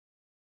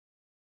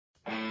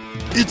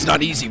It's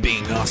not easy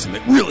being awesome,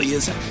 it really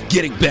isn't.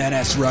 Getting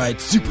badass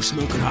rides, super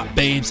smoking hot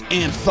babes,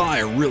 and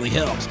fire really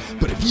helps.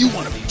 But if you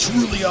want to be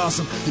truly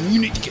awesome, then you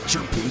need to get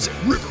your booze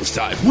at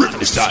Riverside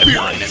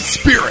Wine and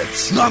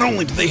Spirits. Not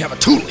only do they have a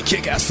totally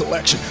kick-ass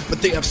selection, but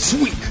they have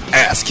sweet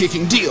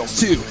ass-kicking deals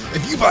too.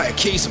 If you buy a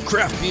case of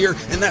craft beer,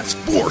 and that's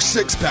 4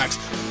 six-packs,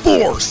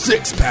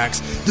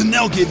 then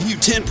they'll give you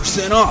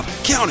 10%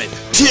 off. Count it,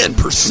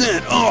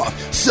 10% off.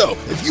 So,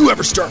 if you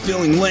ever start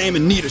feeling lame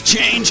and need a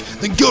change,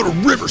 then go to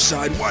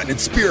Riverside Wine and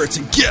Spirits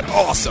and get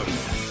awesome. 1,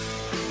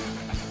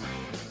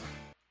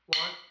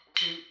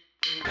 2,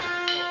 3, 4.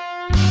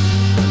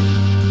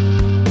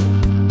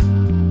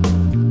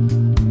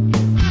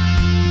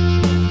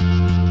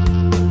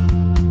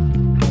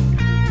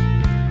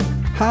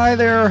 Hi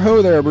there,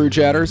 ho there, Brew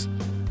Chatters.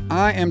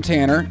 I am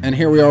Tanner, and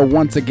here we are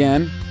once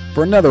again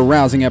for another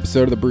rousing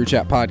episode of the Brew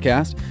Chat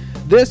Podcast.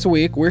 This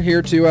week, we're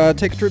here to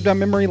take a trip down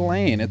memory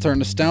lane. It's our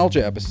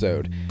nostalgia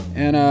episode.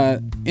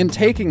 And in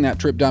taking that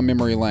trip down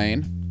memory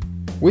lane,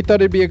 we thought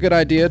it'd be a good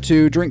idea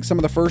to drink some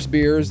of the first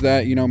beers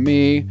that,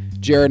 me,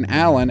 Jared, and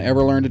Alan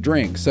ever learned to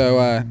drink.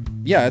 So,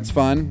 yeah, it's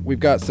fun. We've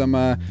got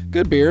some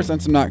good beers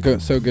and some not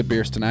so good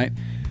beers tonight,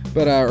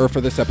 or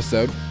for this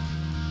episode.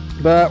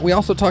 But we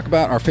also talk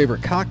about our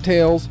favorite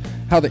cocktails,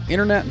 how the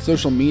internet and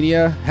social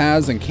media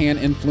has and can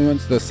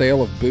influence the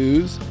sale of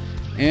booze.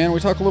 And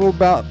we talk a little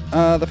about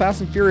the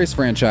Fast and Furious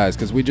franchise,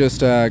 because we just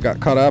got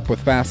caught up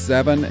with Fast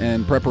 7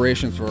 and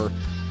preparations for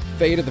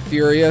Fate of the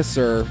Furious,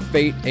 or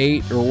Fate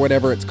 8, or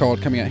whatever it's called,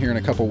 coming out here in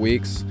a couple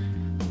weeks.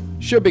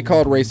 Should be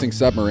called Racing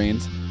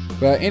Submarines.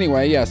 But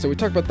anyway, yeah, so we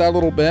talked about that a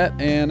little bit.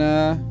 And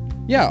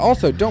yeah,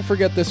 also, don't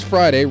forget this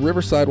Friday,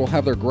 Riverside will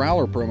have their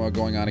Growler promo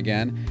going on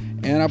again.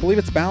 And I believe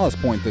it's Ballast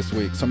Point this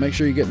week, so make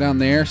sure you get down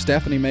there.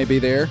 Stephanie may be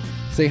there.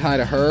 Say hi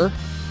to her.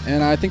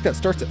 And I think that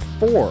starts at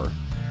 4.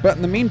 But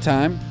in the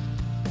meantime,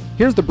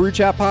 here's the Brew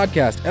Chat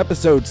Podcast,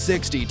 episode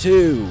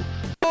 62.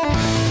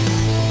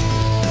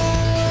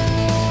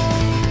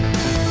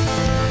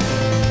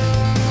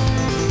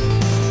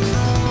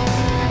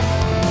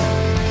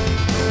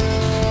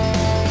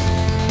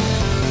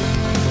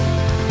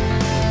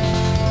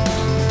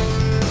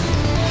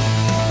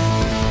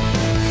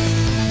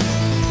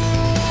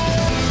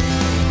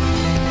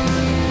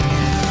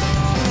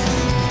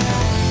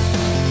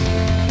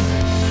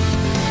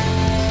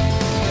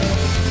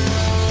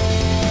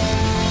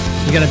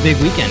 You got a big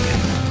weekend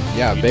coming up.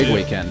 Yeah, We big do.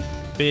 weekend.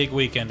 Big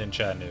weekend in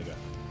Chattanooga.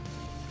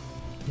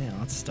 Yeah,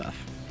 lots of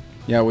stuff.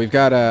 Yeah, we've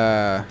got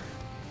yeah,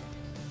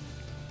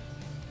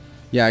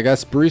 I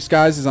guess Brew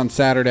Skies is on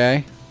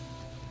Saturday,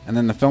 and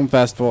then the film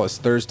festival is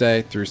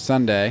Thursday through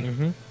Sunday.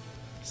 Mm-hmm.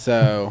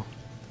 So,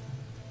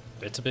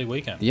 It's a big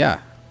weekend. yeah,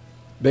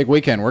 big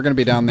weekend. We're going to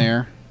be down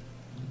there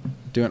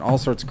doing all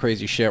sorts of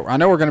crazy shit. I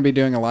know we're going to be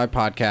doing a live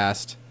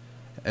podcast,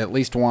 at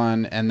least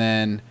one, and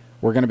then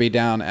we're going to be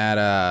down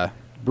at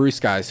Brew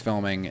Skies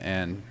filming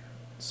and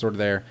sort of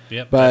there.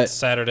 Yep. But That's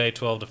Saturday,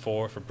 12 to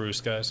 4 for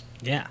Bruce guys.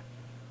 Yeah.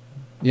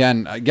 yeah,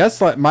 and I guess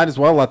might as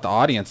well let the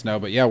audience know.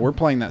 But yeah, we're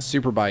playing that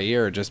super by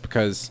ear just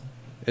because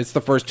it's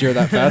the first year of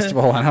that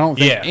festival, and I don't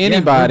think Yeah.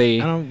 anybody.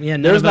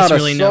 None There's of us not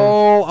really a know.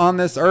 soul on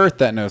this earth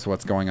that knows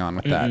what's going on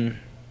with that. Mm-mm.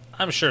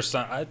 I'm sure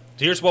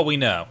here's what we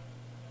know.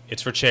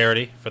 It's for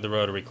charity for the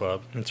Rotary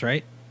Club. That's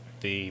right.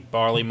 The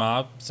Barley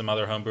Mob, some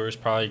other homebrewers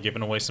probably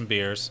giving away some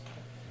beers.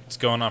 It's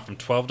going on from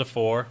 12 to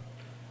 4.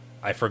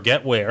 I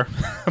forget where,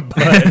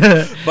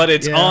 but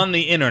it's Yeah. on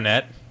the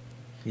internet.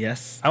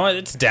 Yes.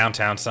 It's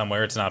downtown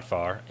somewhere. It's not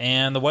far.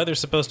 And the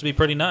weather's supposed to be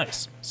pretty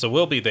nice. So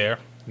we'll be there.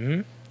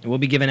 Mm-hmm. We'll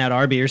be giving out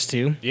our beers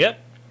too. Yep.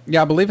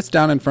 Yeah, I believe it's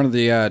down in front of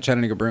the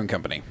Chattanooga Brewing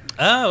Company.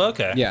 Oh,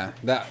 okay. Yeah,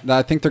 that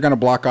I think they're going to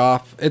block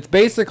off. It's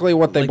basically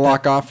what they Like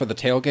block off for the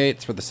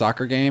tailgates for the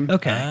soccer game.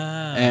 Okay.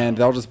 Ah, And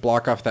they'll just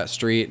block off that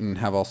street and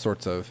have all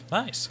sorts of.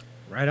 nice.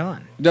 Right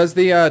on. Does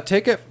the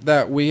ticket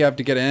that we have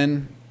to get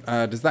in,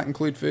 does that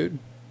include food?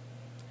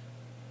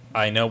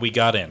 I know we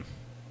got in.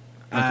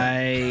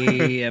 I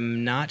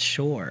am not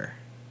sure.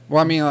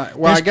 Well, I mean, I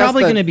There's guess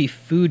probably that- going to be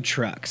food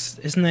trucks.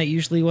 Isn't that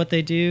usually what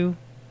they do?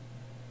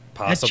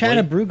 Possibly. At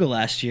Chattanooga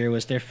last year,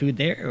 was there food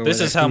there? Or This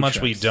were is there how food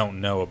much we trucks?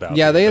 don't know about.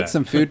 Yeah, the they had event.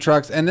 some food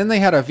trucks, and then they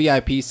had a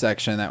VIP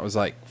section that was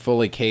like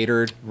fully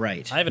catered.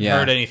 Right. I haven't Yeah.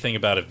 heard anything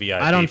about a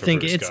VIP. I don't for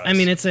think Bruce it's. guys. I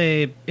mean, it's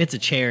a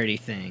charity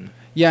thing,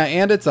 Yeah,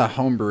 and it's a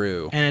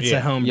homebrew. and it's Yeah.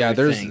 a home. Yeah,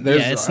 there's thing.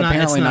 there's yeah, it's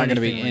apparently not not going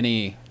to be anything like-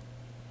 any.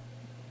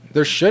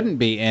 There shouldn't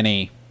be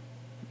any.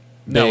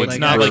 no, big it's like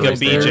not like a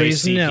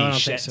breweries. BJCP No, I don't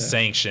think so.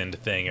 sanctioned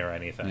thing or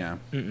anything. Yeah.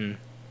 Mm-mm.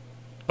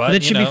 but, But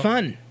it you should know, be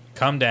fun.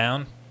 Come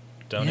down,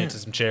 donate Yeah. to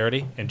some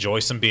charity, enjoy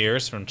some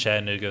beers from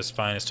Chattanooga's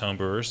finest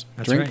homebrewers.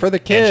 That's Drink right. for the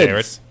Jared.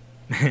 kids.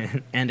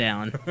 and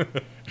Alan.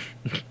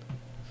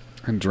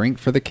 And drink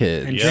for the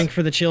kids. And Yeah. drink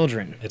for the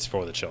children. It's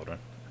for the children.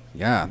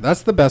 Yeah,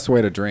 that's the best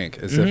way to drink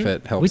is if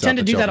it helps. We tend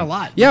out to the do that a children.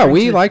 lot. Yeah,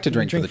 we drink like to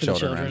drink for the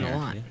children around a here.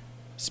 lot.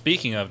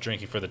 Speaking of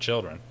drinking for the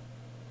children,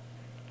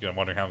 you're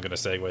wondering how I'm going to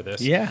segue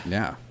this. Yeah.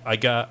 Yeah. I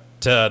got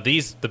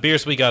the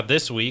beers we got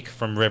this week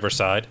from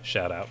Riverside.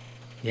 Shout out.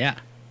 Yeah.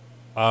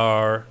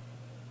 Are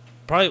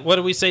probably, what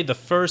do we say, the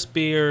first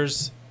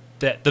beers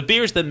the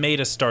beers that made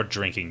us start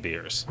drinking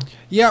beers.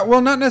 Yeah,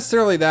 well, not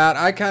necessarily that.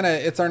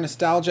 It's our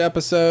nostalgia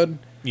episode.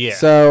 Yeah.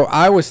 So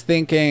I was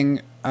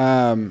thinking,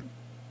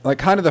 like,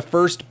 kind of the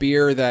first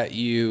beer that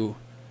you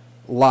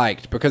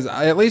liked, because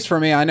at least for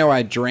me, I know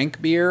I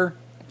drank beer.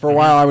 For a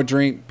while, I would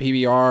drink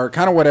PBR,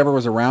 kind of whatever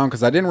was around,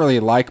 because I didn't really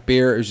like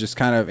beer. It was just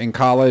kind of in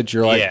college.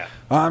 You're like, Yeah.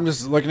 oh, I'm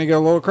just looking to get a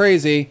little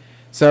crazy.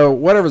 So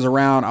whatever's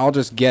around, I'll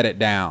just get it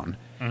down.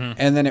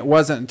 And then it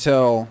wasn't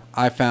until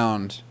I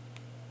found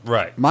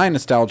Right. my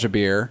nostalgia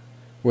beer,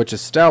 which is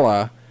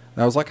Stella,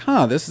 that I was like,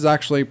 huh, this is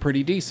actually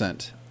pretty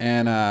decent.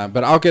 And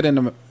but I'll get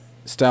into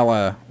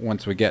Stella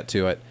once we get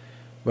to it.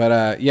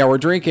 But yeah, we're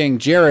drinking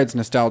Jared's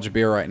nostalgia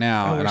beer right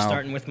now. Oh, we're and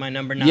starting with my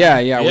number 9. Yeah,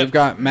 Yep. we've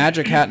got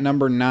Magic Hat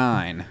number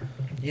 9.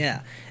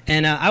 Yeah.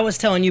 And I was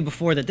telling you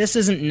before that this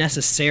isn't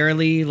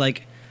necessarily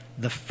like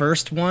the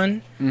first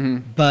one,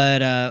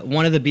 but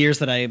one of the beers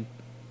that I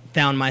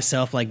found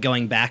myself like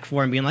going back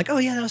for and being like, oh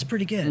yeah, that was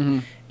pretty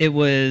good. It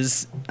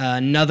was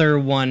another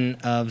one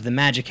of the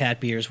Magic Hat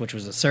beers, which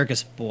was a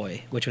Circus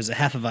Boy, which was a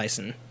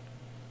Hefeweizen,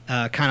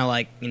 kind of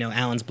like, you know,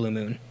 Alan's Blue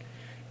Moon.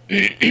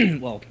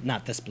 Well,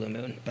 not this Blue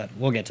Moon, but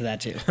we'll get to that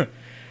too.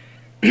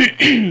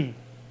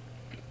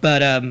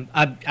 But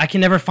I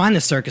can never find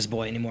the Circus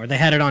Boy anymore. They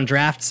had it on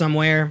draft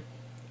somewhere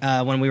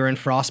when we were in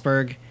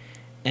Frostburg,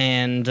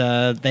 and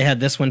they had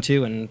this one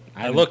too. And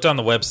I looked on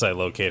the website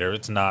locator.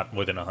 It's not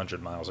within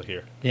 100 miles of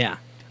here. Yeah.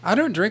 I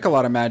don't drink a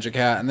lot of Magic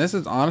Hat, and this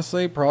is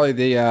honestly probably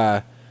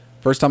the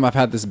first time I've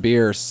had this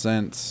beer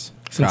since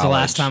The college.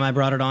 last time I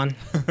brought it on.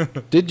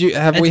 Did you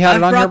have we had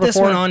I've it on brought here this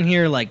before? one on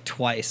here like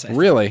twice. I think.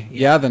 Really?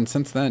 Yeah. Then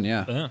since then,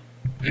 yeah. Yeah.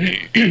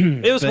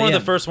 It was But one yeah.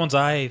 of the first ones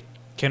I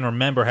can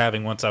remember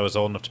having once I was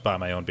old enough to buy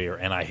my own beer,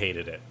 and I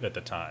hated it at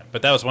the time.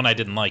 But that was when I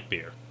didn't like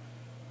beer.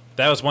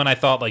 That was when I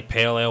thought like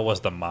pale ale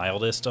was the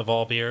mildest of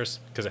all beers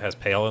because it has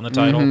pale in the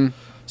title.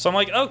 So I'm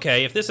like,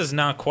 okay, if this is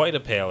not quite a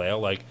pale ale,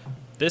 like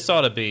this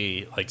ought to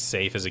be like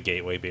safe as a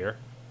gateway beer.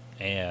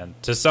 And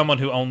to someone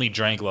who only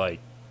drank like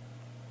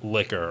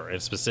liquor,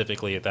 and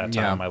specifically at that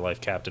time Yeah. in my life,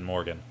 Captain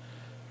Morgan,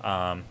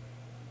 I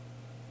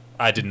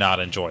did not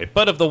enjoy.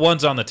 But of the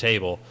ones on the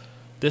table,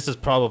 this is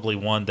probably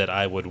one that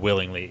I would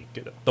willingly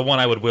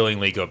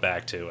go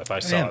back to if I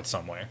saw Yeah. it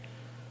somewhere.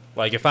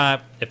 Like if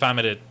I'm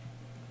at a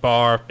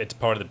bar, it's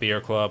part of the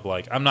beer club.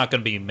 Like I'm not going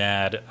to be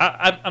mad.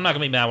 I'm not going to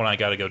be mad when I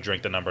got to go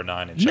drink the number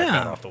 9 and check No.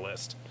 that off the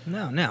list.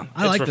 No.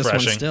 I It's like this one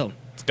refreshing. still.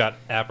 It's got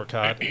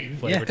apricot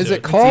flavor Is to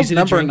it called easy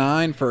to number drink.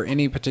 9 for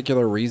any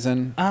particular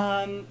reason?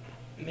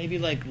 Maybe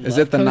like Is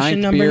Love it the Potion ninth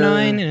number beer?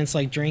 9, and it's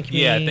like drink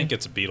me. Yeah, I think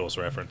it's a Beatles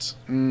reference.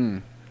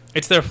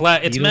 It's their It's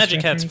Beatles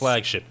Magic Hat's reference?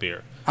 flagship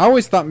beer. I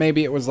always thought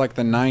maybe it was like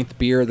the 9th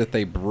beer that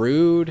they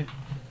brewed,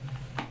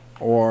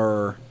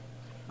 or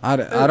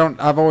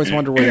I've always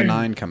wondered where the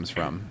 9 comes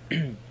from.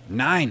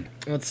 9.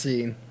 Let's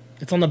see.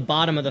 It's on the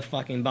bottom of the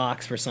fucking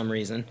box for some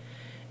reason.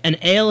 An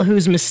ale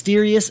whose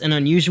mysterious and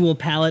unusual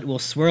palate will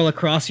swirl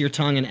across your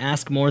tongue and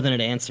ask more than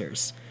it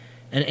answers.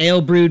 An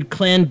ale brewed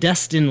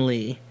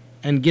clandestinely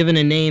and given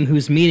a name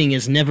whose meaning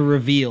is never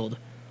revealed.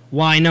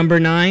 Why number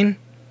 9?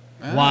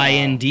 Why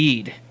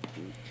indeed.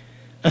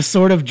 A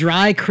sort of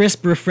dry,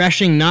 crisp,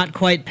 refreshing, not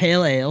quite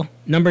pale ale.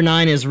 Number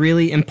 9 is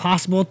really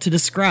impossible to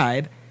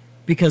describe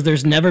because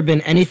there's never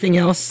been anything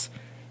else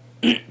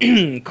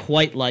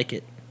quite like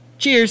it.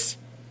 Cheers!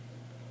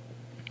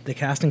 The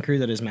cast and crew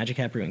that is Magic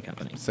Hat Brewing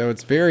Company. So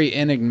it's very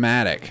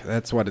enigmatic.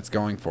 That's what it's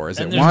going for. Is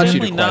And it there's wants you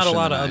to definitely not a question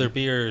lot the of 9. other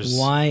beers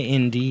Why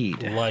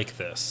indeed? like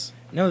this.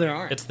 No, there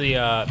aren't. It's the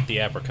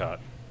apricot.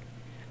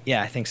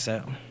 Yeah, I think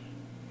so.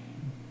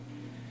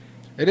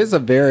 It is a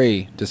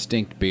very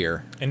distinct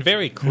beer. And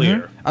very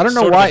clear. I don't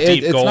know Sort of why a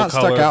deep it's gold not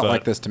color, stuck out but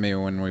like this to me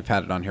when we've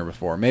had it on here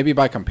before. Maybe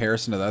by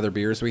comparison to the other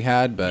beers we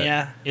had, but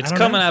Yeah. It's I don't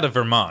coming know. out of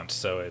Vermont,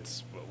 so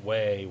it's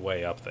way,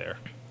 way up there.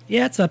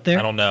 Yeah, it's up there.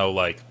 I don't know,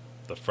 like,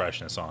 the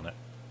freshness on it.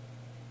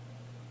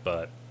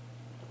 But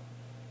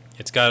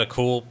it's got a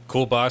cool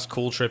box,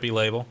 cool trippy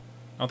label.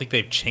 I don't think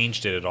they've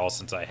changed it at all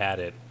since I had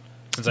it.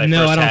 Since I No,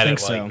 first I don't had think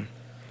it, so. like,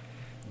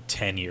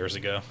 10 years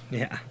ago.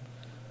 Yeah.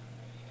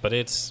 But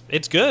it's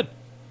good.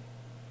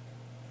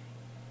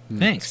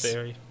 Thanks. It's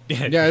very...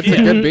 yeah, it's a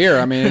good beer.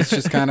 I mean, it's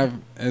just kind of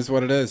is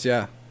what it is.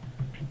 Yeah,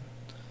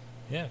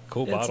 Yeah,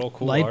 cool It's bottle,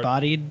 cool art.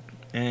 light-bodied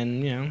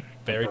and, you know,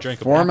 Very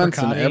drinkable. performance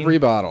in apricot-y. every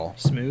bottle.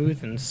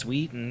 smooth and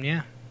sweet and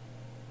yeah.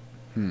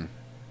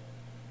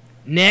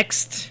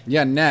 Next.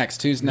 Yeah,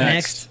 next. Who's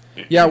next?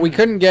 Yeah, we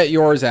couldn't get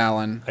yours,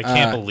 Alan. I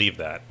can't believe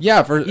that.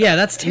 Yeah, for Yeah,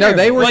 that's no, they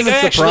terrible. were Like, even I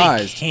actually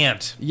surprised.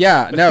 can't.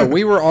 Yeah, no,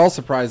 we were all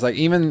surprised. Like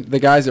even the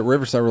guys at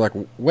Riverside were like,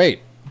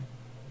 "Wait,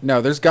 no,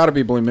 there's got to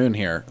be Blue Moon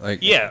here." Like,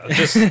 Yeah,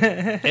 just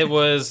it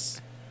was.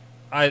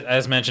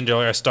 As mentioned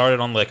earlier, I started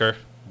on liquor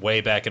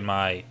way back in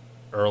my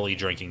early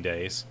drinking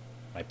days,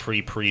 my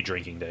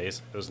pre-drinking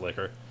days. It was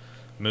liquor.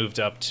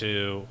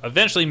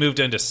 Eventually moved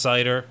into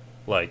cider,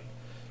 like,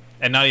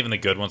 and not even the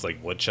good ones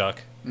like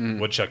Woodchuck.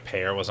 Woodchuck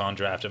Pear was on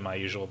draft at my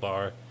usual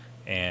bar,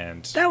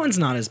 and That one's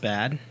not as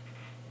bad.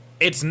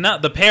 it's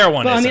not the pear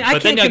one. Well, I isn't, mean, I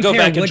but then can't I go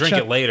compare back and drink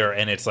Woodchuck- it later,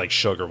 and it's like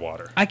sugar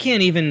water. I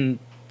can't even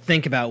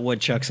think about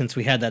Woodchuck since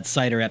we had that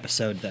cider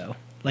episode, though.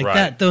 Like Right.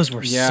 that. Those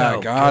were Yeah,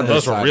 so God, good.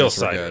 Those were real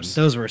ciders ciders.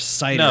 good. Those were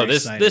cider. No,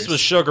 this was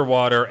sugar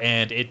water,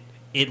 and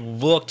it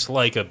looked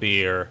like a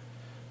beer.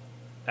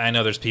 I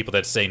know there's people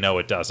that say no,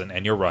 it doesn't,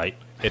 and you're right,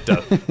 it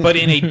does. But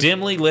in a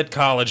dimly lit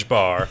college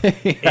bar,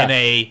 in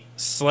a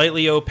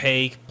slightly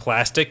opaque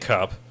plastic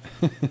cup,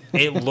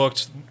 it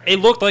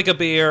looked like a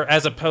beer,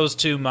 as opposed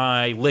to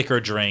my liquor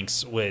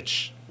drinks,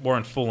 which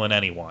weren't fooling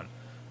anyone.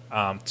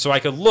 So I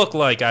could look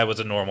like I was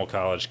a normal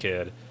college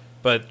kid,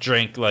 but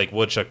drink like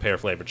woodchuck pear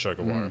flavored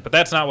sugar water. But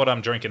that's not what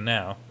I'm drinking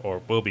now,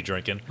 or will be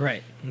drinking.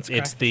 Right. Let's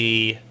It's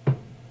crack.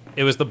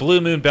 It was the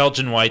Blue Moon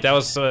Belgian White. That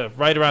was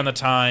right around the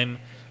time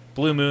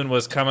Blue Moon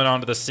was coming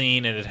onto the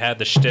scene, and it had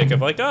the shtick of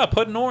like,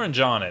 put an orange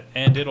on it,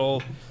 and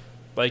it'll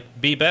like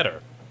be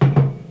better.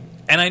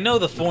 And I know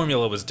the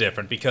formula was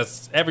different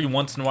because every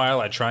once in a while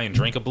I try and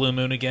drink a Blue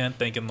Moon again,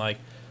 thinking like,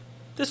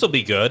 this will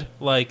be good.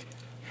 Like,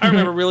 I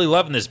remember really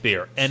loving this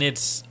beer, and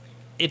it's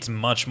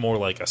much more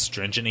like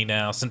astringent-y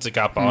now since it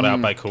got bought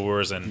out by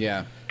Coors, and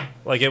Yeah.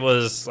 like it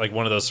was like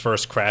one of those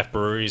first craft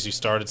breweries you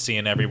started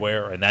seeing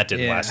everywhere, and that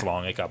didn't Yeah. last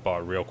long. It got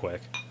bought real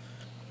quick.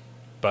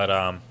 But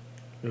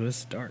It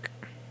was dark.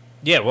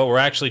 yeah, what we're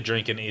actually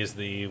drinking is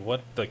the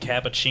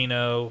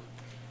cappuccino.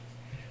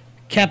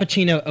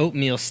 Cappuccino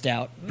oatmeal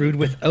stout, brewed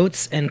with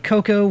oats and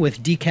cocoa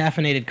with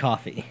decaffeinated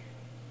coffee.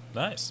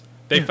 Nice.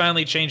 They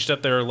finally changed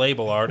up their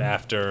label art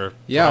after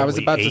Yeah, I was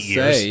probably about to 8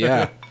 years. say,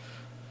 yeah.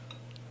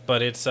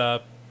 But it's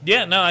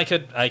yeah, no, I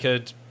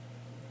could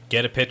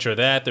get a picture of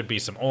that. There'd be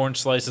some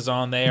orange slices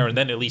on there, and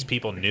then at least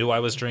people knew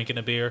I was drinking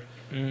a beer.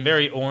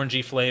 Very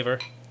orangey flavor.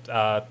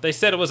 They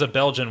said it was a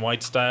Belgian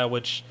white style,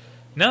 which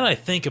now that I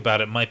think about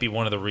it, might be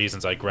one of the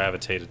reasons I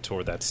gravitated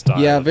toward that style.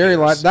 Yeah, of very beers.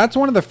 light. That's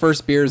one of the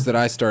first beers that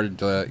I started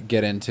to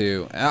get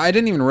into. I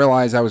didn't even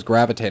realize I was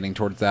gravitating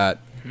towards that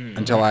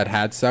until I'd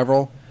had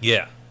several.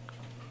 Yeah.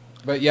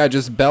 But yeah,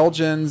 just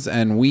Belgians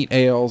and wheat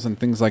ales and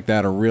things like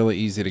that are really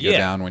easy to go Yeah,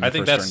 down when I you're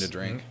think first that's-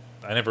 starting to drink.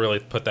 I never really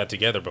put that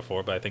together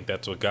before, but I think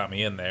that's what got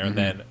me in there. And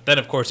then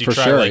of course you For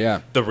try sure, like yeah.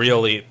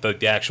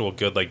 the actual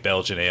good like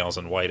Belgian ales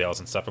and white ales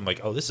and stuff. I'm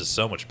like, oh, this is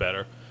so much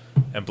better.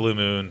 And Blue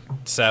Moon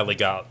sadly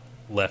got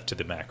left to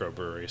the macro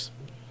breweries.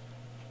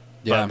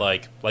 Yeah.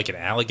 But like an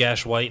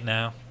Allagash White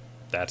now,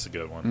 that's a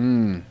good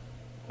one.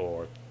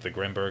 Or the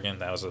Grimbergen,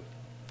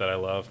 that I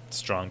love,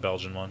 strong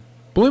Belgian one.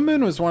 Blue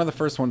Moon was one of the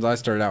first ones I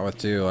started out with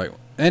too. Like,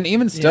 and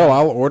even still, Yeah.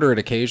 I'll order it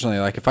occasionally.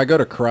 Like if I go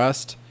to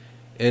Crust,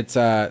 it's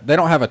they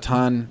don't have a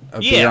ton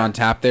of beer Yeah. on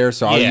tap there,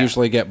 so I'll Yeah.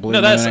 usually get Blue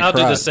No, Moon. at I'll do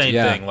the Crust. same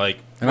Yeah. thing. Like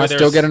and where I still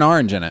there's- get an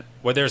orange in it.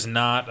 where there's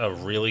not a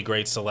really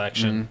great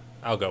selection.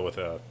 I'll go with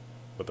a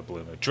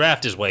Blue Moon.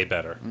 Draft is way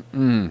better.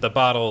 The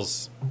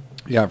bottles,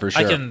 Yeah, for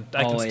sure. I can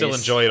still Always.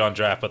 enjoy it on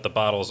draft, but the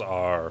bottles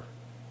are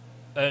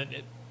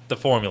the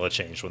formula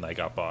changed when they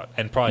got bought,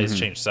 and probably has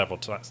changed several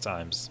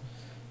times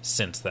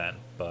since then.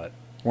 But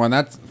Well, and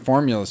that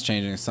formula's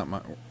changing. Something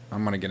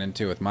I'm going to get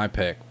into with my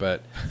pick,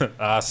 but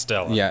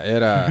Stella, yeah,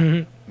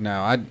 it.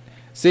 No, I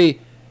see.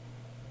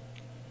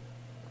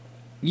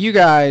 You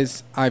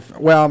guys,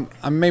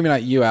 maybe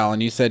not you,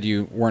 Alan. You said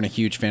you weren't a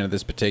huge fan of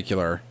this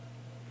particular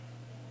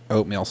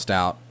oatmeal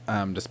stout,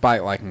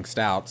 despite liking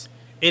stouts.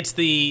 it's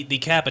the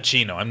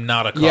cappuccino. I'm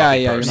not a coffee Yeah,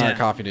 you're person. not a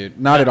coffee dude.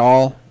 Not at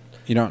all.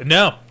 You don't.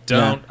 No,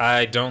 don't.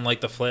 I don't like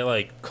the flavor.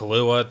 Like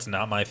Kahlua, it's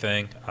not my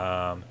thing.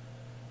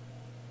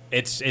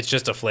 It's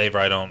just a flavor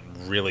I don't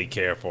really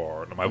care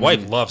for. My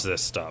wife loves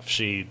this stuff.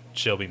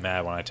 She'll be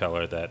mad when I tell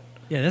her that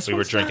Yeah, this we were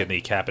one's drinking not-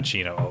 the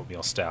cappuccino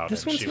oatmeal stout.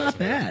 This and one's she not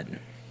wasn't here. bad.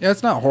 Yeah,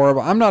 it's not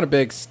horrible. I'm not a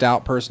big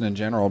stout person in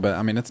general, but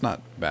I mean, it's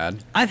not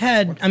bad. I've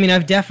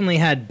definitely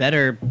had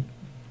better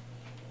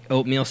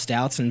oatmeal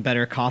stouts and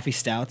better coffee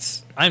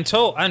stouts. I'm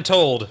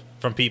told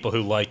from people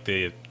who like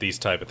these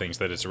type of things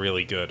that it's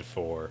really good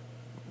for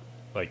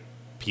like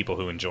people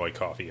who enjoy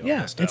coffee. Oatmeal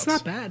Yeah, stouts. it's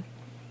not bad.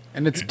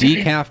 And it's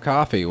decaf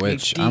coffee,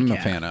 which It's I'm a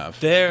decaf. fan of.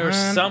 Their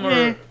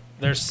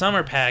eh.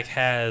 summer pack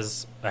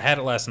has. I had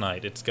it last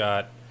night. It's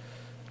got.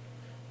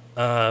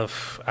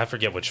 I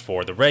forget which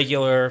four. The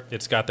regular.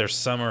 It's got their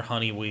summer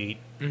honey wheat,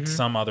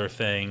 some other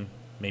thing,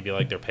 maybe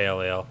like their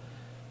pale ale,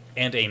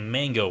 and a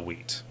mango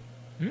wheat.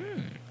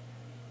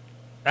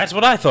 That's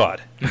what I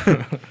thought.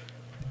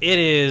 It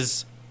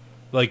is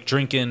like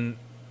drinking.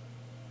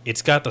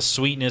 It's got the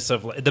sweetness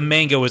of the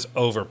mango is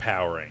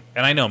overpowering,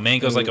 and I know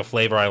mango's like a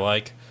flavor I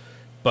like,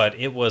 but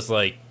it was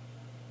like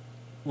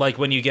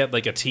when you get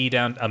like a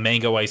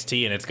mango iced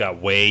tea, and it's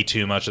got way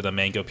too much of the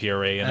mango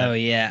puree in it. Oh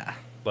yeah.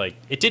 Like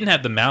it didn't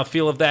have the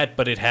mouthfeel of that,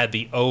 but it had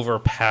the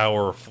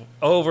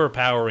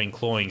overpowering,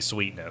 cloying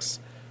sweetness.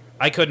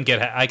 I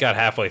got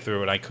halfway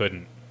through it. I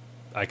couldn't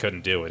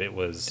do it. It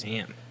was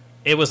Damn.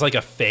 like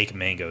a fake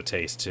mango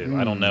taste too.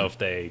 I don't know if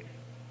they.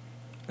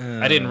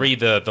 I didn't read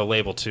the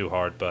label too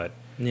hard, but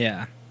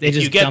Yeah. They If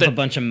you just get dump the- a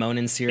bunch of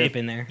Monin syrup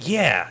in there.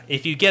 Yeah,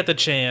 if you get the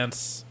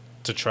chance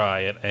to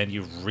try it and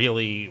you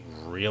really,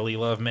 really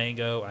love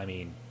mango, I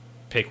mean,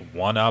 pick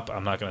one up.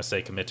 I'm not going to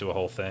say commit to a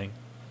whole thing.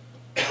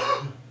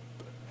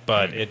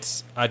 But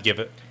I would give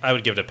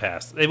it a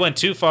pass. They went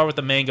too far with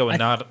the mango and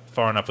not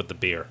far enough with the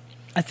beer.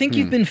 I think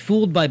you've been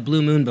fooled by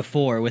Blue Moon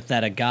before with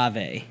that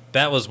agave.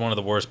 That was one of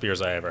the worst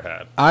beers I ever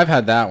had. I've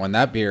had that one.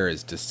 That beer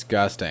is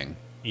disgusting.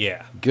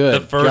 Yeah.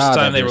 Good The first God,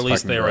 time that they beer's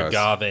released fucking their gross.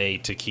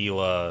 agave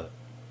tequila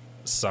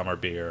summer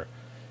beer,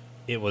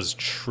 it was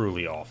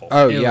truly awful.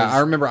 Oh It yeah, was- I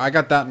remember. I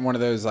got that in one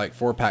of those like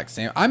 4-pack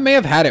samples. I may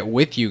have had it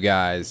with you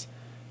guys,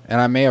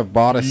 and I may have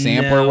bought a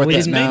sampler No, with we it.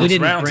 didn't- now. we It's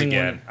didn't rounds bring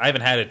again. one. I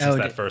haven't had it since Oh,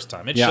 that first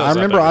time. It Yeah, shows I up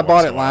remember every I bought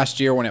once it in a while. last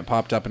year when it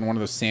popped up in one of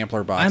those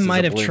sampler boxes. might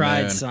of have Blue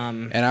tried Moon,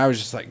 some. and I was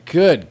just like,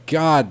 "Good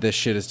God, this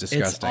shit is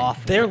disgusting." It's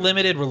awful. Their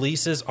limited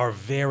releases are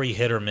very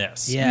hit or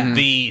miss. Yeah. Mhm.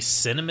 The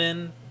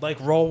cinnamon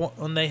roll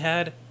one they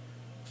had,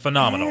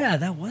 phenomenal. Yeah,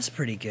 that was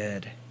pretty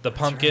good. The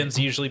pumpkin's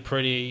usually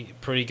pretty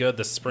good.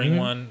 The spring Mhm.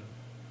 one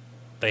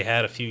they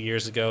had a few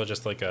years ago,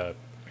 just like a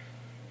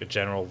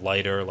general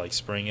lighter like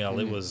spring ale.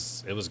 It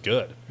was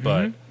good,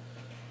 but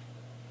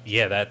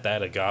yeah,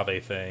 that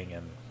agave thing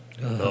and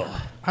ugh.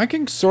 I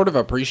can sort of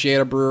appreciate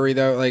a brewery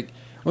though. Like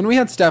when we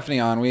had Stephanie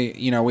on, we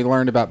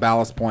learned about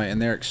Ballast Point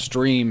and their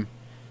extreme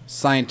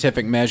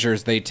scientific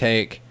measures they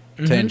take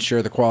to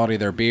ensure the quality of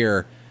their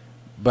beer.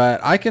 But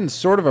I can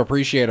sort of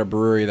appreciate a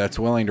brewery that's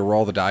willing to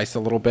roll the dice a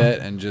little bit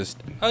and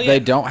just Oh, yeah. they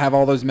don't have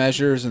all those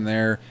measures and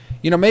they're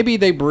maybe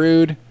they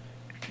brewed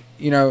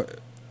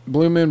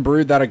Blue Moon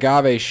brewed that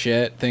agave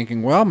shit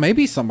thinking, well,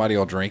 maybe somebody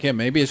will drink it.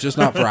 Maybe it's just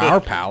not for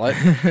our palate.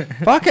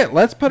 Fuck it.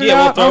 Let's put it Yeah,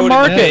 we'll out throw on it in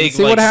market big and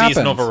see what happens.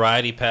 seasonal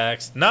variety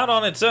packs, not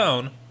on its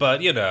own,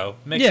 but mix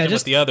Yeah, it in just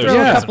with the others. throw a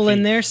and get couple some in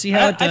feed- there, see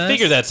how it I does.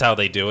 figure that's how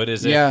they do it.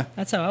 Is Yeah.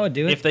 That's how I would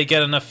do it. if they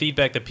get enough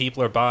feedback that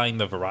people are buying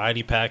the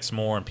variety packs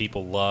more and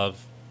people love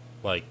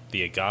like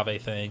the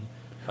agave thing.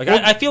 Like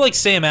I feel like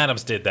Sam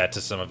Adams did that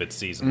to some of its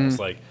seasonals.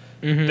 Like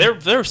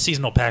their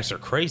seasonal packs are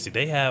crazy.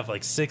 They have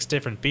like 6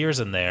 different beers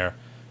in there.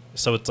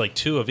 So it's like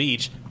 2 of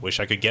each. Wish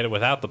I could get it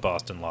without the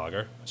Boston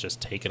Lager. It's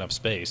just taking up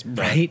space. But,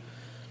 right?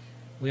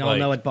 We all like-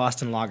 know what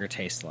Boston Lager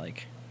tastes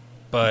like.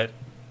 But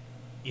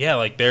yeah,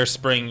 like their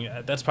spring.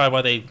 That's probably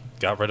why they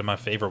got rid of my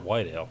favorite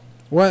white ale.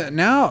 Well,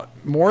 now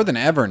more than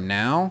ever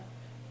now,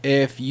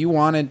 if you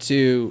wanted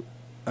to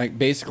like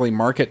basically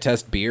market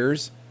test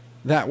beers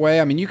that way,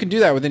 I mean, you can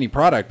do that with any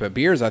product, but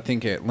beers, I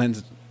think it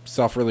lends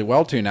itself really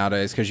well to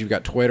nowadays because you've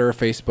got Twitter,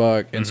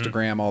 Facebook,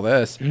 Instagram, all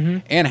this,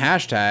 and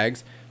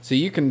hashtags. So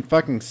you can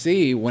fucking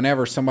see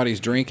whenever somebody's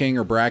drinking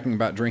or bragging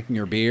about drinking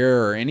your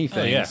beer or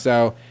anything. Oh, yeah.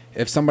 So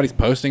if somebody's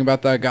posting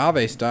about the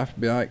agave stuff,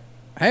 be like,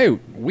 hey,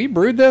 we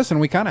brewed this and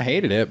we kind of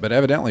hated it, but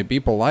evidently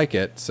people like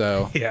it.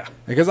 So Yeah.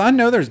 because I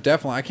know there's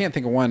definitely, I can't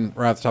think of one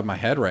right off the top of my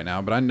head right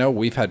now, but I know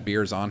we've had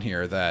beers on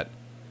here that,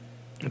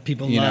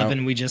 People You love, know,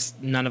 and we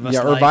just none of us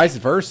yeah, or like. vice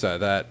versa.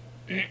 That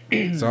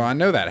so I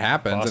know that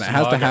happens, and it Boston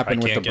has to Lager, happen I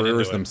with the can't get into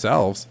brewers it.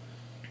 themselves.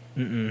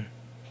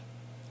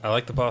 I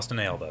like the Boston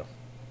Ale though.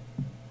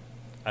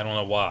 I don't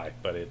know why,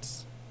 but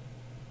it's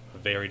a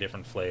very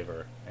different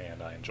flavor,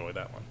 and I enjoy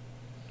that one.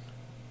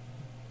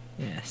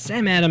 Yeah,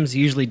 Sam Adams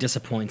usually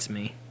disappoints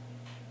me.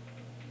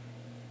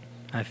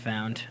 I've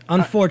found,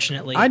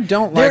 unfortunately, I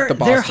don't Their- like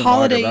the their Boston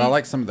holiday, Lager, but I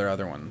like some of their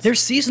other ones. Their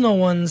seasonal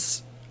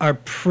ones are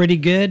pretty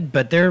good,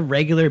 but their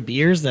regular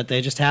beers that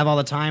they just have all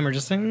the time are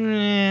just like,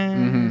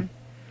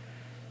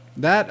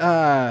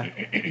 That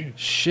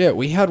shit,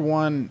 we had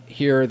one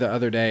here the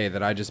other day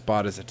that I just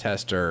bought as a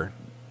tester.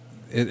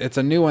 It's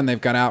a new one they've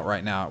got out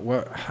right now.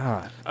 What?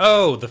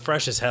 Oh, the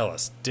Fresh as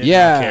Hellas. Did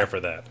Yeah. not care for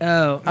that.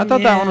 Oh, I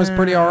thought that one was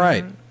pretty all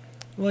right.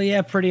 Well,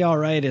 yeah, pretty all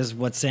right is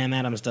what Sam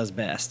Adams does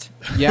best.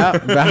 Yeah,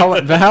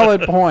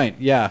 valid point.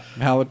 Yeah,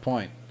 valid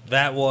point.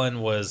 That one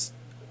was.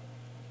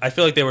 I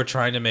feel like they were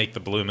trying to make the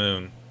Blue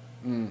Moon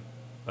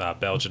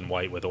Belgian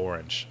white with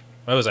orange.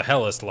 It was a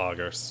Hellas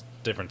lager,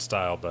 different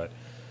style, but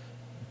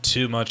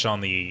too much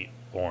on the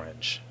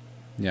orange.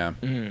 Yeah.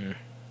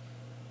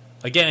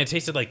 Again, it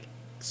tasted like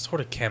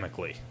sort of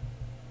chemically.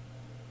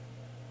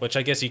 Which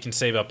I guess you can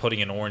say about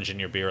putting an orange in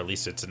your beer. At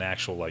least it's an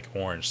actual like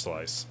orange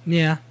slice,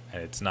 Yeah,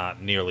 and it's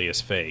not nearly as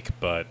fake.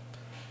 But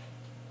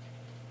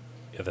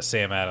yeah, the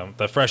Sam Adams,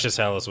 the Fresh as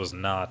Hellas was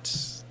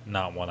not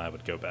one I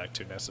would go back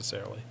to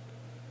necessarily.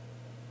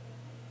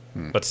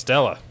 But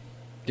Stella,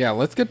 Yeah,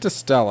 let's get to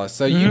Stella.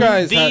 So you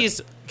guys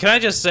these can I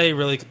just say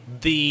really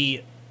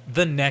the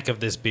neck of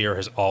this beer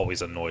has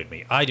always annoyed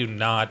me. I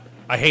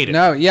hate it.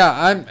 No, yeah,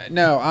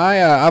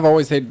 I've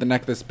always hated the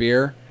neck of this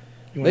beer.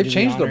 You wanna They've do the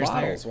changed their honors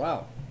there? bottles.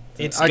 Wow.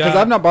 It's Because got-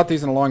 I've not bought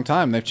these in a long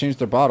time. They've changed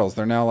their bottles.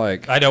 They're now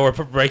like, I know we're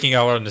breaking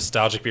out our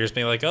nostalgic beers,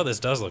 being like, oh, this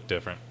does look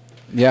different.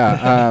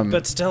 yeah,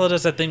 But Stella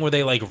does that thing where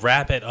they like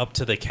wrap it up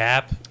to the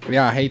cap,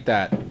 yeah, I hate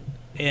that.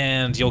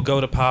 and you'll go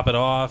to pop it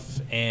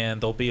off,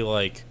 and they'll be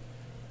like,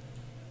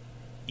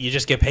 you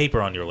just get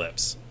paper on your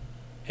lips,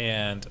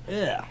 and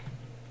yeah.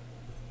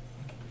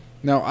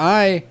 No,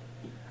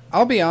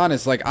 I'll be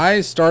honest. Like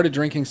I started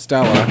drinking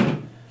Stella.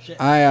 Shit.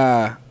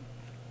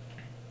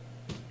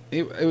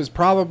 It was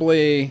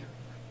probably,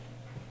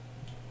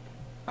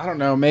 I don't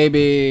know,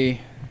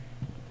 maybe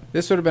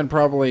this would have been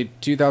probably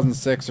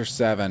 2006 or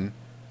 7.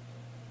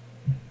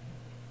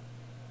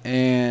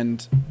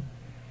 And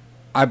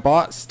I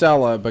bought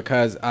Stella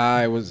because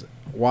I was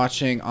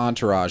watching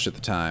Entourage at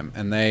the time,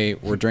 and they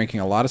were drinking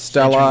a lot of Drink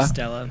Stella,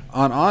 Stella.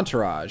 on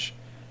Entourage,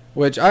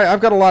 which I've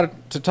got a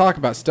lot to talk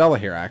about Stella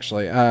here,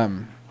 actually.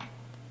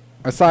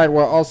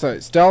 Also,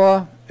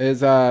 Stella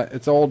is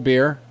it's old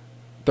beer,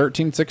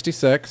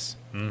 1366.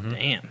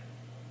 Damn.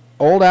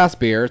 Old ass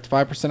beer. It's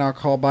 5%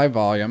 alcohol by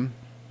volume.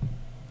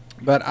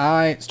 But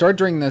I started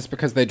drinking this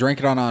because they drink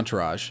it on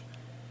Entourage.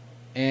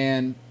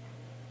 And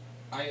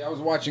I was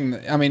watching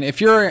I mean, if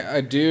you're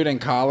a dude in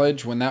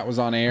college when that was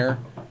on air,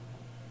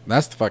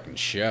 that's the fucking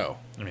show.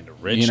 I mean, the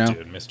rich You know?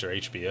 dude, Mr.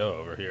 HBO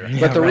over here. Yeah,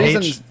 But the right.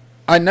 reasons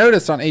I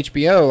noticed on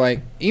HBO,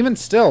 like, even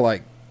still,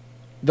 like,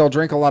 they'll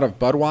drink a lot of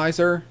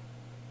Budweiser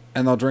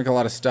and they'll drink a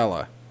lot of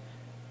Stella.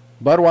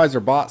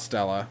 Budweiser bought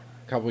Stella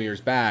a couple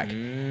years back.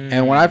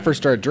 And when I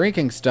first started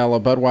drinking Stella,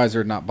 Budweiser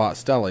had not bought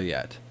Stella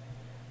yet.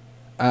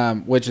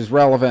 Which is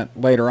relevant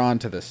later on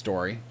to this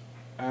story.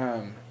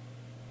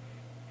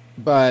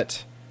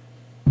 But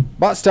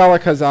bought Stella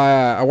because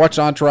I watched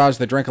Entourage.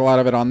 They drink a lot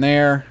of it on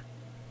there.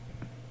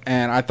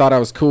 And I thought I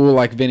was cool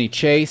like Vinny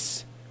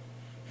Chase.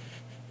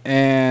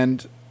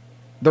 And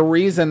the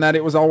reason that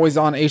it was always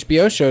on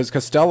HBO shows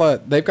because Stella,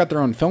 they've got their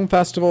own film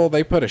festival.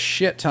 They put a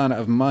shit ton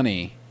of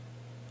money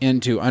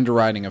into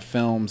underwriting of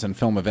films and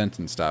film events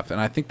and stuff. And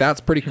I think that's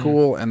pretty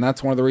cool. And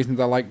that's one of the reasons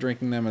I like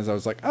drinking them is I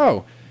was like,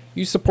 oh,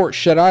 you support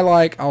shit I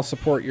like, I'll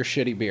support your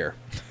shitty beer.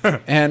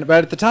 But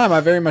at the time,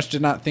 I very much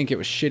did not think it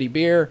was shitty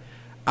beer.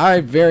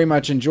 I very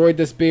much enjoyed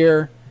this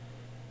beer.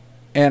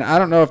 And I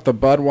don't know if the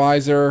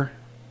Budweiser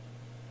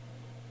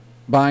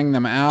buying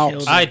them out.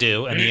 Killed I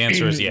do, and the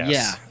answer is yes.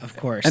 Yeah, of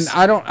course. And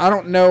I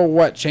don't know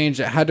what changed.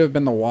 It had to have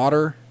been the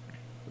water.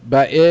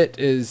 But it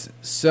is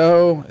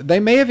so... They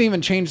may have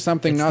even changed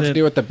something It's not to the-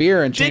 do with the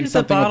beer and Didn't changed the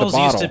something with the bottles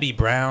bottle. used to be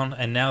brown,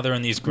 and now they're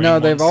in these green No,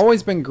 ones? they've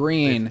always been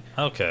green.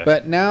 Okay.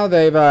 But now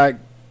they've... I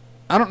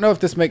don't know if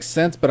this makes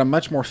sense, but a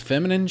much more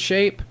feminine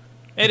shape.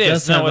 it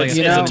does is. No, have, like, it's,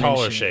 a it's a feminine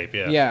taller shape.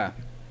 shape, yeah.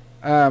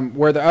 Yeah.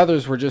 Where the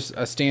others were just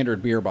a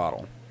standard beer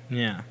bottle.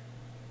 yeah.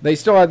 They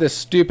still had this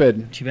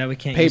stupid Too bad we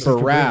can't use paper them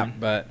for wrap, brewing.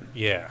 but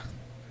Yeah.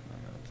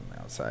 it's on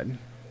the outside.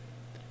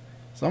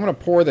 So I'm going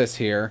to pour this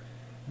here.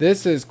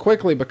 This has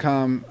quickly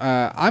become...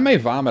 I may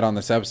vomit on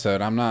this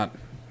episode. I'm not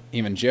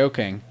even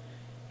joking.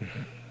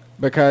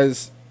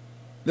 Because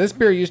this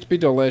beer used to be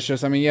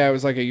delicious. I mean, yeah, it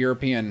was like a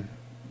European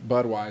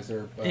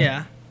Budweiser. But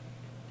Yeah.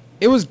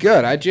 it was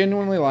good. I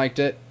genuinely liked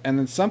it. And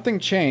then something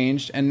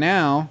changed, and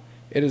now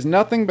it is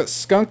nothing but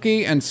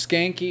skunky and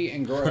skanky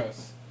and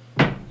gross.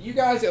 You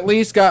guys at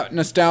least got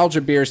nostalgia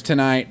beers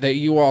tonight that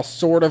you all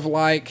sort of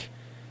like.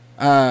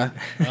 Oh,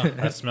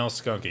 that smells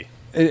skunky.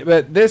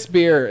 But this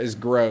beer is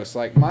gross.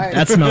 Like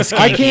That smells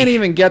I skanky. can't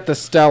even get the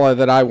Stella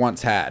that I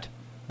once had.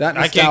 That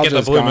I can't get the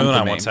nostalgia's Blue gone Moon for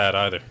I me. once had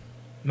either.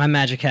 My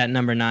Magic Hat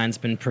number 9's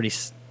been pretty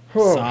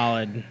Whew.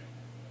 solid.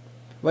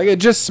 Like it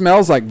just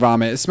smells like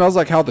vomit. It smells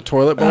like how the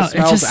toilet bowl Oh, it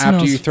smells just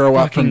after you smells throw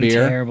up from fucking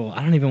beer. Terrible.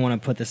 I don't even want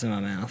to put this in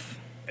my mouth.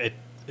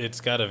 It's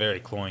got a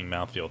very cloying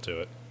mouthfeel to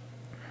it.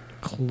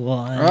 Cloy.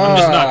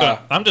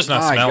 I'm just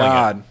not my smelling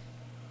God. it.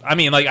 I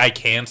mean, like, I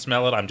can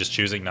smell it. I'm just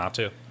choosing not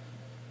to.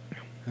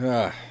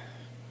 Ugh.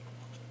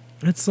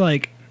 It's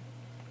like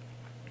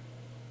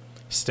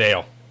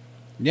Stale.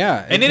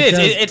 Yeah. And it it is.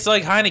 does- It's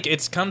like Heineken.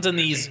 It comes in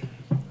these,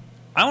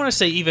 I want to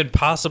say even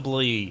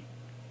possibly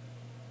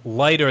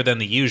lighter than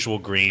the usual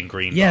green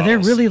yeah, they're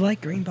bottles. really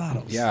like green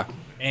bottles. Yeah.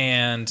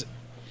 And,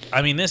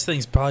 I mean, this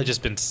thing's probably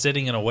just been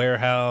sitting in a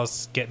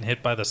warehouse, getting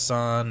hit by the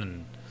sun,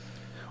 and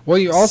Well,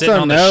 you sitting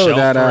also on the know shelf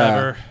that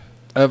forever.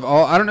 of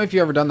all, I don't know if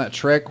you ever done that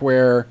trick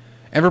where,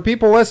 and for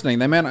people listening,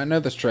 they may not know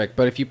this trick,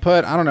 but if you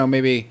put, I don't know,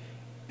 maybe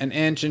an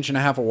inch and a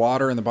half of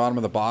water in the bottom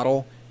of the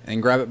bottle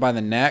and grab it by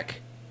the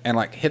neck and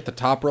like hit the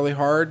top really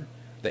hard,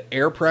 the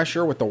air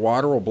pressure with the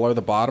water will blow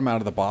the bottom out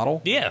of the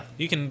bottle. Yeah,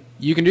 you can.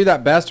 You can do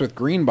that best with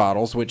green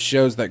bottles, which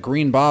shows that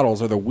green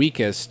bottles are the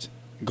weakest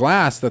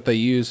glass that they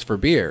use for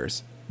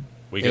beers.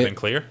 Weaker than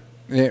clear.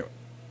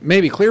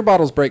 Maybe clear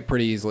bottles break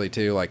pretty easily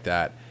too, like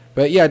that.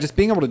 But yeah, just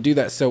being able to do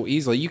that so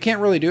easily, you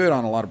can't really do it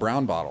on a lot of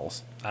brown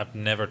bottles. I've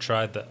never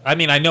tried that. I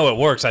mean, I know it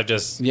works. I've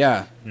just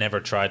Yeah. never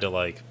tried to,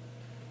 like,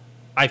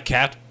 I've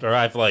capped, or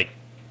I've, like,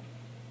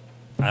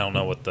 I don't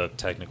know what the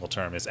technical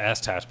term is,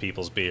 ass-tapped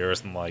people's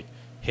beers and, like,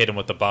 hit them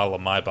with the bottom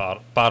of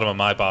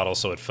my bottle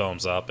so it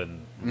foams up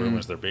and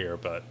ruins their beer.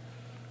 But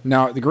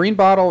Now, the green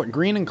bottle,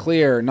 green and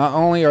clear, not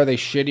only are they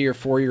shittier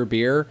for your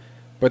beer,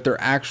 but they're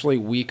actually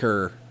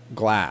weaker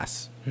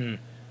glass.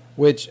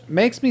 Which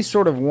makes me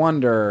sort of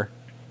wonder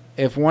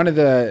if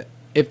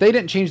if they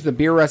didn't change the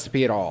beer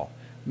recipe at all,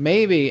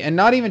 maybe, and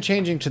not even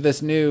changing to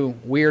this new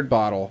weird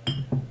bottle,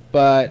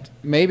 but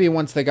maybe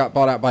once they got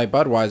bought out by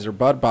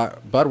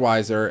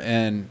Budweiser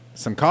and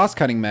some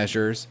cost-cutting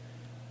measures,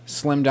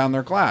 slimmed down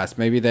their glass.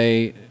 Maybe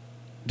they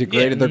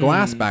degraded their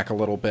glass back a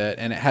little bit,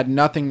 and it had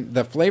nothing.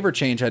 The flavor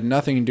change had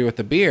nothing to do with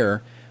the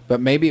beer, but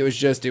maybe it was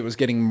just it was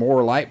getting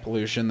more light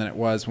pollution than it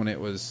was when it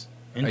was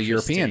a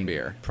European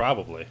beer.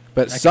 probably.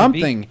 But That could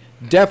something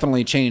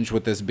definitely changed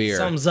with this beer.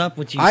 Sums up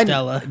with you,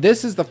 Stella.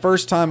 This is the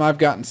first time I've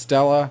gotten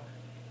Stella.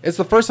 It's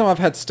the first time I've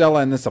had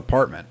Stella in this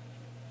apartment.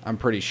 I'm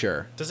pretty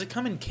sure. Does it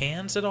come in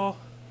cans at all?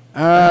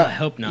 I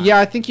hope not. Yeah,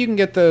 I think you can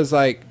get those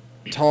like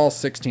tall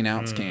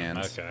 16-ounce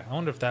cans. Okay. I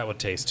wonder if that would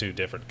taste too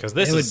different because It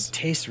this would is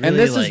taste really And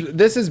this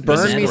like... has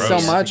burned me so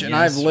gross. much, and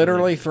Yes, I've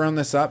literally thrown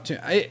this up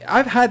to.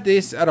 I've had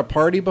this at a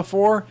party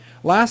before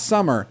last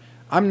summer.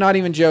 I'm not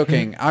even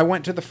joking. I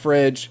went to the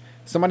fridge.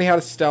 Somebody had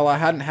a Stella. I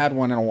hadn't had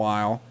one in a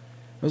while.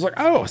 I was like,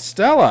 "Oh,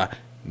 Stella,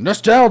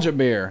 nostalgia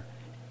beer."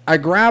 I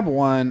grabbed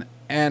one,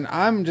 and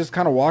I'm just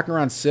kind of walking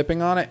around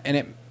sipping on it,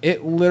 and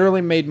it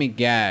literally made me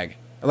gag,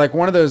 like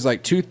one of those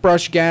like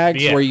toothbrush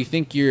gags Yeah. where you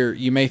think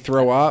you may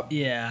throw up.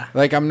 Yeah.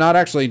 Like, I'm not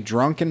actually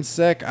drunk and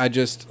sick. I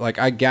just, like,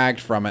 I gagged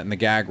from it, and the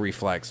gag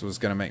reflex was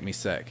going to make me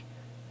sick.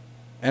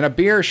 And a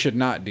beer should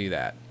not do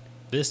that.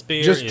 this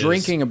beer. Just is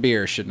drinking a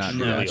beer should not do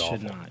No, that. really it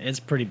should awful. not. It's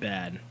pretty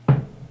bad.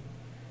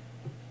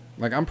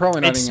 Like, I'm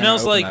probably not It even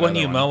smells gonna open like that when other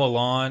you one. mow a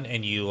lawn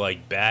and you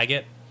like bag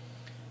it,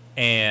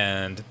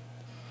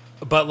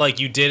 but like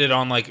you did it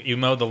on like you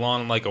mowed the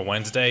lawn on like a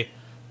Wednesday,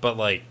 but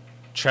like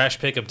trash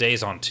pickup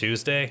days on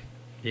Tuesday.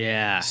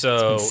 Yeah.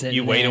 So It's been sitting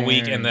you wait a there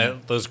week and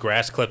those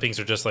grass clippings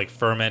are just like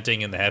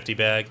fermenting in the hefty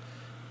bag,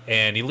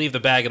 and you leave the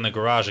bag in the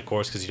garage, of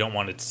course, because you don't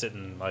want it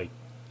sitting like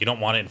you don't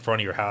want it in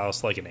front of your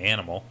house like an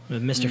animal.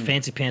 with Mr.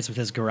 Fancy Pants with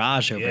his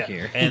garage over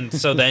here. And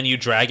so then you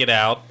drag it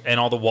out, and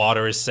all the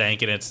water is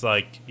sank, and it's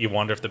like you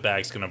wonder if the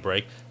bag's going to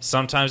break.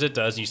 Sometimes it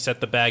does. You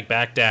set the bag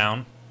back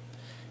down,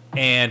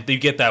 and you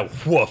get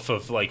that woof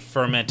of like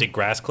fermented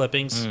grass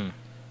clippings.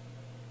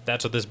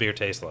 That's what this beer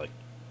tastes like.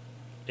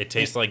 It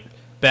tastes like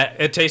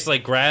it tastes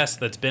like grass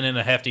that's been in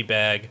a hefty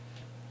bag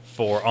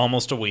for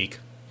almost a week,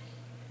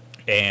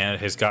 and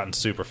has gotten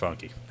super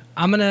funky.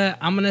 I'm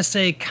gonna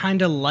say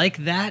kind of like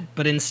that,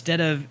 but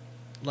instead of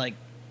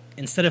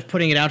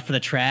putting it out for the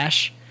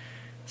trash,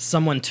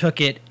 someone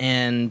took it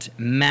and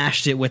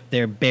mashed it with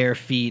their bare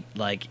feet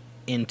like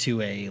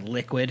into a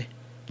liquid,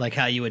 like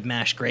how you would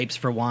mash grapes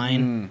for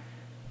wine.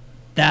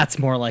 That's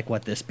more like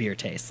what this beer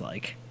tastes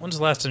like. When's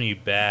the last time you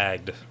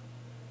bagged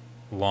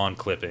lawn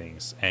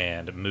clippings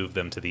and moved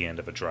them to the end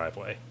of a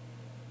driveway?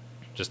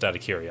 Just out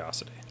of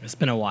curiosity. It's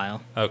been a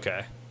while.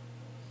 Okay.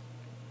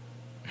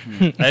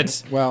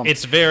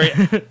 It's very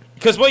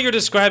because what you're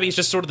describing is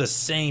just sort of the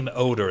same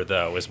odor,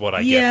 though, is what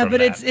I get Yeah, from but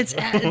that. it's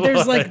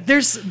there's like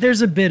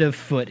there's a bit of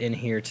foot in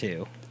here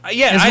too.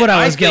 Yeah, is what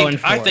I was think, going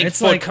for. I think It's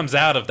foot like- comes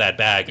out of that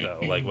bag though,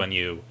 like when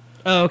you.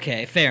 Oh,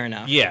 okay, fair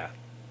enough. Yeah.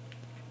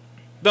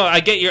 No, I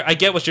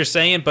get what you're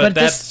saying, but But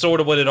that's this-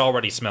 sort of what it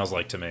already smells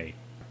like to me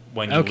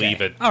when you Okay.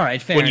 leave it. All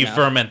right, fair when you enough.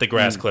 ferment the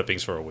grass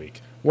clippings for a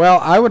week. Well,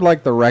 I would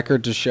like the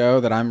record to show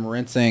that I'm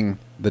rinsing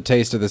the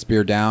taste of this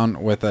beer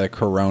down with a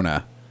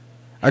Corona.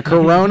 A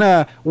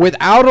Corona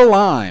without a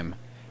lime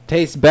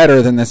tastes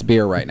better than this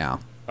beer right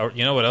now. Or,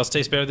 you know what else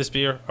tastes better? This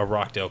beer, a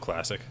Rockdale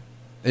Classic.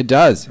 It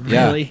does.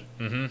 Yeah. Really?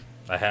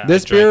 I have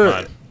This I drank beer,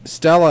 mine.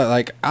 Stella,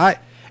 like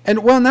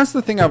and that's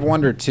the thing I've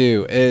wondered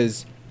too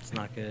is It's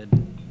not good.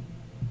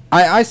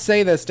 I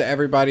say this to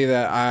everybody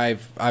that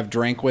I've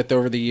drank with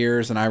over the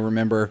years, and I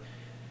remember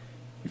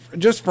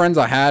just friends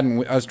I had,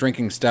 and I was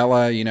drinking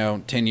Stella,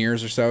 10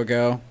 years or so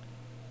ago.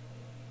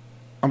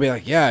 I'll be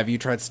like, yeah, have you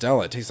tried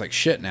Stella? It tastes like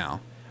shit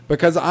now.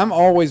 Because I'm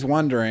always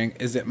wondering,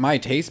 is it my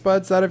taste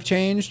buds that have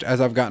changed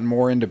as I've gotten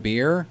more into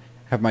beer?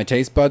 Have my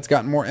taste buds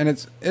gotten more? And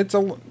it's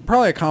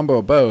probably a combo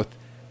of both,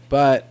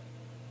 but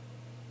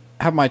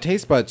have my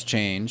taste buds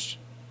changed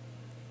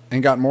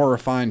and gotten more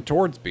refined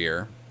towards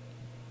beer?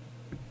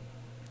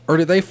 Or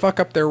did they fuck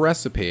up their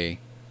recipe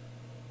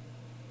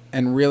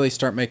and really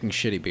start making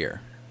shitty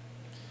beer?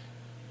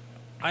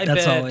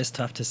 That's bet always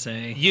tough to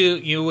say.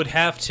 you would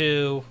have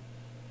to.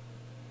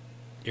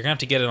 You're gonna have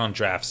to get it on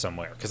draft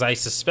somewhere because I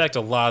suspect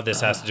a lot of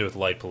this has to do with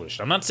light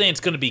pollution. I'm not saying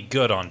it's going to be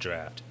good on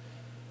draft,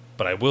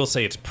 but I will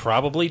say it's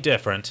probably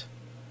different.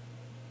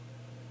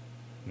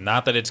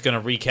 Not that it's going to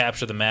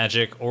recapture the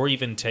magic or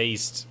even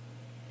taste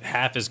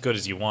half as good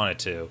as you want it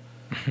to,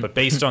 but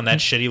based on that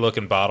shitty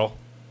looking bottle,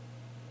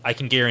 I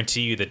can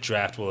guarantee you that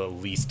draft will at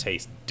least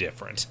taste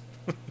different.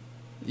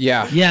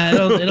 Yeah. Yeah,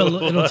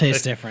 it'll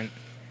taste different.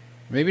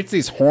 Maybe it's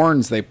these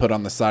horns they put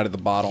on the side of the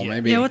bottle. Yeah.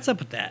 Maybe. Yeah, what's up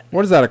with that?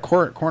 What is that? A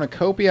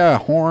cornucopia? A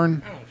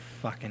horn? I don't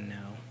fucking know.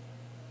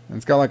 And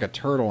it's got like a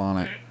turtle on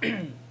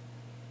it.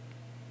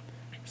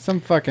 Some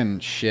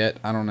fucking shit.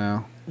 I don't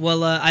know.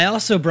 Well, I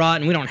also brought,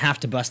 and we don't have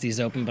to bust these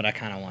open, but I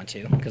kind of want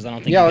to because I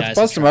don't think Yeah, you let's guys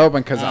bust have them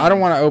open because I don't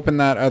want to open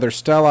that other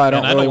Stella. I don't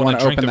and I really don't want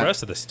to drink open the that.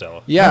 rest of this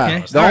Stella. Yeah,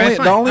 Okay. the All right, only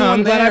fine. the only Oh, I'm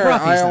one glad I there brought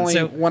these then. only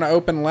So- want to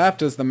open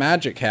left is the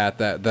Magic Hat.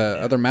 That the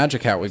other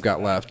Magic Hat we've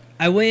got left.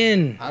 I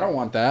win. I don't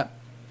want that.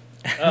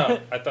 Oh,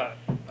 I thought.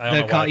 I don't know why I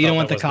You thought don't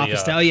want that the was coffee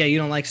stout. Oh, yeah, you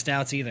don't like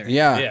stouts either.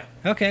 Yeah.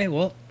 Yeah. Okay,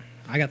 well,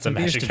 I got some The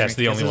beers Magic to Hat's drink.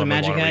 the This only is a one we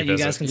Magic wanna Hat. You guys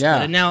revisit. can Yeah.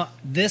 split it. Now,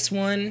 this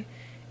one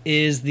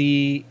is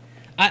the...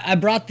 I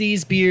brought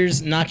these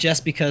beers not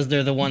just because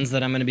they're the ones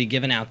that I'm going to be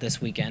giving out this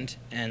weekend,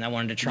 and I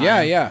wanted to try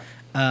Yeah,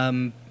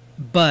 them.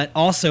 yeah. But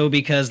also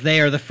because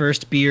they are the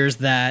first beers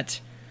that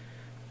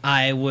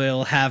I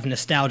will have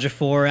nostalgia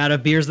for out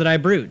of beers that I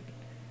brewed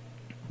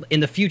in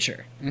the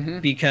future.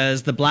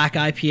 Because the Black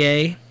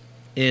IPA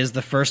is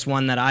the first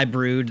one that I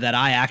brewed that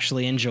I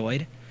actually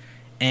enjoyed.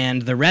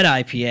 And the red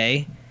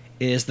IPA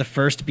is the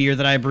first beer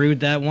that I brewed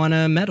that won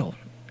a medal,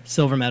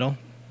 silver medal,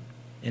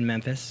 in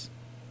Memphis.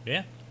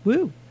 Yeah.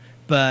 Woo!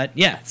 But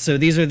yeah, so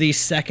these are the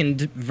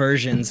second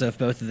versions of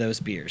both of those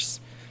beers.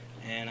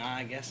 And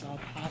I guess I'll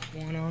pop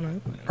one on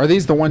open. Are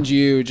these the ones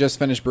you just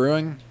finished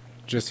brewing?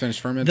 Just finished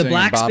fermenting? The and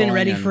black's been bottling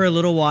ready and- for a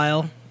little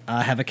while.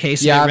 I have a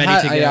case Yeah, of it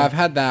ready to go. yeah, I've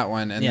had that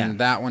one, and Yeah.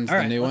 that one's All the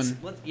right, new let's- one.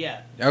 let's-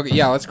 yeah. Okay,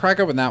 yeah, let's crack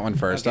open that one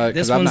first. Okay, 'cause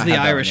this I've one's not the had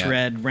that one Irish yet.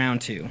 Red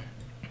round 2.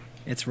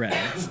 It's red.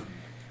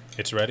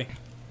 It's ready.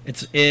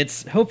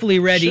 It's hopefully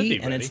ready, Should be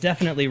and ready. it's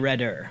definitely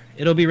redder.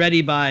 It'll be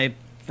ready by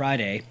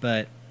Friday,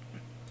 but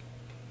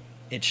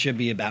it should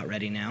be about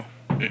ready now.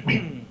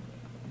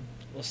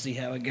 We'll see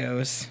how it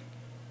goes.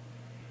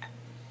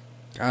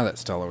 God, that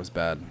Stella was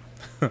bad.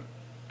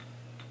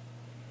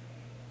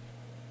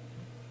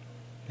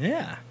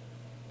 Yeah.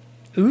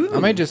 Ooh. I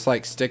may just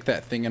like stick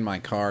that thing in my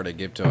car to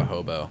give to a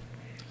hobo.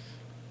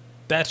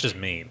 That's just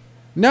mean.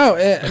 No,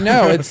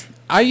 no, it's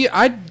I've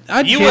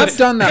have-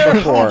 done that they're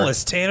before.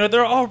 homeless, Tanner.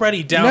 They're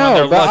already down No, on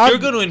their but luck. I'm- You're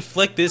going to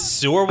inflict this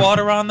sewer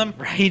water on them?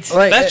 Right.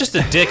 Like, That's just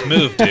a dick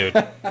move,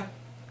 dude.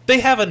 They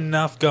have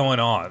enough going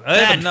on. They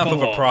have Bad enough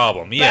of a form.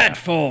 problem. Yeah, Bad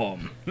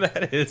form.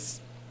 that is.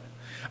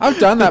 I've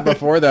done that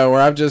before though,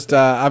 where I've just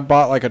I've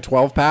bought like a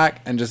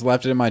 12-pack and just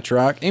left it in my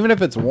truck, even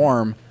if it's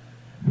warm,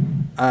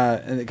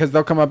 because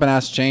they'll come up and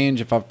ask change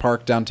if I've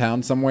parked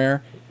downtown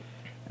somewhere,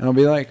 and I'll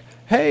be like,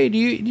 "Hey, do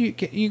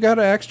you got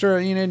an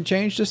extra? You need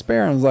change to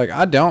spare?" And I was like,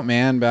 "I don't,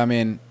 man, but I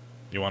mean,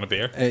 You want a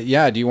beer?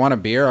 yeah, do you want a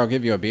beer? I'll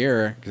give you a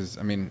beer, because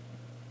I mean,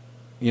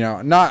 you know,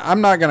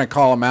 I'm not gonna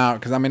call them out,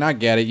 because I mean, I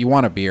get it. You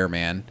want a beer,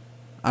 man.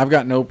 I've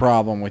got no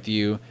problem with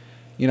you.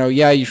 You know,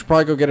 yeah, you should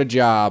probably go get a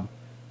job,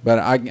 but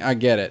I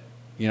get it.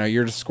 You know,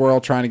 you're a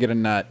squirrel trying to get a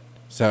nut.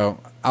 So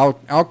I'll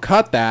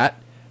cut that,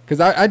 because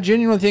I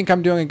genuinely think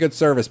I'm doing a good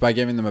service by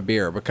giving them a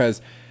beer,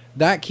 because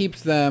that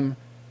keeps them.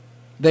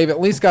 They've at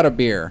least got a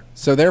beer.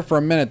 So there for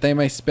a minute, they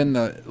may spend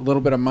the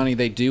little bit of money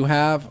they do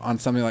have on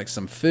something like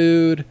some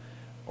food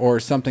or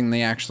something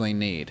they actually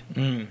need.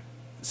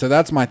 So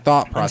that's my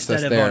thought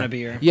process Instead of there. on a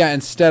beer. Yeah,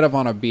 instead of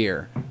on a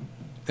beer.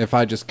 If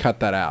I just cut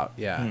that out,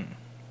 yeah.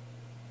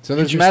 So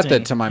there's Interesting.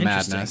 method to my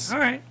Interesting. madness. All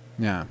right.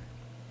 Yeah.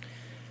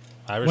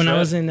 Irish When I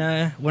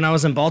Red?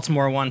 was in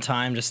Baltimore one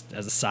time, just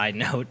as a side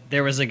note,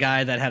 there was a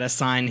guy that had a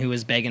sign who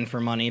was begging for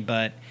money,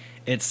 but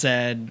it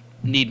said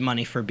 "need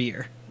money for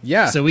beer."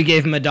 Yeah. So we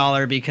gave him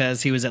 $1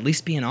 because he was at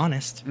least being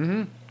honest.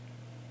 Mm-hmm.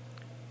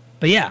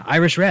 But yeah,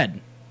 Irish Red.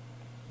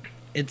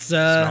 It's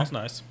Smells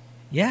nice.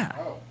 yeah,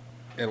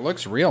 It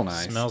looks real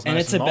nice. Smells and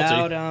nice it's and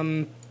about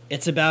malty.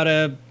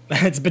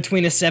 it's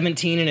between a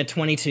 17 and a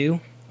 22.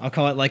 I'll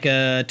call it like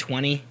a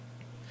 20,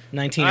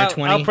 19 or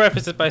 20. I'll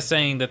preface it by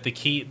saying that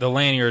the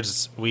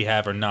lanyards we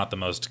have are not the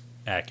most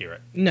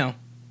accurate. No,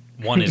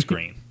 One is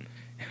green.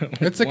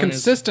 It's a One is-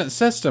 consistent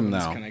system,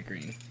 it's though, kind of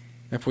green.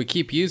 if we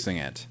keep using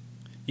it.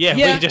 Yeah,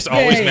 Yeah, we just yeah,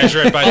 always yeah, measure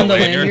it by on the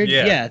lanyard.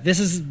 Yeah, this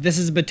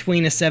is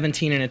between a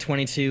 17 and a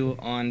 22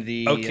 on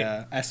the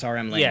Okay.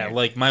 SRM lanyard. Yeah,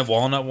 like my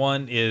walnut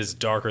one is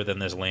darker than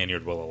this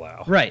lanyard will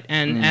allow. Right,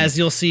 and as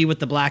you'll see with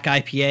the black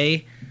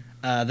IPA,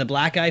 the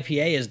black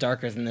IPA is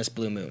darker than this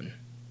Blue Moon.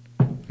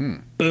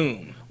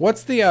 Boom.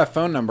 What's the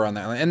phone number on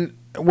that? And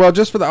well,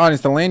 just for the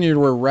audience, the lanyard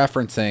we're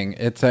referencing,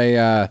 it's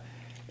a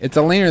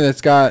lanyard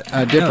that's got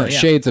different yeah.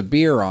 shades of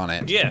beer on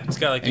it. Yeah, it's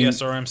got like the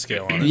SRM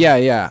scale on it. Yeah,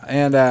 yeah.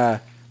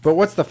 And but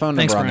what's the phone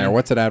Thanks, number on there? Brian.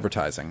 What's it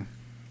advertising?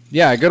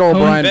 Yeah, good old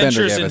Brian Bender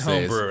Ventures gave in us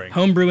home these. brewing.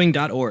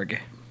 Homebrewing.org.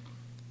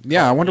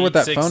 Yeah, I wonder what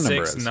that phone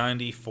number is.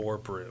 94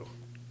 brew.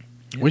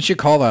 We should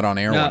call that on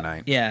air No, one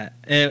night. Yeah,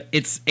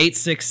 it's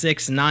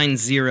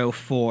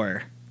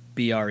 866-904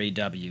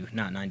 BREW,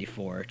 not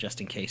 94,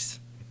 just in case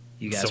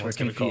you guys Someone's were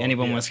gonna confused. call,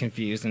 Anyone yeah. was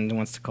confused and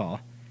wants to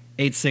call.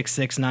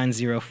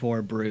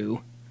 866-904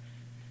 brew.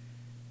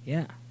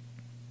 Yeah.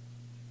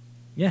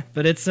 Yeah,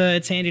 but it's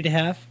handy to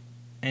have,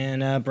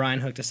 and Brian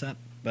hooked us up.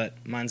 But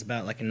mine's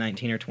about like a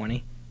 19 or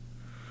 20.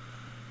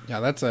 Yeah,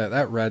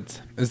 that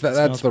red's is that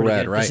Smells that's the pretty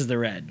red, good. right? This is the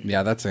red.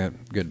 Yeah, that's a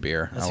good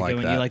beer. That's I a like good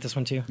one. that. You like this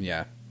one too?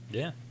 Yeah.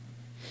 Yeah.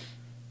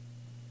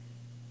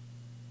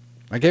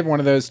 I gave one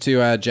of those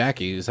to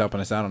Jackie, who's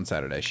helping us out on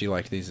Saturday. She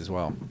liked these as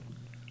well.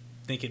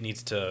 I think it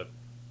needs to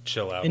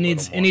chill out It a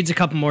needs little more. a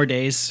couple more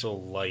days. It's a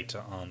little light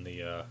on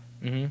the,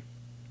 hmm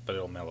but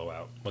it'll mellow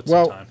out with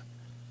Well- some time.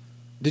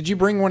 Did you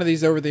bring one of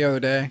these over the other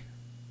day?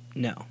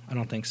 No, I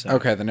don't think so.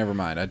 Okay, then never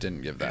mind. I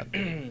didn't give that.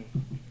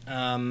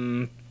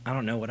 I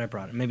don't know what I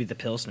brought. Maybe the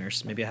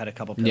Pilsners. Maybe I had a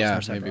couple Pilsners. Yeah, I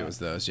maybe it brought. was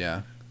those.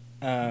 Yeah,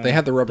 Uh, they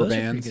had the rubber those are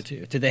pretty bands. good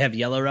too. Did they have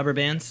yellow rubber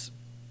bands?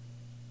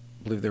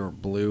 I believe they were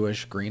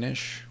bluish,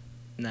 greenish.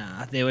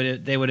 Nah, they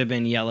would have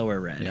been yellow or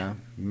red. Yeah,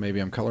 maybe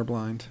I'm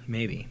colorblind.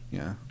 Maybe.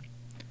 Yeah.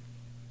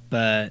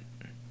 But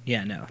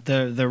yeah, no.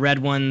 The red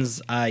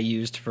ones I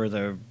used for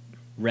the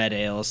red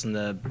ales, and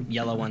the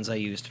yellow ones I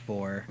used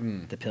for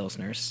the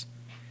Pilsners.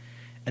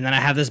 And then I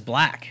have this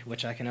black,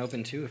 which I can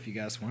open too if you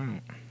guys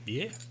want.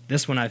 Yeah.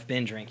 This one I've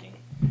been drinking.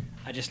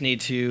 I just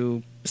need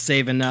to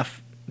save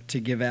enough to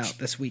give out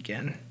this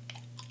weekend.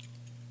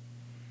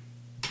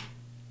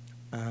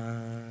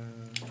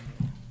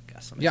 God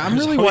glass. Yeah, I'm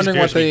There's really always wondering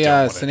what beers we the don't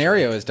wanna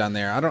scenario drink. is down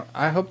there.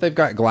 I hope they've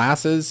got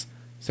glasses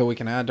so we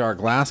can add to our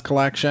glass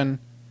collection.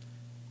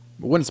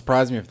 It wouldn't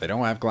surprise me if they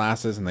don't have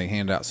glasses and they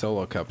hand out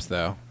solo cups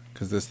though,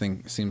 because this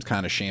thing seems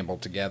kind of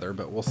shambled together.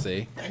 But we'll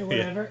see.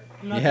 Whatever.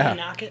 I'm not Yeah. gonna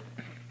knock it.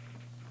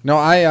 No,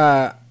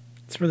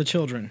 It's for the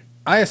children.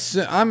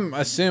 I'm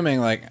assuming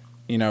like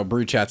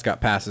Brew Chat's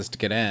got passes to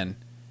get in.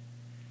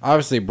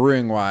 Obviously,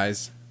 brewing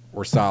wise,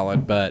 we're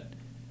solid, but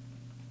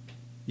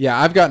yeah,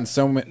 I've gotten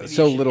so you little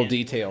should hand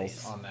details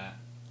these. on that.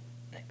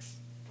 Thanks.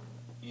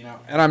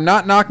 And I'm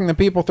not knocking the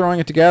people throwing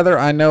it together.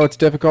 I know it's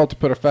difficult to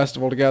put a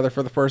festival together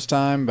for the first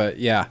time, but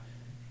yeah.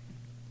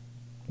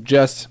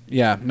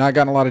 Not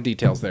gotten a lot of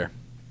details there.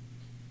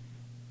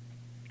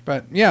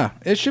 But yeah,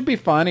 it should be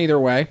fun either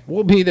way.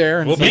 We'll be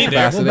there. In We'll some be there.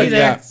 capacity. We'll be there.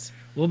 Yeah.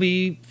 We'll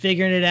be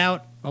figuring it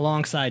out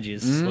alongside you.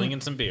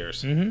 Slinging some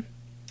beers.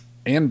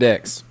 And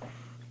dicks.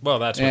 Well,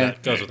 that's what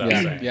that goes without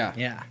saying. Yeah.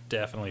 Yeah,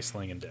 Definitely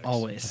slinging dicks.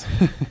 always.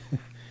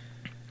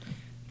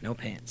 No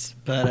pants.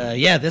 But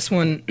yeah, this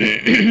one,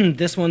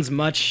 this one's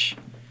much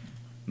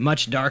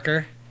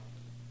darker.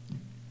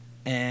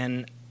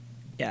 And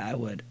yeah,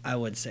 I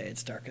would say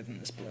it's darker than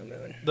this Blue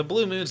Moon. The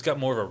Blue Moon's got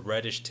more of a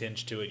reddish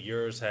tinge to it.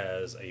 Yours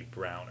has a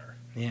browner,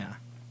 Yeah,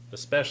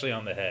 especially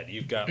on the head.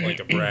 You've got like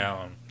a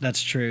brown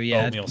that's true.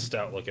 Yeah, oatmeal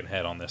stout looking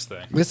head on this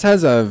thing. This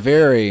has a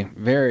very,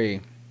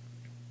 very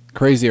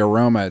crazy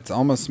aroma. It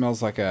almost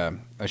smells like a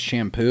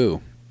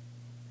shampoo.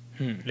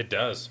 It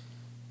does.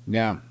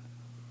 Yeah.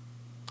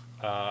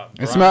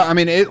 Brian,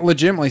 It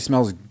legitimately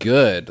smells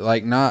good.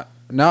 Like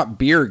not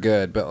beer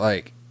good, but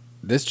like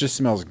this just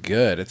smells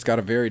good. It's got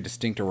a very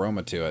distinct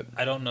aroma to it.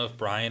 I don't know if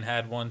Brian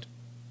had one,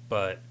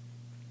 but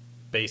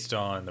based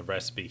on the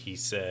recipe, he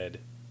said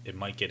it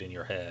might get in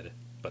your head,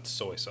 but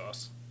soy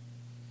sauce.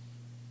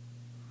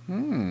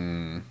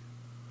 I'm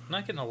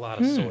not getting a lot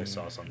of soy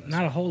sauce on this.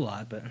 not a whole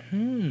lot, but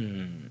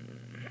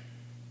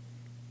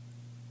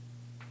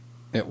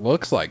It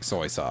looks like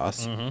soy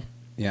sauce. Mm-hmm.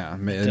 Yeah,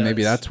 does.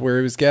 maybe that's where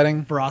he was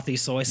getting. frothy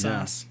soy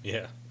sauce.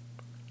 Yeah.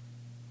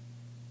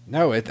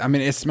 No, it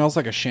smells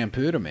like a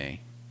shampoo to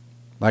me.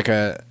 Like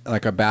a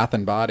Bath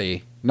and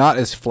Body. Not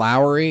as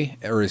flowery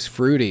or as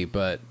fruity,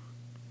 but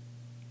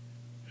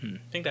I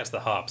think that's the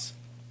hops.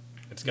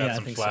 It's got Yeah, I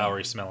some think so.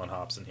 flowery smelling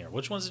hops in here.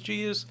 Which ones did you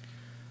use?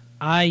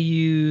 I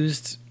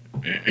used.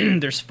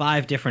 There's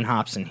 5 different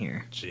hops in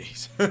here.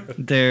 Jeez.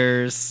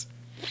 There's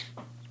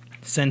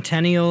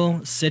Centennial,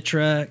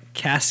 Citra,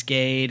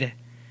 Cascade,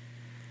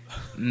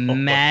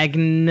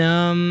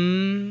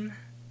 Magnum,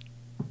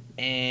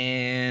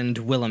 and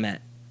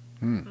Willamette.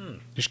 you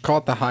should call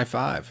it the high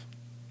five.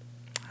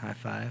 High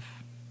five.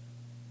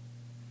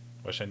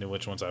 Wish I knew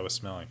which ones I was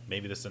smelling.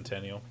 Maybe the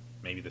Centennial,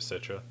 maybe the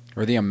Citra.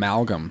 Or the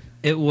amalgam.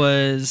 It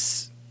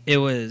was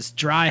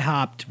dry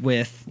hopped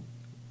with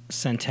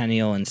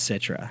Centennial and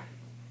Citra.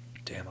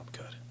 Damn, I'm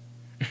good.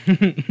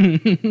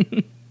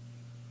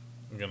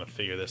 I'm gonna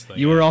figure this thing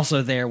You out. were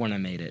also there when I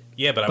made it.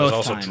 Yeah, but I was both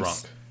also times. drunk.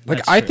 Like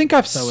That's I true. think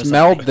I've So was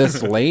smelled I.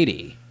 this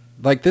lady.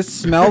 Like this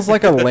smells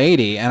like a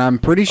lady, and I'm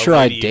pretty sure A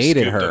I lady you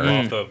dated scooped her.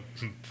 up off the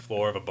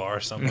floor of a bar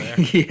somewhere.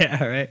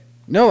 Yeah, right.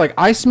 No, like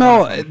I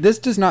smell. This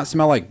does not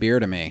smell like beer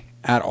to me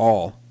at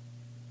all.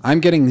 I'm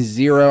getting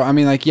zero.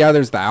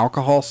 There's the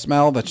alcohol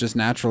smell that's just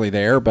naturally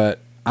there, but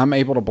I'm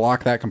able to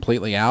block that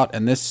completely out,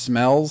 and this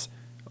smells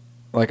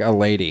like a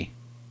lady,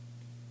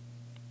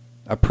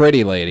 a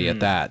pretty lady at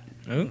that.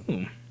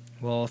 Ooh.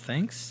 Well,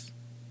 thanks.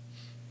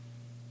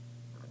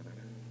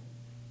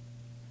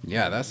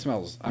 Yeah, that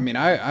smells.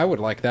 I would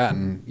like that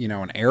in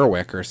an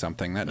Airwick or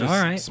something. That just All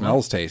right.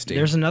 smells tasty.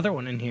 There's another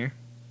one in here.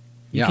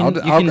 You Yeah, can, I'll-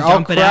 you can I'll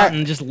dump it out crack-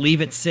 and just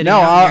leave it sitting. No,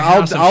 out in your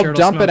house. I'm I'll sure it'll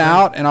dump smell it good.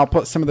 out and I'll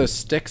put some of those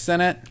sticks in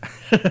it.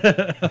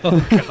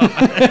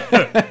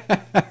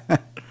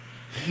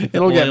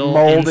 It'll get Oil,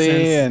 moldy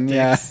incense, and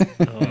yeah. sticks.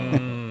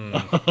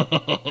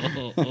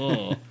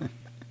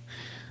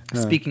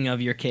 Speaking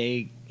of, your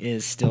keg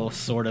is still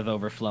sort of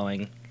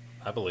overflowing.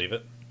 I believe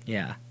it.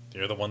 Yeah,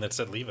 You're the one that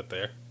said leave it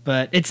there.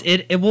 but it's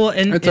interesting.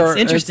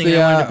 It's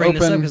the I wanted to bring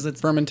this up open because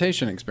it's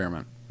fermentation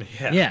experiment.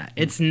 yeah,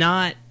 it's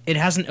not. It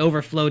hasn't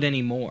overflowed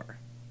anymore.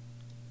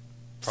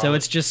 So Probably.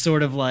 it's just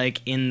sort of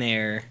like in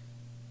there,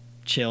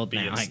 chilled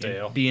Being now.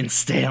 stale. Being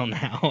stale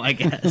now, I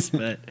guess.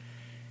 But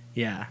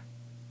yeah,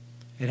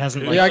 it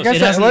hasn't. Like, Yeah, I guess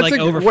it hasn't like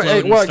overflowed.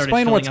 and started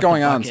explain filling what's up the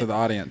going on bucket. to the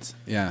audience.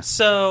 Yeah.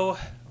 So,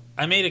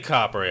 I made a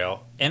copper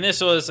ale, and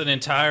this was an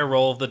entire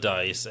roll of the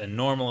dice. And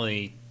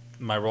normally,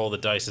 my roll of the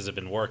dice have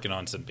been working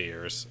on some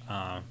beers,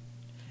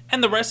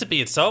 and the recipe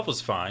itself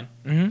was fine.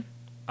 Mhm.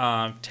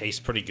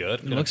 Tastes pretty good.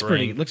 It looks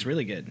pretty. Looks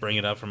really good. Bring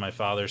it up for my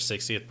father's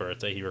 60th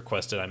birthday. He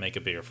requested I make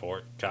a beer for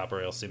it. Copper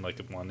ale seemed like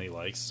the one he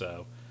likes.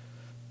 So,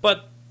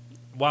 but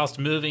whilst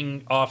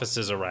moving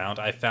offices around,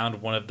 I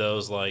found one of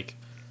those like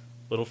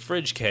little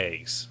fridge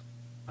kegs.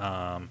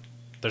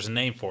 There's a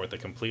name for it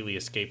that completely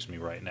escapes me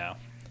right now.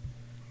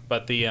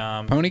 But the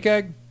Pony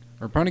keg?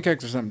 Or pony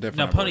kegs are something different.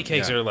 no, I pony believe.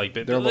 kegs Yeah. are like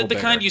They're a little the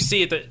kind bigger. you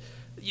see at the.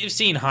 You've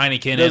seen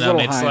Heineken Those in them.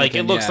 little It's like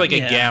it Heineken, looks yeah. like a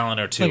Yeah. gallon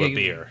or two Like of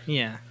beer.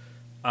 Yeah.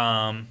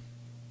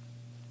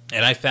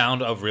 And I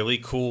found a really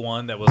cool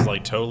one that was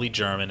like totally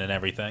German and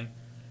everything.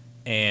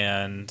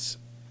 And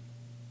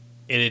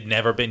it had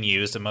never been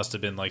used. It must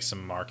have been like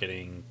some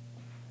marketing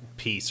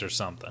piece or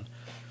something.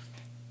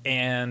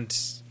 And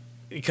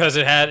because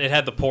it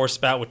had the pour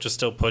spout, which was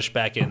still pushed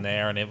back in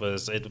there, and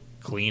it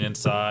clean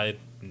inside.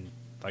 And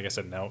like I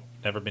said, no,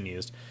 never been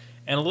used.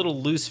 And a little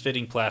loose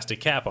fitting plastic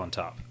cap on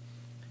top.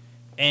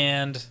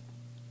 And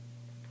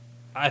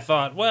I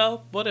thought,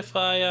 well, what if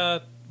I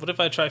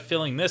try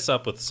filling this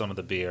up with some of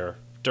the beer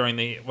during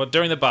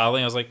the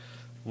bottling? I was like,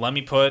 let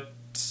me put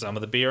some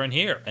of the beer in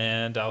here,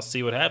 and I'll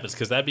see what happens,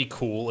 because that'd be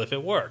cool if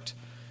it worked.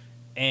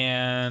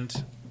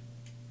 And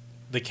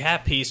the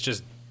cap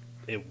piece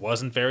it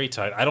wasn't very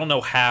tight. I don't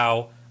know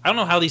how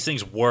these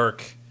things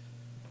work,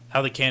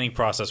 how the canning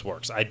process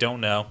works. I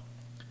don't know.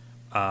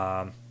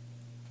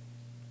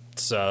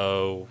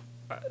 So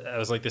I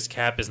was like, this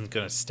cap isn't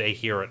going to stay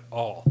here at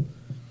all.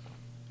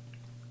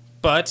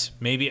 But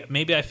maybe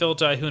I filled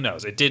dry. Who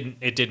knows? It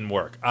didn't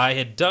work. I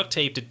had duct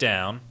taped it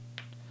down.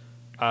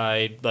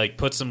 I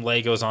put some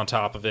Legos on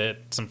top of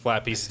it, some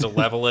flat pieces to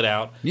level it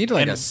out. You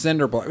need a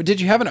cinder block. Did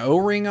you have an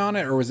O-ring on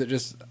it, or was it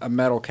just a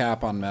metal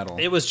cap on metal?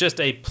 It was just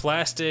a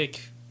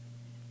plastic,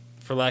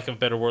 for lack of a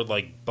better word,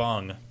 like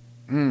bung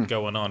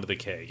going onto the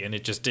keg, and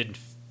it just didn't.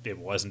 It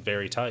wasn't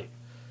very tight.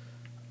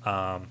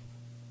 But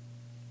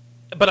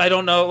I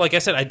don't know. Like I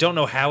said, I don't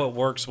know how it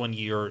works when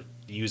you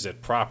use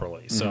it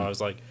properly. So I was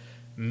like,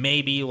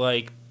 maybe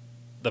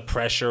the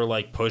pressure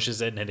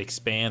pushes it and it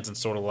expands and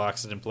sort of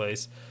locks it in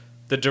place.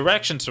 The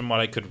directions, from what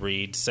I could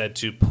read, said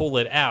to pull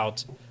it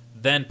out,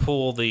 then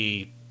pull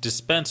the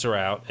dispenser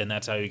out, and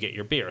that's how you get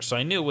your beer. So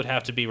I knew it would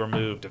have to be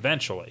removed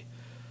eventually.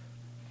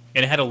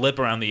 And it had a lip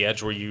around the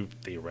edge where you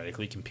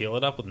theoretically can peel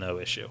it up with no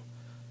issue.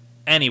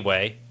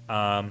 Anyway,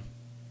 I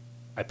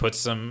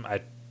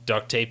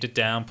duct taped it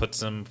down, put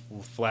some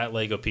flat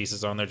Lego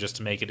pieces on there just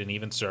to make it an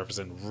even surface,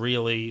 and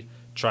really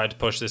tried to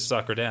push this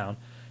sucker down.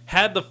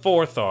 Had the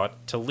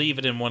forethought to leave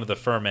it in one of the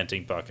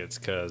fermenting buckets,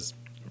 because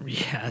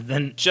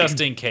then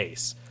just in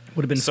case.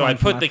 Would have been. So I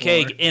put the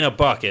keg in a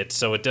bucket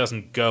so it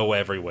doesn't go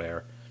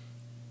everywhere.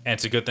 And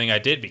it's a good thing I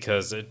did,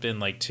 because it'd been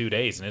 2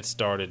 days and it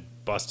started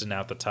busting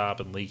out the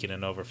top and leaking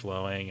and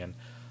overflowing. And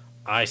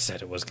I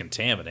said it was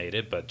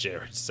contaminated, but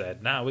Jared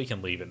said, "Nah, we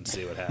can leave it and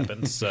see what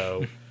happens."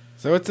 So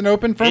it's an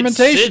open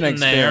fermentation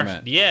it's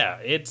experiment. There. Yeah,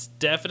 it's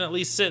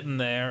definitely sitting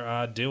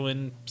there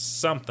doing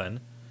something.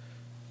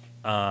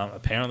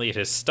 Apparently it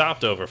has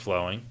stopped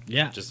overflowing.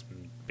 Yeah. Just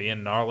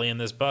being gnarly in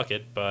this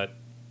bucket, but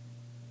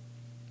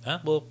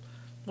we'll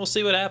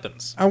see what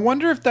happens. I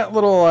wonder if that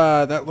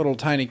little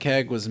tiny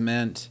keg was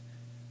meant,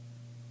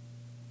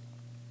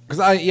 because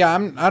I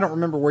don't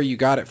remember where you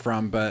got it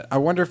from, but I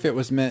wonder if it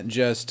was meant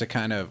just to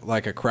kind of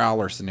like a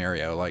crowler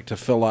scenario, to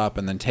fill up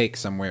and then take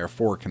somewhere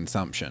for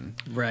consumption.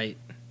 Right.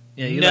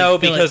 Yeah. You no,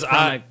 fill because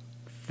it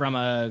from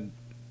a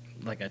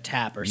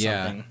tap or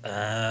something.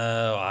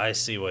 Oh, I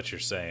see what you're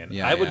saying.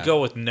 Yeah, I would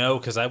go with no,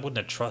 because I wouldn't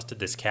have trusted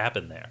this cap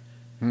in there.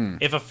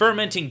 If a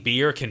fermenting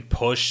beer can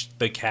push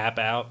the cap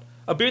out,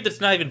 a beer that's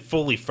not even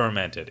fully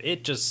fermented,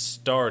 it just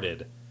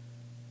started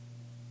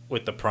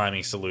with the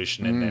priming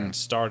solution in there and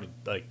started,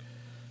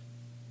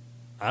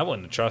 I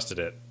wouldn't have trusted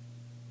it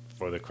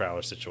for the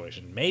crowler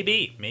situation.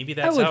 Maybe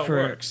that's how it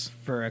works.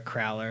 For a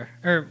crowler.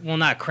 Or, well,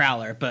 not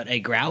crowler, but a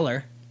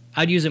growler.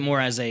 I'd use it more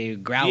as a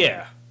growler.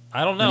 Yeah.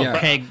 I don't know. Yeah.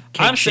 But Keg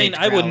I'm saying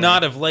I would growler.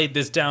 not have laid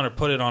this down or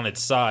put it on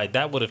its side.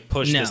 That would have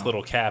pushed this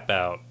little cap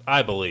out.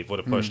 I believe would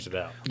have pushed it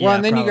out. Well, Yeah,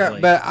 and then probably.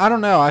 but I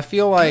don't know. I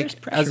feel There's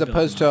like pressure as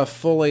opposed to building a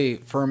fully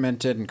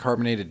fermented and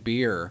carbonated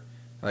beer,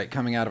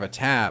 coming out of a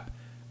tap,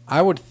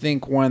 I would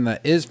think one that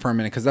is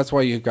fermented, because that's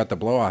why you've got the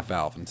blow-off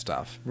valve and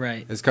stuff.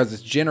 Right. Is because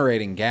it's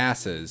generating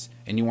gases,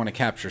 and you want to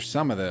capture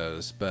some of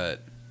those,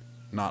 but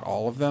not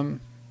all of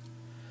them.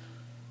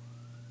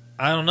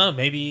 I don't know.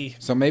 Maybe.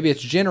 So maybe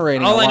it's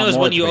generating. All a I lot know is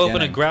more when at you the open a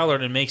beginning. growler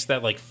and it makes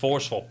that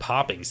forceful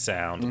popping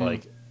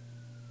sound,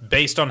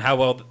 based on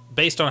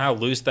how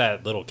loose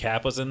that little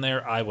cap was in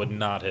there, I would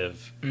not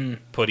have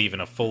put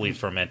even a fully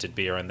fermented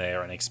beer in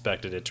there and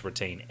expected it to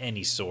retain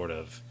any sort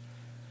of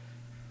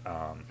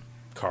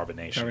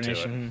carbonation to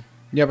it.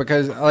 Yeah,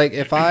 because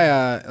if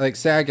I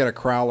say I get a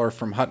crowler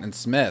from Hutton and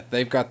Smith,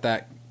 they've got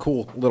that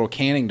cool little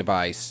canning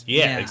device.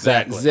 Yeah, Yeah.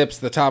 exactly. That zips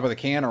the top of the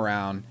can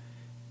around,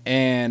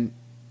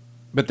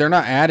 but they're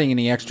not adding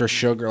any extra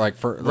sugar, Right.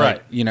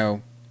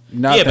 nothing.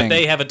 Yeah, but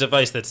they have a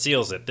device that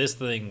seals it. This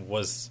thing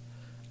was,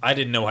 I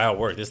didn't know how it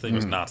worked. This thing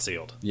was not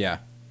sealed. Yeah.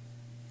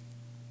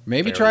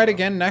 Maybe Very try it well.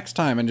 again next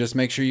time and just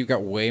make sure you've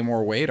got way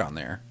more weight on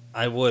there.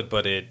 I would,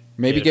 but it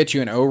Get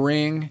you an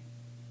O-ring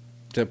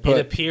to It put.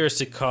 appears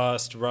to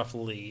cost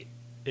roughly.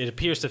 It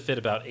appears to fit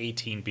about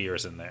 18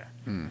 beers in there,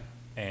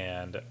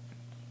 and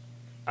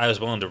I was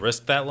willing to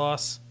risk that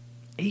loss.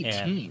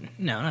 18?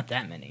 No, not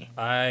that many.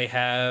 I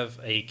have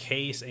a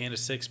case and a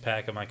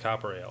 6-pack of my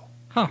copper ale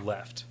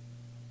left.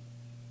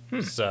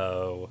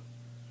 So,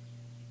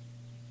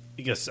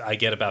 because I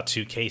get about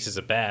 2 cases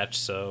a batch,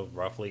 so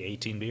roughly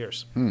 18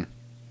 beers.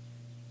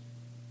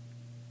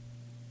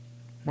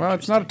 Well,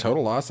 it's not a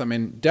total loss. I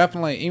mean,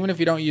 definitely, even if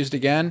you don't use it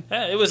again,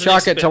 It was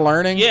chalk it to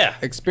learning. Yeah,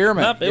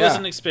 Experiment. Nope, it was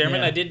an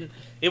experiment. Yeah.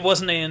 It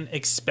wasn't an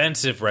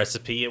expensive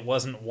recipe. It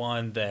wasn't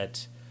one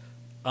that,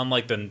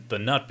 unlike the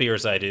nut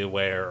beers I do,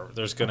 where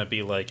there's going to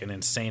be like an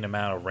insane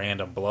amount of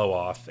random blow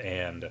off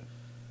and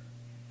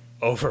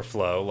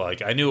overflow.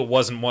 Like, I knew it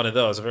wasn't one of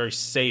those. A very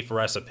safe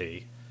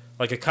recipe.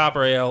 Like a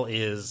copper ale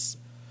is.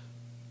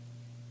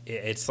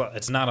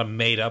 It's not a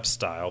made up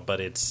style, but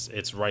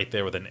it's right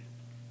there with an.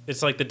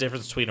 It's like the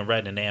difference between a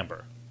red and an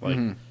amber.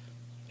 Like,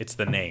 it's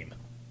the name.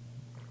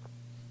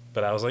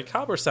 But I was like,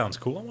 copper sounds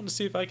cool. I want to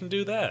see if I can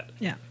do that.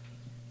 Yeah.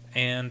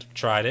 And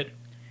tried it.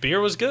 Beer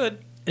was good.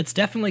 It's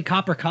definitely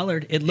copper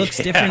colored. It looks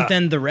different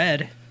than the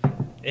red.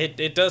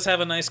 It does have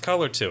a nice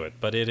color to it,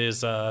 but it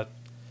is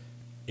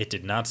it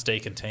did not stay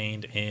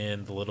contained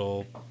in the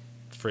little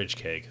fridge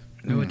keg.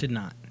 No, it did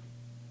not.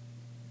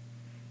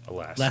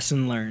 Alas.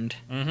 Lesson learned.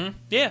 Mm-hmm.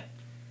 Yeah.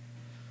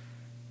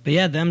 But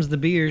yeah, them's the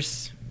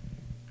beers.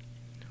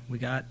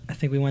 I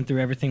think we went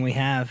through everything we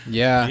have.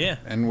 Yeah. Yeah.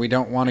 And we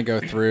don't want to go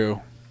through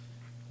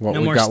what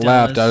No we've more got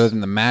left Stellas. other than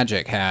the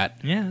magic hat.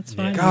 Yeah, that's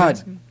fine.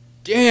 God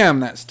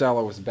damn, that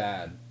Stella was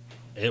bad.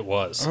 It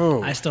was.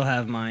 Oh. I still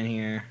have mine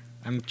here.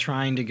 I'm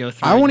trying to go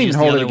through. I and won't even use the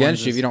hold it other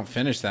against ones you if as- you don't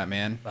finish that,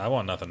 man. I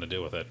want nothing to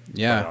do with it.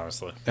 Yeah. Quite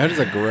honestly. That is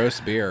a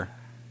gross beer.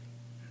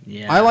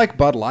 Yeah. I like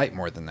Bud Light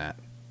more than that.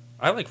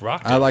 I like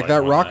Rockdale. I like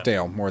that more than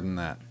Rockdale more than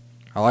that.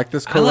 I like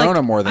this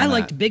Corona more than I that.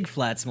 liked Big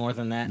Flats more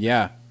than that.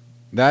 Yeah.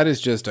 That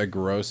is just a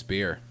gross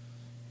beer.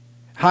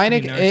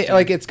 Heineken,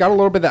 nasty. it's got a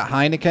little bit of that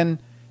Heineken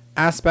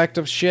aspect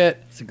of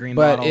shit, It's a green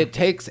but bottle. it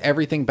takes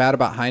everything bad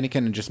about Heineken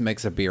and just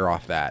makes a beer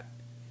off that.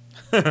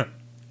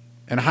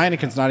 And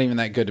Heineken's not even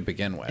that good to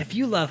begin with. If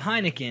you love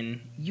Heineken,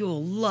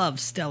 you'll love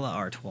Stella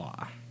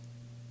Artois.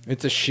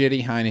 It's a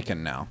shitty Heineken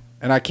now.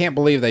 And I can't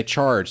believe they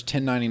charge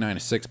 $10.99 a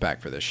six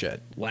pack for this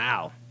shit.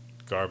 Wow.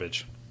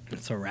 Garbage.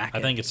 It's a racket.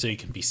 I think it's so you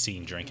can be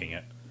seen drinking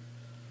it.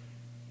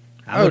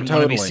 I wouldn't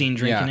want to be totally. seen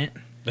drinking Yeah. it.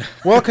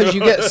 Well, because you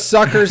get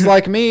suckers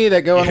like me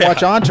that go and Yeah.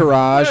 watch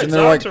Entourage, Yeah, and it's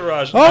they're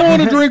Entourage. like, I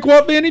want to drink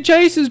what Benny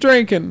Chase is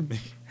drinking.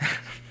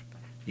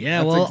 Yeah,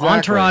 That's well, exactly-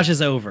 Entourage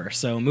is over,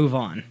 so move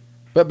on.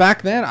 But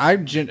back then, I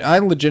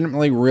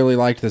legitimately really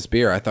liked this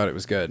beer. I thought it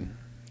was good.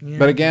 Yeah.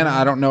 But again,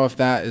 I don't know if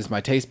that is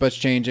my taste buds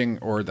changing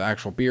or the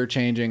actual beer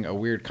changing, a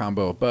weird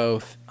combo of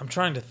both. I'm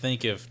trying to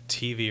think if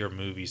TV or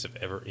movies have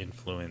ever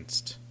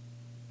influenced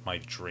my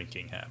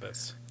drinking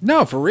habits.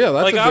 No, for real.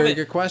 That's Like, a very obvi-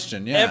 good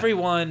question. Yeah.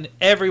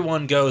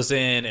 Everyone goes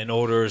in and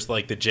orders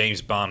like the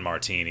James Bond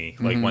martini,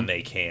 like Mm-hmm. when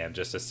they can,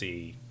 just to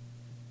see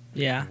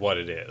Yeah. what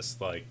it is.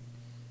 Like,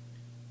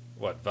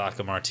 what,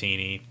 vodka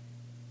martini,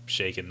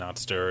 shaken, not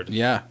stirred,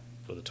 Yeah.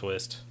 for the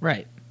twist.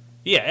 Right.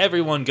 Yeah,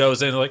 everyone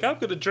goes in like, I'm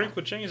going to drink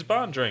what James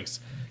Bond drinks.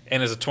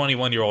 And as a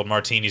 21-year-old,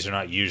 martinis are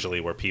not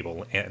usually where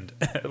people end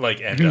up.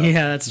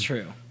 Yeah, that's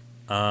true.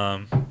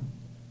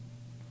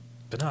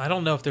 But no, I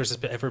don't know if there's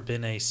ever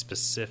been a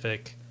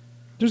specific...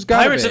 There's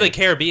got Pirates to of be. the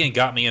Caribbean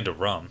got me into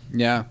rum.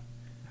 Yeah.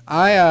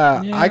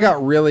 I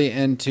got really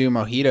into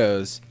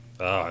mojitos.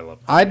 Oh, I love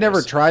I'd never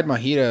mojitos. tried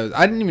mojitos.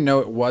 I didn't even know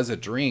it was a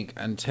drink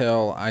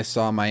until I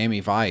saw Miami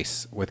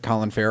Vice with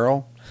Colin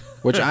Farrell,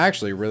 which I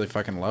actually really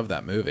fucking love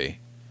that movie.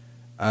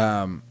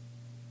 And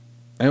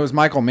it was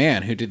Michael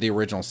Mann who did the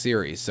original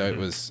series, so it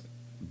was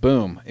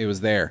boom, it was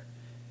there.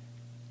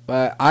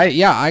 But I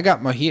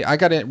got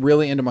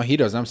really into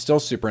mojitos, and I'm still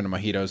super into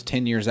mojitos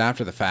 10 years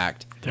after the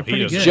fact. They're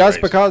pretty Mojitos good. are Just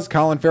great. because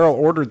Colin Farrell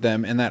ordered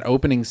them in that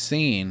opening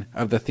scene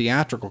of the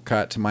theatrical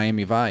cut to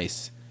Miami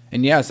Vice.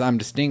 And yes, I'm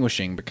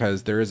distinguishing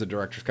because there is a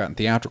director's cut and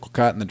theatrical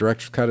cut, and the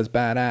director's cut is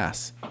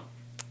badass.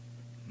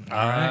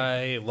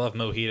 I love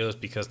mojitos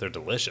because they're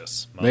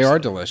delicious. They are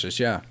mostly. delicious,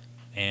 yeah.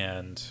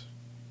 And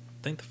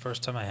I think the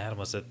first time I had them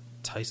was at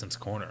Tyson's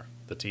Corner,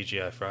 the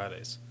TGI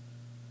Fridays.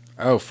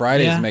 Oh,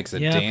 Fridays Yeah, makes a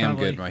yeah, damn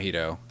probably. good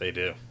mojito. They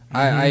do.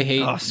 I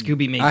hate Oh,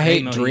 Scooby makes I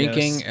hate great mojitos.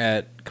 drinking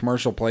at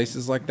commercial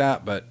places like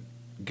that, but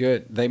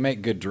good. They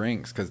make good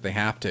drinks because they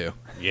have to.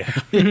 Yeah.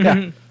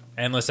 Yeah.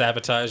 Endless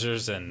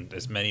appetizers and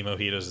as many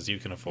mojitos as you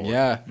can afford.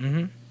 Yeah.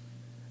 Mm-hmm.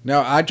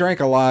 No, I drank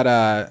a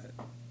lot.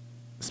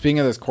 Speaking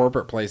of those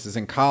corporate places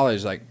in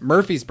college, like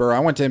Murfreesboro, I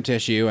went to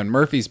MTSU, and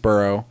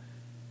Murfreesboro,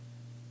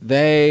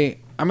 they've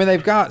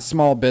got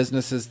small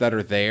businesses that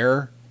are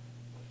there,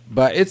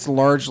 but it's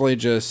largely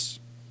just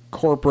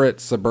corporate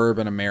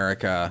suburban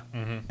America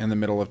in the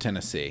middle of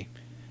Tennessee.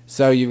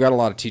 So you've got a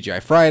lot of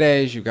TGI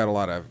Fridays, you've got a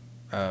lot of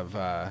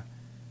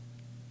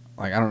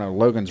like, I don't know,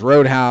 Logan's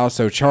Roadhouse,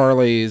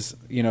 O'Charlie's,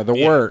 the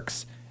Yeah.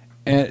 works.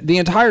 And the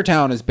entire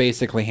town is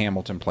basically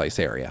Hamilton Place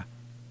area.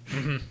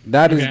 Mm-hmm.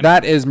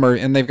 That is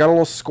and they've got a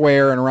little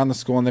square and around the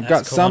school, and they've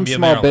That's got Columbia, some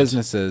small Maryland.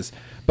 businesses,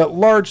 but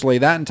largely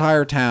that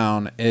entire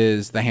town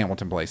is the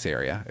Hamilton Place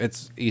area.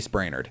 It's East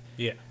Brainerd.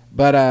 Yeah.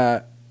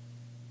 But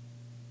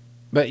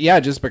yeah,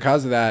 just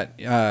because of that,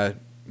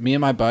 me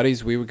and my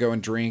buddies, we would go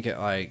and drink at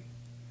like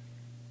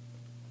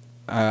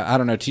I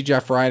don't know,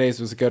 TGI Fridays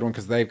was a good one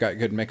because they've got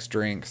good mixed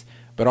drinks.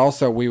 But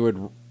also we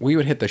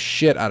would hit the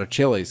shit out of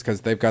Chili's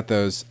because they've got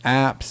those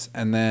apps,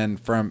 and then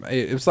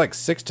it was like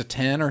 6 to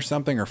 10 or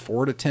something, or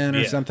 4 to 10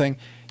 or something.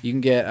 You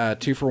can get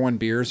 2-for-1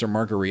 beers or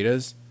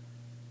margaritas.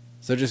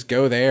 So just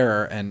go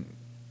there, and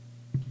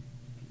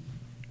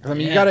I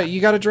mean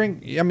you gotta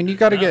drink. I mean you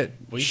gotta get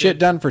shit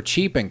done for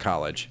cheap in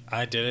college.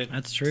 I did it.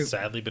 That's true.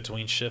 Sadly,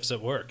 between shifts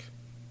at work,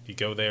 you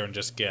go there and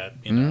just get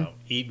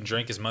eat and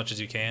drink as much as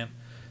you can.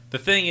 The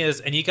thing is,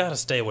 and you gotta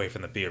stay away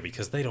from the beer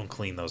because they don't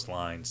clean those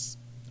lines.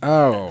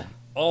 Oh.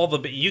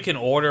 You can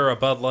order a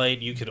Bud Light,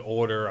 you could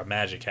order a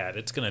Magic Hat.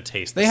 It's gonna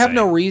taste. They have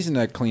no reason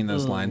to clean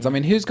those lines. I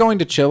mean, who's going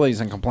to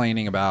Chili's and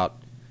complaining about?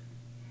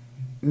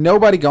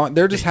 Nobody going.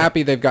 They're just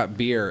happy they've got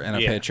beer in a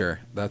pitcher.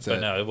 That's it. But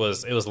no, it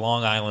was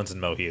Long Island's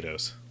and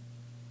mojitos.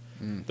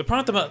 The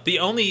problem, the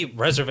only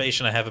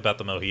reservation I have about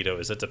the mojito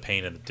is it's a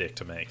pain in the dick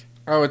to make.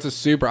 Oh, it's a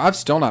super. I've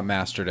still not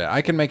mastered it.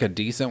 I can make a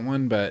decent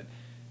one, but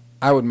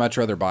I would much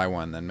rather buy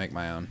one than make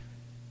my own.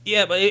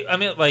 Yeah, but I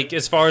mean, like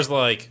as far as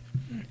like.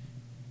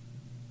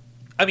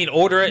 I mean,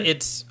 order it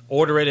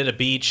at a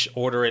beach,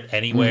 order it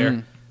anywhere.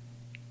 Mm-hmm.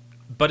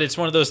 But it's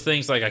one of those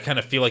things, like, I kind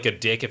of feel like a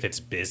dick if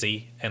it's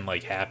busy and,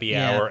 like, happy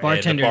hour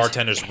and the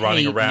bartender's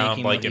running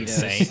around, like,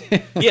 insane.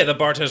 Yeah, the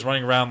bartender's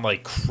running around,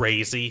 like,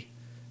 crazy.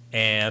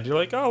 And you're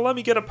like, oh, let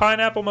me get a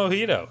pineapple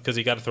mojito. Because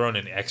you got to throw in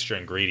an extra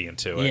ingredient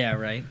to it. Yeah,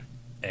 right.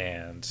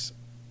 And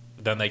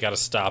then they got to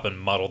stop and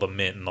muddle the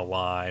mint and the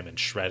lime and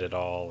shred it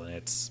all. And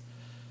it's...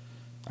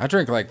 I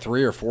drink, like,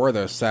 3 or 4 of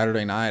those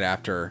Saturday night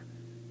after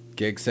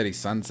Gig City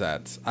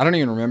Sunsets. I don't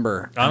even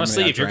remember.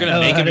 Honestly, if you're going to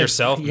make them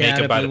yourself, make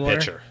them by the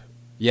pitcher.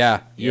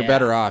 Yeah, you're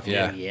better off,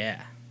 yeah. Yeah.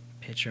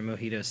 Pitcher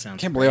mojitos sounds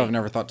I can't believe I've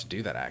never thought to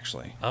do that,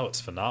 actually. Oh, it's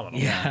phenomenal.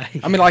 Yeah.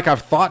 I mean, like,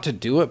 I've thought to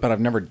do it, but I've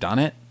never done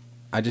it.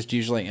 I just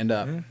usually end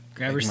up...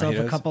 Grab yourself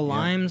a couple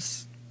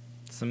limes,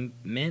 some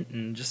mint,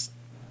 and just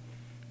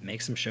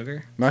make some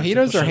sugar.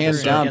 Mojitos are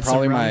hands down get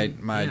probably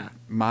some rum.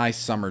 my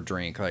summer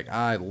drink. Like,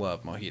 I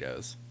love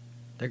mojitos.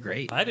 They're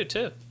great. I do,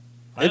 too.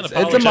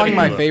 It's among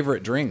my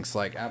favorite drinks,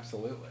 like,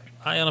 absolutely.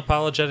 I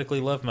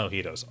unapologetically love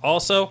mojitos.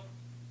 Also,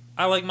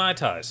 I like Mai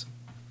Tais.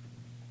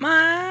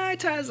 Mai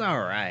Tai's all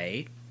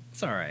right.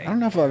 It's all right. I don't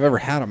know if I've ever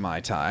had a Mai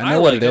Tai. I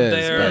know what it is.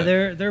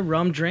 Yeah, they're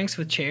rum drinks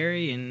with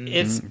cherry and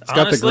it's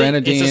got the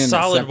grenadine. It's a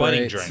solid and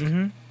wedding drink.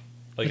 Mm-hmm.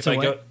 Like if I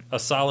go a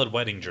solid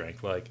wedding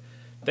drink, like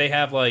they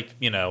have like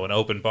an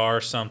open bar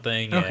or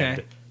something,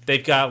 and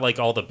they've got like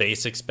all the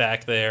basics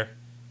back there.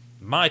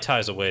 Mai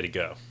Tai's a way to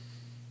go.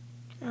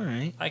 All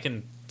right. I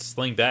can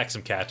sling back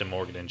some Captain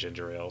Morgan and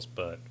ginger ales,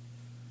 but.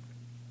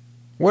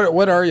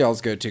 What are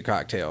y'all's go-to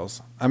cocktails?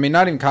 I mean,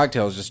 not even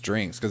cocktails, just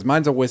drinks. Because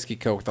mine's a whiskey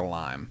coke with a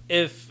lime.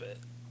 If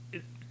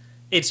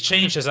it's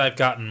changed as I've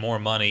gotten more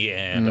money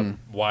and a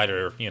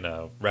wider,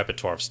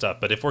 repertoire of stuff.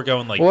 But if we're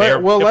going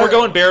we're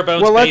going bare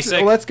bones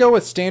basic, let's go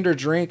with standard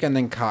drink and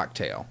then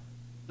cocktail.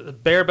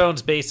 Bare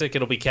bones basic,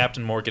 it'll be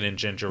Captain Morgan and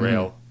ginger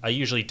ale. I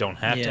usually don't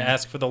have to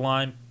ask for the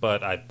lime,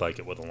 but I'd like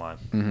it with a lime.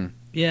 Mm-hmm.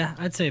 Yeah,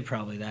 I'd say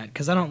probably that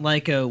because I don't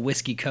like a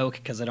whiskey coke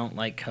because I don't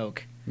like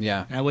Coke.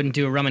 Yeah. And I wouldn't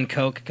do a rum and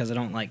Coke because I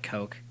don't like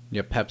Coke.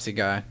 You're a Pepsi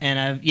guy. And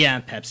I'm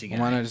Pepsi guy.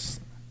 Why not just...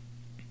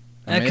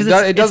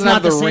 it doesn't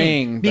have the same.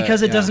 ring.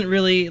 Because it doesn't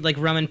really... Like,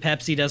 rum and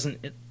Pepsi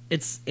doesn't...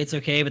 It's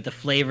okay, but the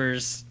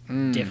flavor's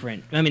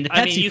different. I mean, the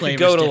Pepsi flavor. You could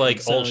go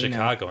to, Old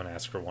Chicago and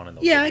ask for one in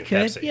the Yeah, I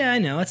could. Pepsi. Yeah, I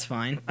know. That's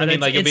fine. But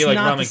it'd be like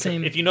rum and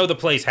Coke. If you know the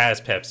place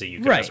has Pepsi, you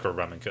can ask for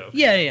rum and Coke.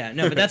 Yeah.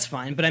 No, but that's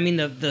fine. But I mean,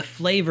 the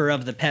flavor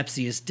of the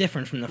Pepsi is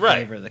different from the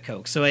flavor of the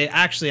Coke. So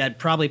I'd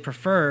probably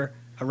prefer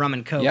a rum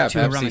and Coke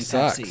to a rum and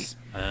Pepsi.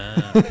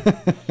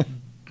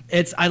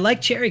 I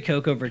like cherry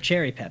Coke over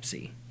cherry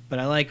Pepsi, but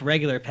I like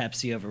regular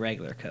Pepsi over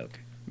regular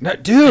Coke. No,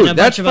 dude,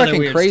 that's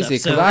fucking crazy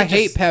stuff. because I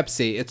hate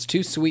Pepsi. It's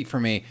too sweet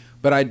for me,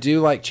 but I do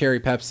like cherry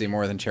Pepsi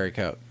more than cherry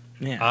Coke.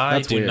 Yeah,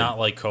 I do not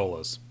like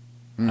colas.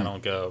 I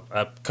don't go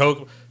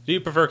Coke. Do you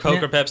prefer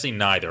Coke or Pepsi?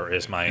 Neither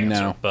is my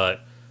answer. No.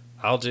 But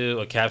I'll do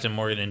a Captain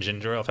Morgan and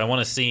ginger ale if I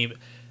want to see.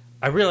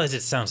 I realize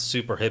it sounds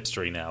super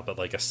hipstery now, but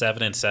like a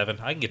 7 and 7,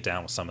 I can get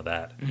down with some of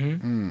that.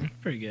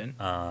 Pretty good.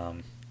 I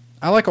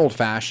like old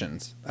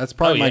fashions. That's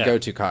probably my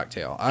go-to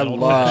cocktail. I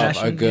love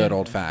a good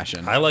old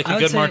fashioned. I like a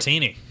good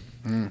martini.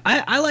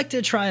 I like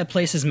to try a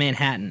place as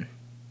Manhattan.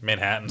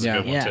 Manhattan's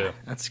a good one too.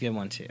 That's a good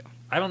one too.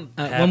 I don't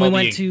have all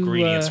the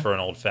ingredients for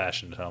an old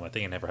fashioned at home. I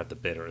think I never have the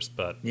bitters,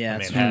 but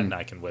Manhattan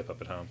I can whip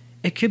up at home.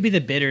 It could be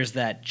the bitters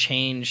that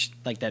change,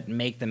 that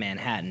make the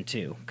Manhattan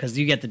too, because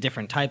you get the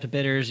different type of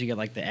bitters. You get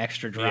like the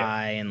extra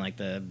dry and like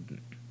the,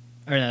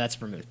 or no, that's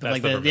vermouth.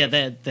 But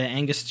the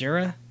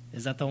Angostura,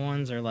 is that the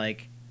ones or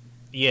like?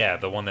 Yeah,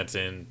 the one that's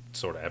in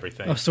sort of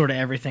everything. Oh, sort of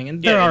everything,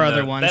 and there are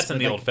other ones. That's in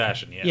the old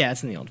fashioned. Yeah,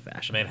 it's in the old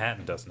fashioned.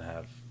 Manhattan doesn't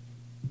have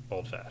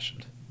old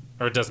fashioned.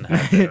 Or it doesn't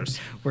have bitters.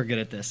 We're good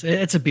at this.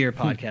 It's a beer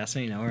podcast, so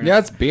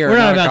it's beer. We're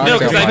not about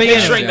because I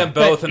picturing them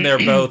both, and they're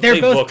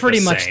both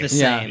pretty much the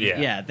same.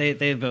 Yeah,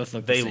 they both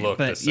look the same. They look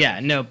the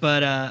same.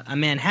 A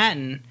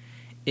Manhattan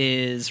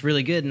is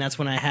really good, and that's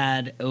when I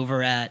had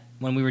over at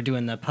when we were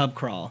doing the pub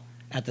crawl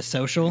at the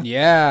Social.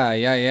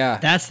 Yeah.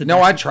 That's the No,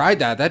 best. I tried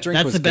that. That drink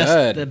That's was the best,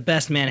 good. the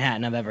best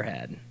Manhattan I've ever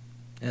had.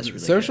 That's really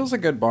Social's a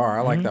good bar.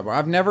 I like that bar.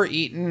 I've never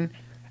eaten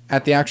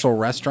at the actual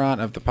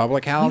restaurant of the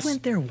Public good. House, We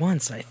went there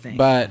once, I think.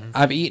 but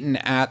I've eaten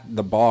at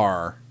the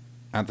bar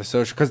at the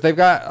Social because they've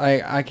got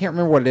I can't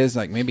remember what it is,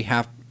 like maybe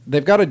half.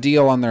 They've got a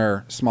deal on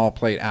their small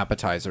plate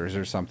appetizers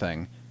or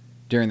something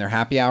during their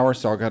happy hour,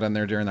 so I'll go down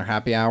there during their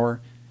happy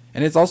hour.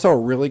 And it's also a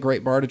really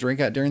great bar to drink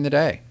at during the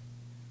day.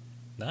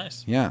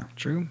 Nice. Yeah.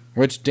 True.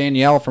 Which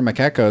Danielle from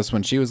Makekos,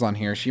 when she was on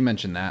here, she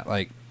mentioned that.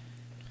 Like,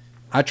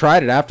 I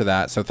tried it after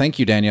that, so thank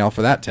you, Danielle,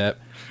 for that tip.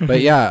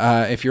 But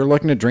yeah, if you're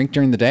looking to drink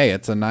during the day,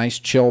 it's a nice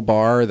chill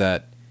bar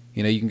that,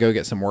 you know, you can go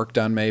get some work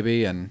done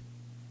maybe and,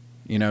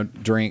 you know,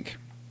 drink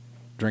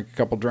a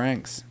couple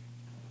drinks.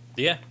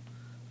 Yeah.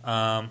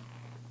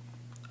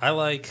 I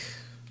like.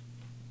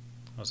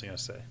 What was I going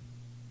to say?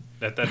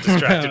 That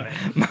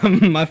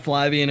distracted me. My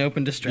fly being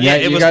open distracted. Yeah,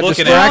 it you was got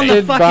looking at me.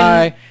 distracted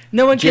by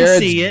No one can Jared's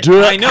see it. dick.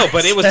 I know,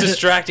 but it was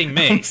distracting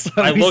me. I'm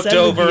sorry, I looked said we'd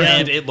over be out.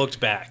 and it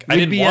looked back. I We'd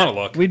didn't be want out- to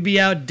look. We'd be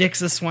out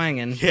dicks a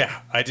swanging. Yeah,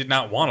 I did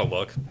not want to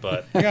look,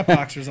 but I got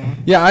boxers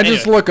on. Yeah, I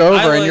just Anyway, look over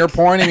I and like- you're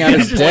pointing at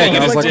his Just dick. pointing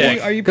And I at was his like,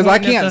 dick. Are you because I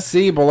pointing at can't the-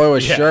 see below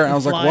his Yeah. shirt. And I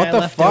was like, Fly what I the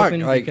left fuck?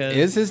 open Like, because-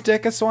 is his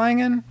dick a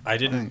swanging? I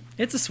didn't.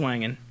 It's a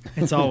swanging.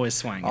 It's always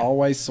swanging.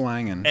 Always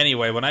swanging.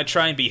 Anyway, when I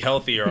try and be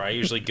healthier, I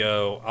usually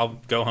I'll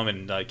go home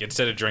and, like,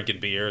 instead of drinking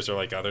beers or,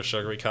 like, other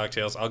sugary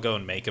cocktails, I'll go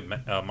and make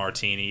a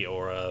martini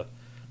or a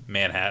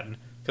Manhattan.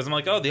 Because I'm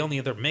like, oh, the only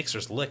other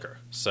mixer's liquor.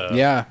 So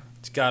Yeah.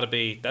 it's got to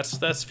be,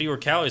 that's fewer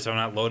calories if I'm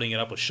not loading it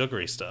up with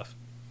sugary stuff.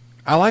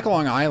 I like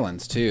Long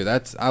Island's too.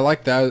 I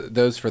like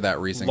those for that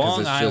reason. 'Cause Long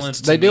it's Island's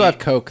just, they to do me- have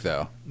Coke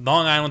though.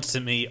 Long Islands to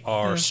me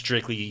are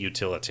strictly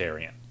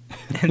utilitarian.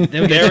 They'll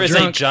get There you is a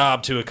drunk.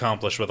 job to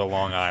accomplish with a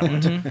Long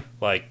Island.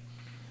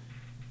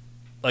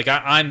 Like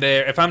I'm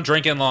there. If I'm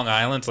drinking Long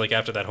Island's, like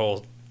after that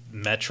whole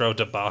Metro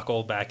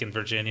debacle back in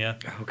Virginia,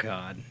 Oh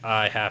God.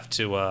 I have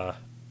to.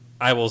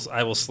 I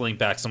will sling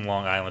back some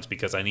Long Island's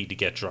because I need to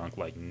get drunk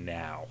like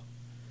now.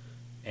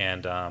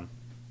 And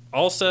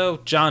also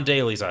John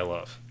Daly's I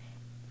love.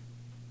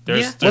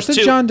 Yeah. What's a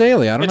John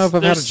Daly? I don't know if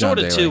I've had a There's John sort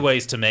Daly. of two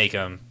ways to make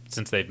them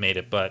since they've made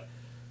it, but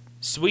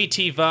sweet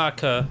tea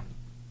vodka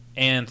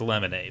and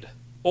lemonade,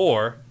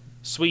 or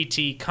sweet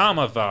tea,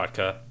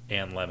 vodka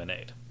and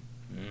lemonade.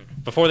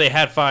 Before they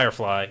had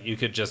Firefly, you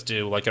could just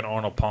do like an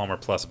Arnold Palmer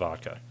plus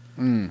vodka.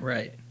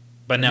 Right.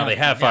 But now Yeah, they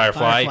have yeah,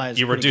 Firefly. Firefly is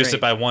You pretty reduce great.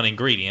 it by one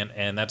ingredient,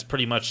 and that's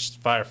pretty much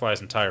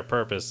Firefly's entire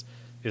purpose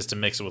is to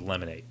mix it with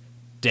lemonade.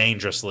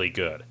 Dangerously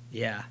good.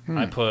 Yeah.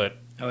 I put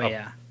Oh a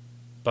yeah.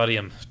 buddy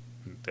of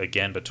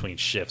again between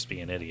shifts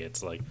being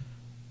idiots. Like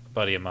a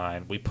buddy of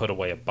mine, we put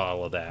away a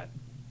bottle of that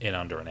in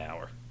under an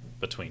hour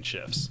between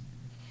shifts.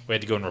 We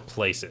had to go and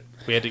replace it.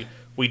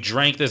 We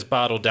drank this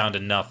bottle down to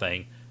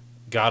nothing,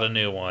 got a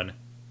new one,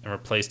 and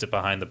replaced it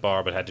behind the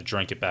bar, but had to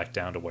drink it back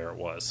down to where it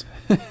was.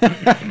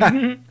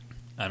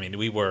 I mean,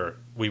 we were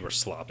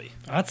sloppy.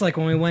 That's like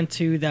when we went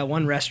to that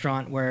one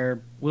restaurant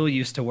where Will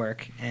used to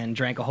work and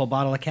drank a whole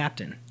bottle of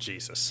Captain.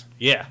 Jesus.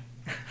 Yeah.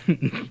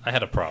 I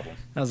had a problem.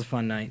 That was a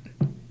fun night.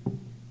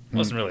 It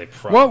wasn't really a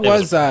problem. What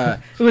was It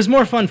was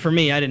more fun for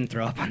me. I didn't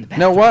throw up on the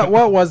bathroom. no?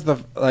 What was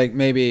the like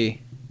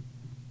maybe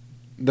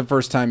the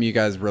first time you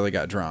guys really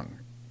got drunk?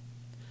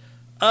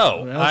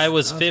 Oh, That was- I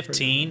was that was pretty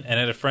 15, and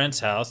at a friend's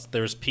house,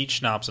 there was peach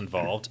schnapps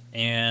involved,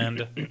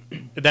 and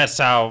that's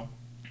how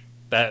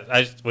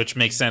which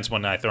makes sense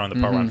when I throw in the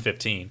part where I'm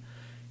 15.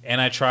 And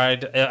I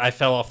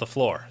fell off the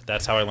floor.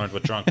 That's how I learned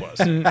what drunk was.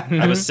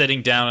 I was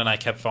sitting down, and I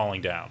kept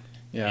falling down.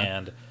 Yeah.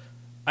 And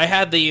I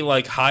had the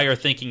like higher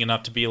thinking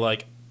enough to be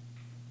like,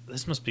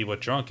 this must be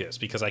what drunk is,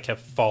 because I kept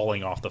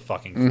falling off the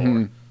fucking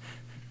floor.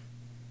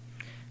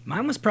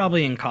 Mine was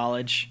probably in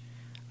college.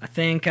 I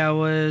think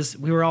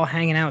we were all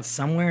hanging out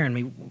somewhere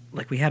and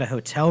we had a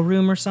hotel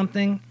room or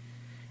something.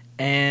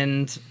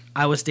 And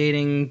I was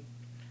dating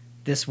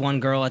this one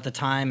girl at the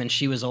time and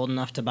she was old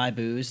enough to buy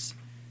booze.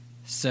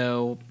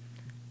 So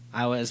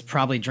I was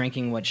probably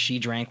drinking what she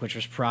drank, which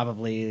was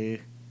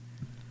probably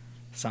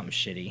something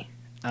shitty.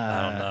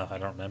 I don't know. I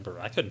don't remember.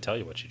 I couldn't tell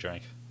you what you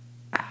drank.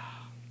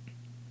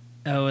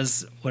 It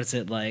was, what is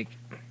it, like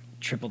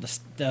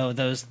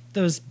those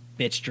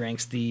bitch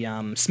drinks, the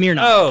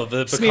Smirnoff. Oh,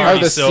 the Smirnoff. Bacardi Oh,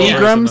 the Silvers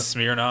and the Seagrams?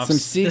 Smirnoffs. Some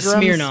The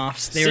Seagrams?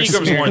 Smirnoffs. They were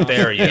Seagrams weren't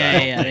there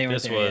yet. Yeah, they weren't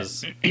This there yet.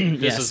 was this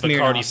Yeah, is Smirnoff.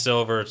 Bacardi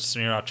Silver,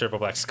 Smirnoff Triple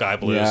Black, Sky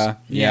Blues.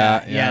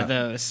 Yeah.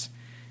 those.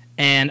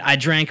 And I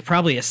drank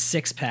probably a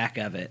 6-pack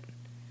of it.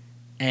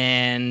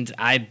 And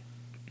I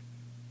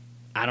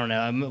don't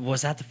know.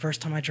 Was that the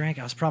first time I drank?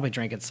 I was probably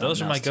drinking something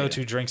Those are my else, too.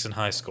 go-to drinks in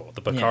high school.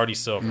 The Bacardi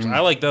Silvers.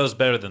 I like those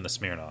better than the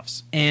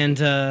Smirnoffs. And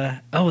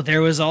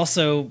there was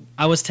also,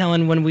 I was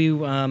telling when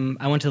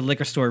I went to the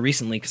liquor store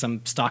recently because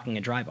I'm stocking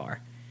a dry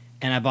bar,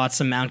 and I bought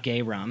some Mount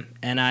Gay rum.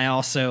 And I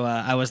also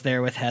I was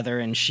there with Heather,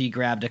 and she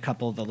grabbed a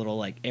couple of the little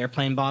like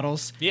airplane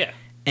bottles, Yeah.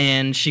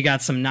 and she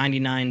got some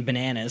 99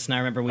 bananas. And I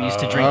remember we used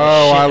to drink. the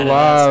Oh, shit I out of that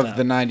love stuff.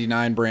 the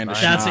 99 brand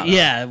of That's schnapps.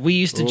 yeah. We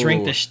used to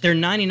drink Ooh. they're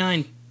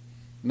 99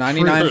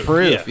 99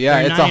 proof. Yeah.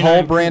 Yeah, They're it's a whole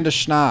 99 brand of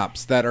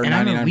schnapps that are And I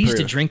 99 remember we used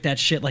to proof. drink that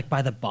shit like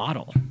by the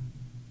bottle.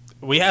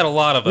 We had a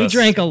lot of We us.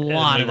 drank a and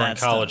lot we of were that in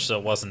college, stuff. so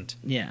it wasn't.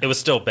 Yeah. It was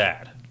still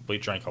bad. We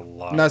drank a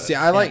lot. No, of see, it.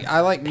 I like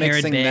Parrot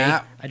mixing Bay.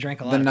 that I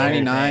drank a lot the of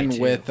Parrot 99 Bay,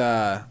 too.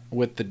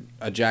 with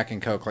a Jack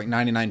and Coke, like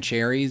 99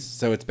 cherries.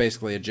 So it's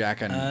basically a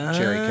Jack and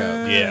cherry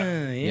Coke.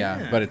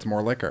 Yeah. But it's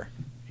more liquor.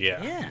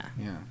 Yeah. Yeah.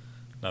 Yeah.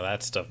 No,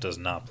 that stuff does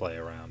not play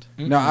around.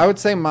 No, I would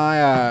say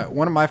my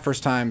one of my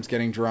first times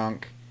getting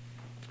drunk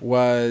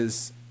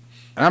was,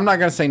 and I'm not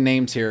gonna say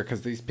names here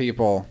because these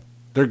people,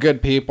 they're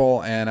good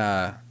people,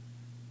 and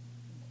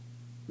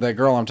the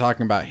girl I'm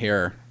talking about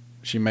here,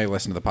 she may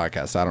listen to the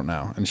podcast. I don't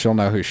know, and she'll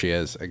know who she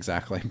is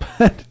exactly.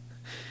 But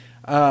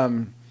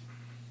no,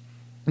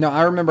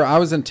 I remember I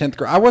was in 10th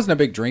grade. I wasn't a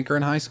big drinker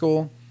in high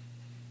school.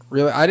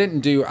 Really, I didn't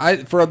do.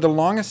 For the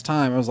longest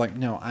time, I was like,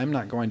 no, I'm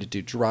not going to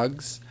do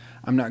drugs.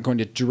 I'm not going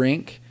to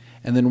drink.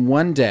 And then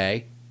one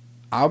day,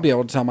 I'll be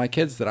able to tell my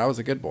kids that I was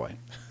a good boy.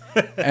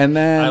 And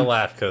then I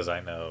laugh because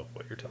I know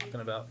what you're talking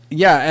about.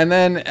 yeah, and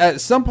then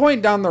at some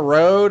point down the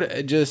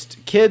road,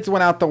 just kids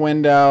went out the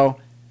window,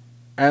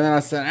 and then I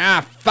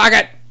said, fuck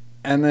it,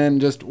 and then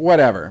just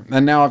whatever.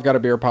 And now I've got a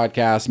beer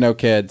podcast, no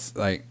kids,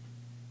 like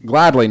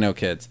gladly no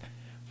kids.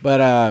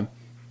 But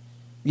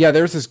yeah,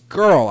 there was this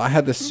girl I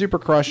had this super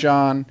crush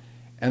on,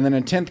 and then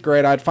in 10th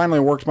grade, I'd finally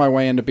worked my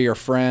way in to be her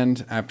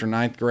friend after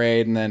 9th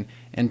grade, and then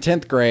in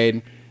 10th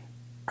grade,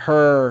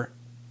 her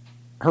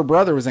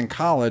brother was in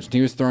college, and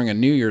he was throwing a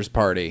New Year's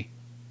party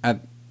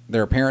at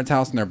their parents'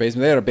 house in their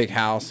basement. They had a big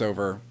house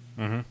over,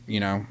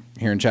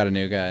 here in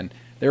Chattanooga, and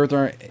they were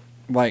throwing,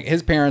 like,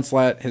 his parents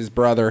let his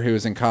brother, who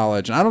was in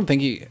college, and I don't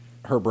think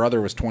her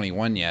brother was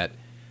 21 yet.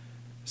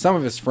 Some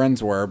of his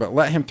friends were, but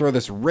let him throw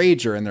this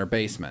rager in their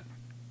basement.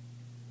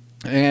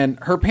 And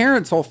her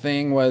parents' whole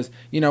thing was,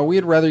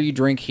 we'd rather you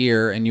drink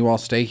here and you all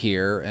stay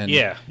here and,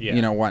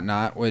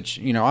 whatnot, which,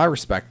 I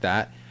respect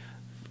that.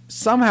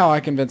 Somehow I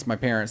convinced my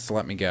parents to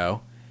let me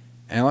go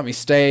and let me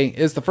stay.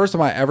 It's the first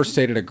time I ever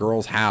stayed at a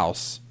girl's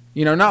house.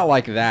 Not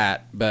like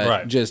that,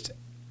 but just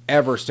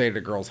ever stayed at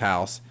a girl's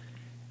house.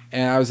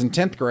 And I was in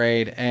 10th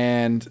grade,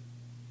 and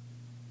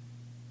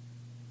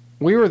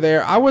we were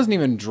there. I wasn't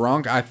even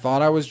drunk. I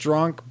thought I was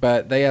drunk,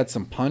 but they had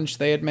some punch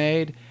they had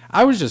made.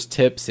 I was just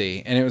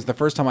tipsy, and it was the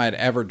first time I had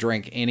ever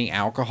drank any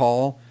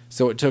alcohol,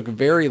 so it took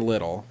very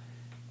little.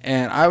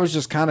 And I was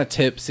just kind of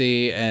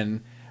tipsy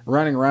and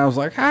running around. I was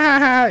like, ha,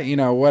 ha,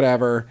 ha,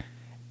 whatever.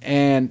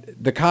 And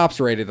the cops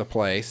raided the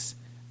place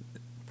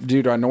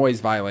due to a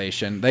noise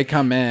violation. They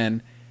come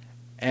in,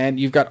 and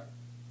you've got,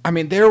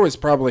 there was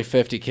probably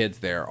 50 kids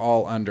there,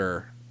 all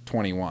under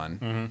 21.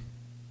 Mm-hmm.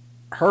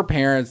 Her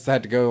parents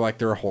had to go, like,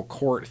 through a whole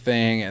court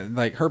thing, and,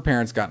 like, her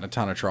parents got in a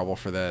ton of trouble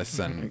for this.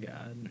 And, Oh my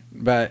God.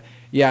 But,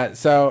 yeah,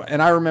 so,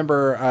 and I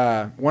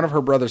remember one of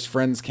her brother's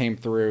friends came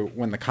through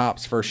when the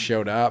cops first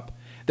showed up.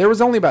 There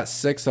was only about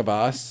 6 of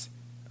us,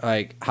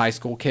 like, high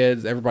school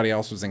kids. Everybody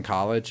else was in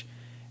college.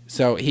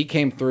 So he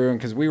came through, and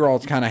because we were all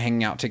kind of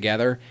hanging out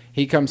together,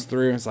 he comes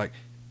through and is like,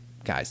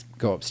 guys,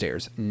 go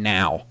upstairs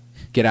now.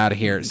 Get out of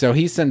here. So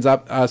he sends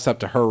us up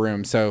to her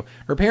room. So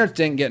her parents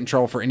didn't get in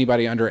trouble for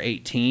anybody under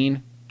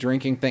 18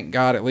 drinking, thank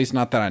God, at least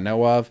not that I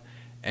know of.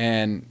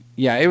 And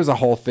yeah, it was a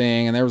whole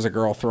thing. And there was a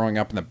girl throwing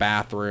up in the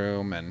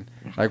bathroom. And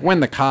like when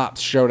the cops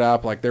showed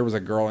up, like there was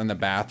a girl in the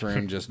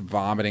bathroom just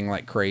vomiting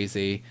like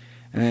crazy.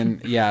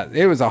 And yeah,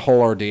 it was a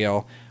whole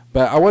ordeal.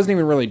 But I wasn't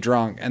even really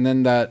drunk. And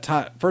then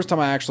the first time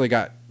I actually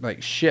got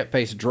like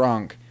shit-faced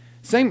drunk,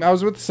 I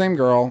was with the same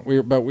girl,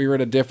 but we were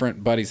at a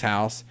different buddy's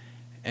house.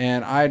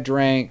 And I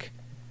drank,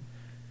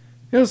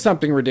 it was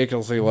something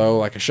ridiculously low,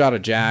 like a shot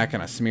of Jack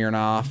and a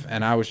Smirnoff,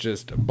 and I was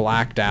just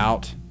blacked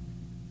out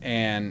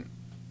and,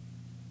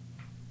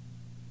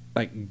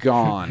 like,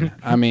 gone.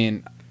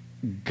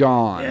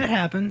 Gone. It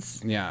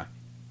happens. Yeah.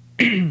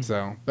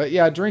 So, but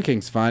yeah,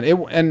 drinking's fun.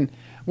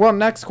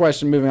 Next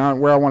question, moving on,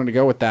 where I wanted to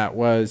go with that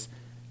was,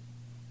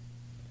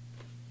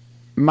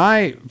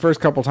 my first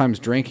couple times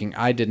drinking,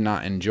 I did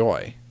not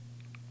enjoy.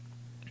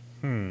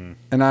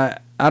 And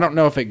I don't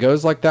know if it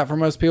goes like that for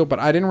most people, but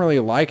I didn't really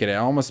like it. It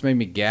almost made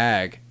me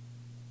gag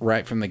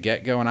right from the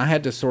get-go, and I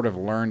had to sort of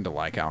learn to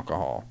like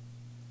alcohol.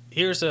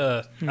 I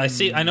know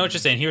what you're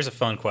saying. Here's a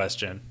fun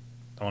question.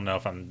 I don't know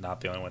if I'm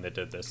not the only one that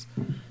did this.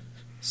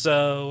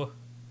 So,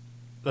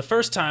 the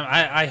first time,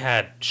 I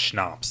had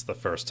schnapps the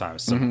first time.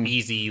 Some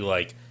easy,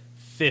 like,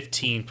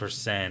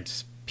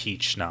 15%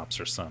 peach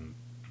schnapps or some,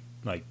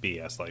 like,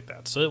 BS like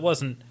that. So it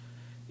wasn't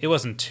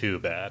too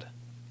bad.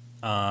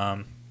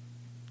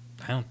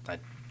 I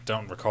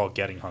don't recall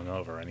getting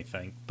hungover or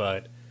anything,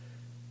 but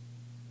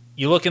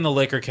you look in the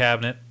liquor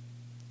cabinet,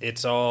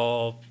 it's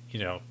all,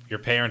 your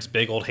parents'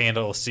 big old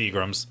handle of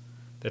Seagram's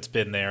that's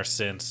been there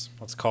since,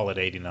 let's call it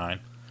 89.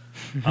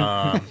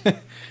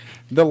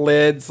 The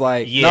lid's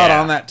like not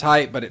on that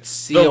tight, but it's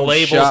sealed. The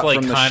label's shut like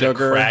from the kind of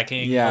sugar.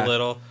 cracking a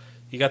little.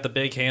 You got the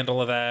big handle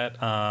of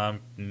that.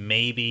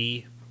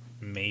 Maybe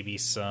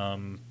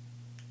some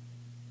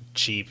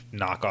cheap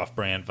knockoff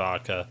brand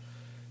vodka.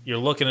 You're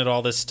looking at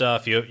all this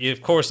stuff. You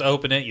of course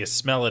open it. You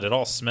smell it. It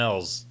all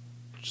smells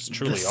which is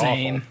truly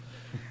same.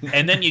 awful.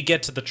 And then you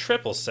get to the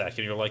triple sec,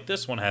 and you're like,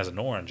 this one has an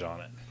orange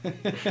on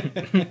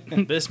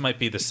it. This might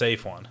be the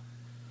safe one.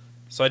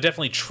 So I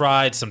definitely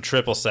tried some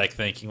triple sec,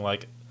 thinking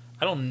like,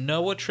 I don't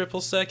know what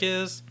triple sec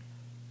is,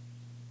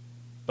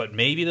 but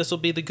maybe this will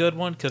be the good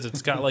one because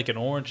it's got like an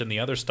orange, and the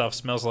other stuff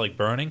smells like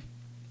burning.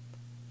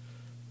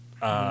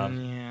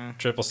 Yeah.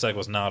 Triple sec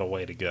was not a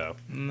way to go.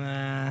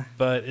 Nah.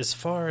 But as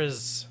far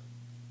as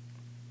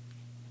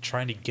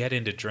trying to get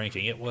into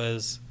drinking, it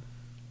was...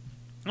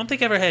 I don't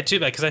think I ever had too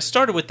bad, because I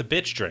started with the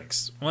bitch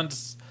drinks.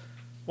 Once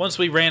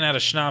we ran out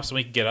of schnapps and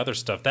we could get other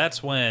stuff,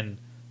 that's when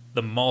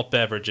the malt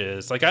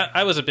beverages... Like,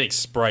 I was a big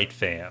Sprite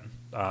fan.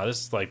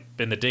 This is, like,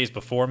 in the days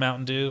before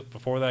Mountain Dew,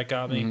 before that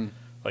got me. Mm-hmm.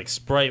 Like,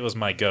 Sprite was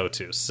my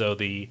go-to. So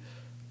the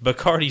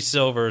Bacardi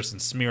Silvers and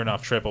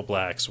Smirnoff Triple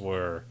Blacks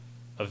were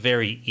a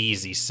very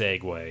easy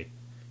segue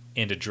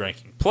into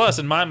drinking. Plus,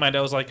 in my mind,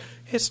 I was like,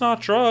 it's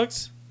not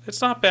drugs. It's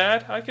not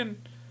bad.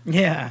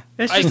 Yeah.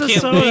 It's I just a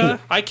can't soda.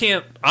 I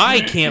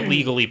can't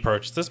legally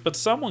purchase this, but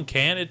someone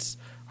can.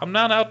 I'm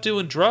not out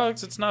doing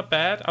drugs. It's not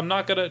bad.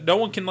 No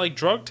one can like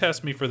drug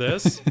test me for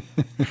this.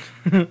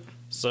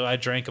 So I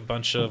drank a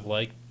bunch of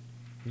like,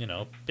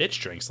 bitch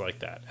drinks like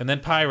that. And then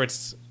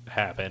Pirates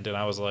happened, and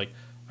I was like,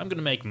 I'm going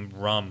to make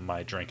rum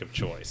my drink of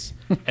choice.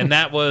 And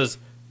that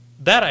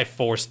I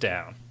forced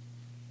down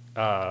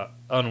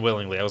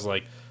unwillingly. I was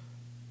like,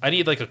 I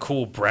need like a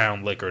cool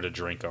brown liquor to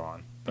drink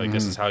on. Like,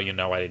 this is how you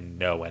know I didn't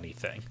know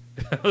anything.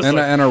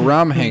 And a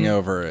rum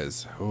hangover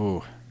is,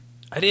 ooh.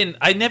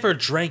 I never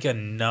drank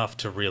enough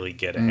to really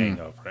get a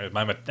hangover.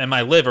 And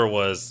my liver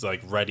was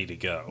like ready to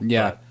go.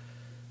 Yeah.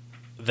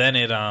 But then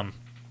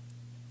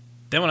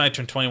then when I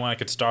turned 21, I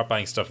could start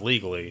buying stuff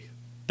legally.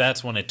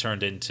 That's when it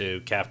turned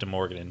into Captain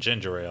Morgan and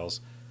ginger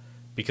ales,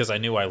 because I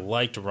knew I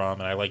liked rum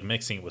and I liked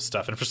mixing it with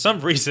stuff. And for some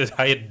reason,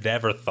 I had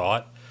never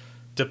thought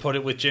to put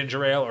it with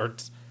ginger ale, or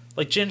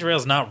like ginger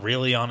ale's not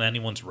really on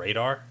anyone's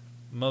radar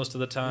most of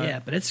the time. Yeah,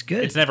 but it's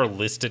good. It's never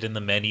listed in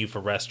the menu for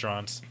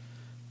restaurants.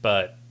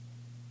 But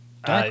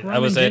Dark rum I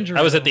was and ginger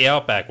at ale. the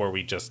Outback where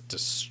we just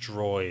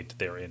destroyed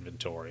their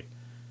inventory,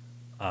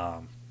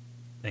 and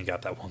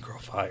got that one girl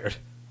fired.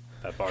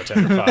 That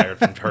bartender fired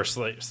from her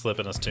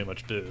slipping us too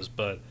much booze.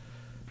 But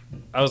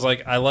I was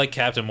like, I like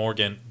Captain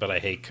Morgan, but I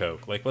hate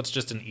Coke. Like, what's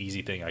just an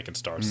easy thing I can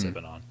start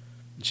sipping on?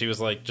 And she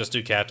was like, just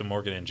do Captain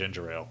Morgan and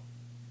ginger ale.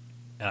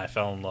 And I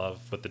fell in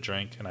love with the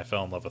drink, and I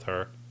fell in love with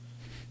her.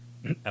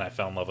 And I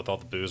fell in love with all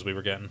the booze we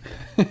were getting.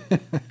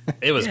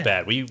 It was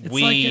bad. We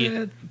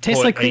tastes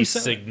put like a cream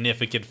soda.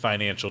 significant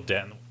financial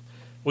debt.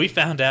 We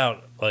found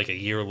out like a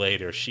year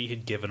later she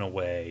had given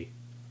away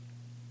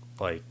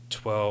like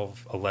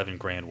 11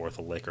 grand worth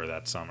of liquor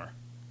that summer.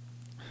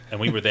 And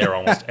we were there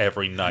almost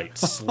every night,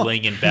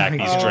 slinging back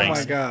these Oh,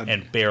 drinks my God.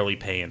 and barely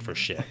paying for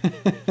shit.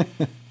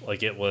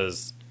 Like, it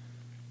was,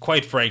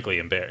 quite frankly,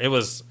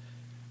 embarrassing.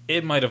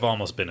 It might have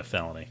almost been a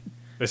felony.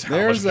 This is how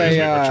much There's booze we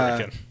were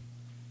drinking.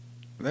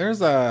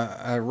 There's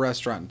a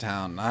restaurant in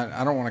town.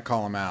 I don't want to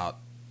call them out,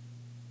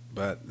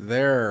 but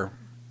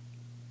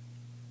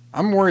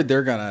I'm worried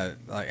they're gonna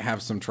like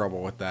have some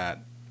trouble with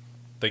that.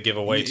 They give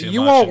away too much.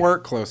 You all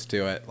work close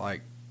to it,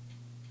 like,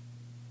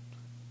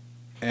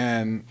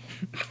 and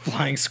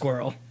Flying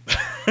squirrel.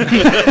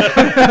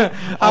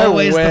 I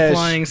Always the wish.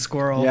 flying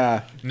squirrel.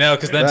 Yeah. No,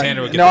 because then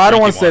Tanner would get No, the I don't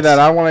drink want he to say that. wants.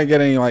 I don't want to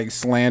get any like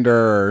slander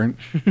or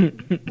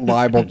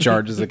libel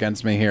charges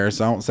against me here,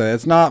 so I won't say that.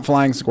 It's not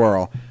Flying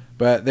Squirrel,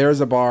 but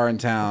there's a bar in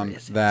town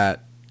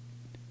that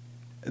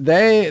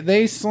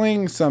they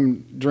sling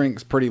some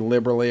drinks pretty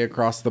liberally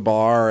across the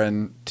bar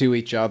and to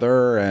each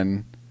other,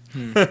 and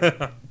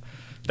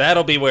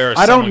That'll be where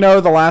I don't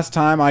know the last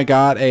time I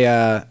got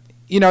a.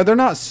 They're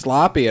not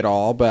sloppy at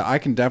all, but I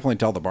can definitely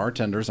tell the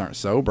bartenders aren't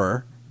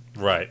sober.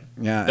 Right.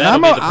 Yeah, and That'll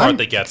be the part I'm-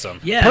 that gets them.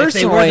 Yeah, if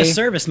they were, the Personally-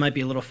 service might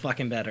be a little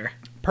fucking better.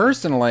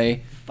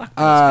 Personally, Fuck those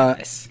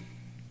guys.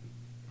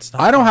 It's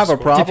not I don't have a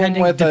Flying problem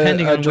Depending- with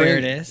depending a on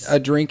where drink, it is. a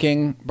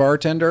drinking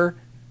bartender,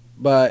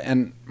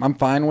 and I'm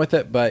fine with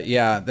it. But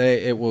yeah,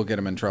 it will get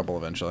them in trouble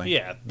eventually.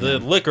 Squirrel. Yeah, the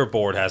liquor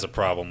board has a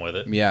problem with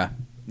it. Yeah,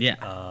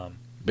 Yeah.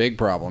 big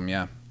problem.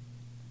 Yeah.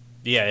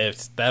 Yeah,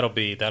 that'll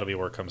be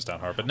where it comes down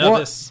hard. But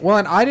no, Well,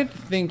 and I didn't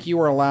think you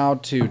were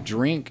allowed to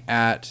drink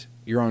at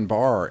your own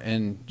bar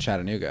in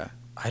Chattanooga.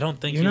 I don't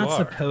think You're you not are.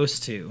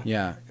 supposed to.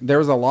 Yeah, there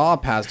was a law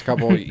passed a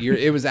couple years.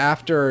 It was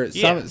after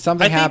Yeah,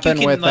 something I think you happened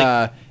can, with.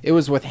 like- It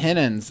was with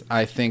Hennons,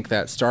 I think,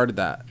 that started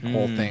that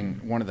whole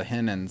thing. One of the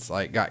Hennons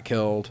like got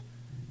killed,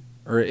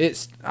 or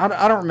I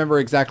don't remember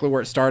exactly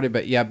where it started,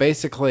 but yeah,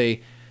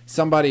 basically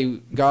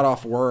somebody got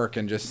off work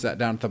and just sat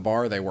down at the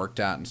bar they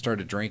worked at and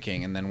started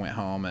drinking, and then went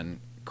home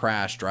and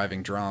crashed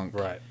driving drunk.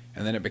 Right.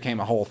 And then it became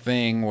a whole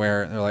thing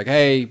where they're like,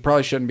 "Hey, you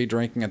probably shouldn't be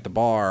drinking at the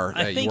bar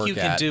that I you think work you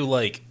can at." do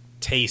like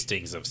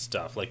tastings of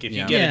stuff. Like if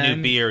Yeah. you get Yeah, a new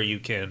and- beer, you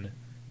can,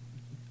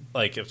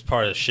 like, if it's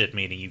part of the shit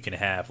meeting, you can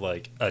have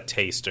like a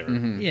taster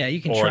Yeah,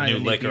 you can or try a new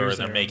the liquor, beers and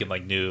they're that are- making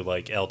like new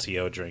like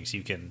LTO drinks.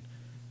 You can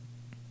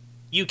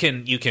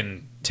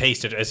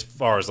taste it as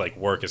far as like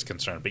work is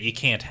concerned, but you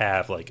can't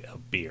have like a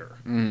beer.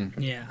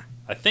 Yeah.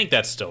 I think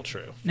that's still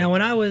true. Now,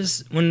 when I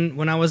was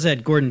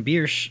at Gordon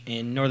Biersch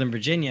in Northern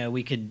Virginia,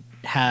 we could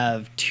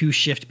have 2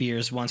 shift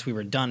beers once we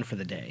were done for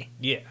the day.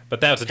 Yeah, but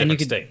that was a And you different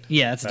could, state.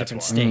 yeah, it's a That's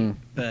different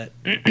why.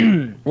 state.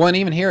 But Well, and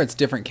even here, it's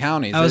different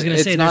counties. I was going to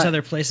It's say, not- there's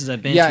other places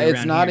I've been Yeah, to it's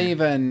around not here.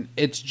 even.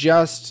 It's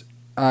just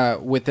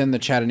within the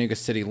Chattanooga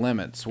city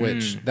limits,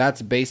 which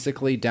that's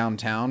basically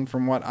downtown,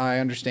 from what I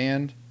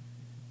understand.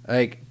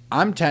 Like,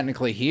 I'm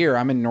technically here.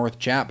 I'm in North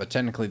Chat, but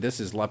technically this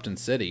is Lupton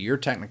City. You're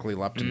technically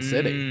Lupton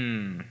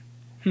City.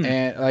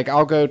 And like,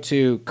 I'll go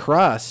to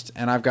Crust,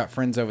 and I've got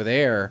friends over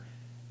there.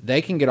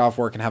 They can get off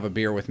work and have a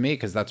beer with me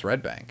because that's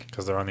Red Bank.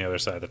 Because they're on the other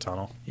side of the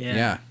tunnel.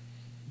 Yeah.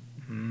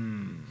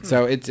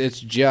 So it's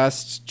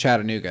just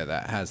Chattanooga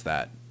that has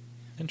that.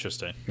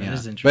 Interesting. That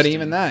is But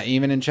interesting.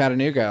 even in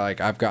Chattanooga,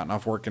 like, I've gotten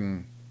off work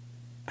and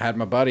had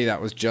my buddy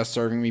that was just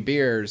serving me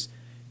beers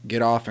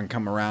get off and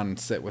come around and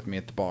sit with me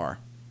at the bar.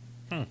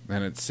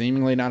 And it's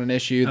seemingly not an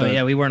issue. Oh,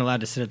 yeah, we weren't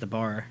allowed to sit at the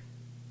bar.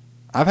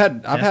 I've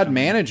had Definitely.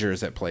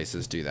 managers at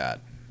places do that.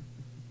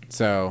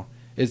 So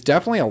it's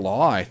definitely a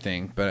law, I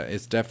think, but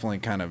it's definitely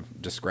kind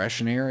of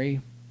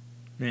discretionary.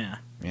 Yeah.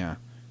 Yeah.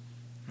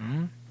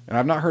 And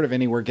I've not heard of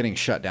anywhere getting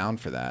shut down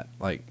for that.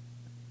 Like,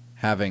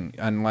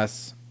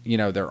 unless,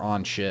 they're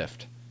on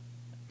shift.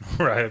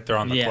 Right, if they're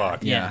on the Yeah, clock.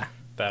 yeah.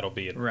 That'll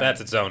be it. Right.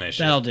 That's its own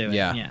issue. That'll do it.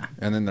 Yeah. Yeah.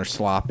 And then they're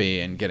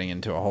sloppy and getting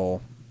into a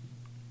whole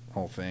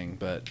thing,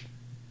 but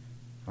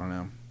I don't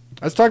know.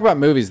 Let's talk about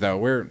movies though.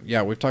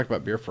 We've talked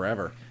about beer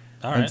forever.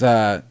 All right.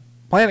 It's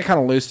playing it kind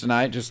of loose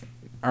tonight, just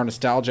our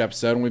nostalgia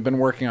episode, and we've been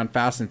working on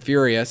Fast and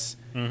Furious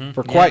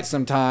for quite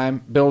some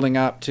time, building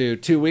up to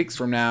 2 weeks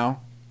from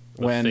now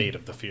The when Fate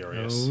of the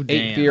Furious. Oh, 8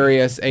 damn.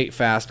 Furious, 8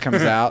 Fast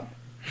comes out.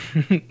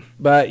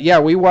 But yeah,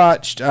 we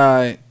watched,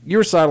 you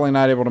were sadly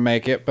not able to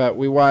make it, but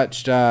we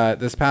watched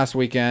this past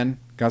weekend,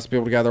 got some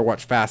people together,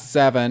 watched Fast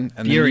 7,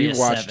 and Furious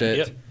then you watched 7. it.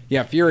 Yep.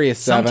 Yeah, Furious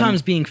 7.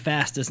 Sometimes being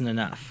fast isn't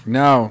enough.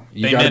 No,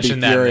 you They gotta be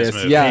mentioned that in this furious.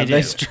 movie. Yeah,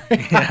 They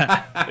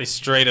do. They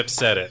straight up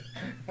said it.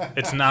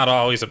 It's not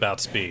always about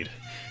speed.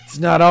 it's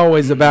not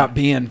always about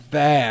being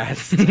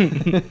fast.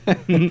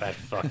 That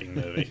fucking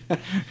movie.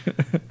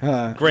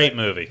 Great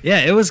movie.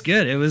 Yeah, it was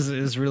good. It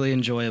was really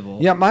enjoyable.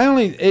 Yeah,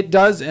 it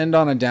does end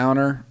on a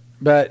downer,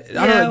 but I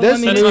don't Yeah, know, this I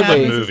mean, That's not the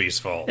movie, movie's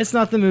fault. It's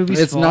not the movie's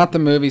it's fault. not the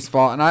movie's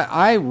fault, and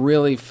I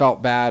really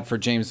felt bad for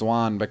James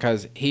Wan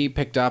because he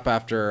picked up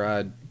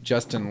after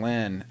Justin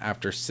Lin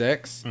after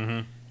 6,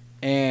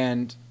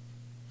 and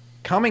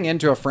coming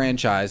into a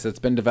franchise that's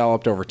been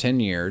developed over 10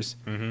 years,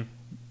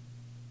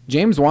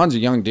 James Wan's a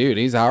young dude,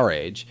 he's our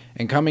age,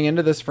 and coming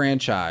into this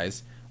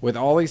franchise with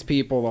all these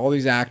people, all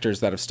these actors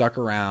that have stuck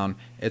around,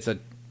 it's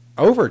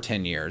over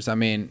 10 years. I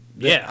mean,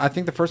 Yeah. I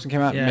think the first one came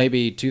out in Yeah.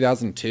 maybe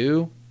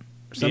 2002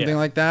 or something Yeah.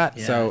 like that.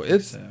 Yeah, So I think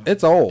it's so.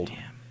 it's old.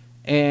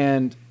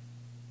 And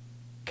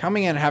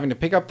coming in and having to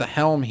pick up the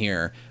helm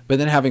here, but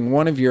then having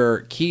one of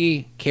your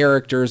key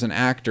characters and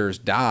actors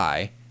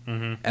die,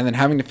 and then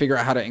having to figure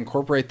out how to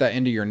incorporate that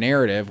into your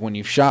narrative when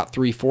you've shot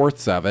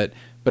 3/4 of it,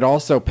 but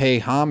also pay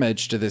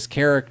homage to this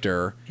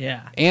character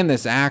Yeah. and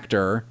this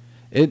actor.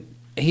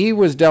 He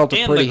was dealt a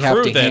And pretty the crew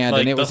hefty that, hand, like,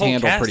 and it the was whole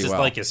handled cast pretty is well.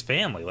 like his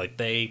family. Like,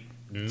 they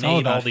all made all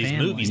about these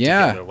family. movies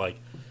Yeah. together. Like,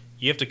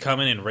 you have to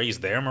come in and raise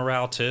their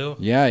morale too.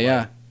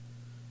 Yeah.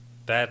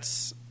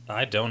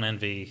 I don't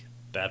envy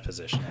that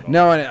position at all.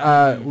 No,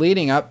 and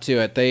leading up to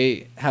it,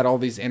 they had all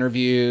these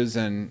interviews,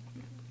 and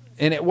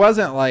it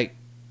wasn't like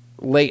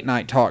late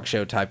night talk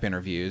show type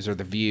interviews or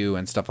The View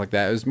and stuff like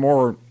that. It was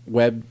more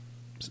web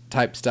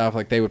type stuff.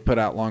 Like, they would put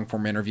out long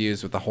form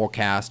interviews with the whole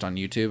cast on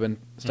YouTube and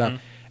stuff.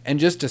 And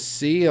just to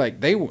see, like,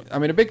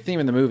 a big theme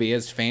in the movie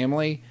is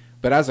family,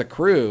 but as a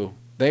crew,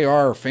 they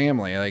are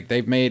family. Like,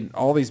 they've made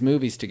all these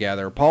movies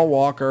together. Paul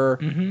Walker,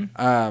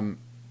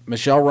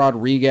 Michelle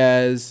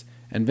Rodriguez,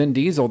 and Vin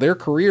Diesel, their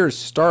careers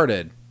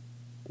started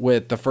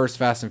with the first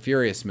Fast and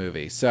Furious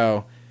movie.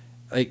 So,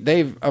 like,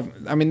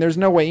 there's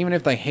no way, even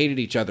if they hated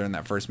each other in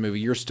that first movie,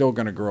 you're still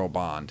going to grow a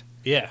bond.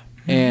 Yeah.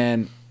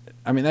 And,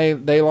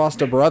 they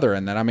lost a brother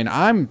in that.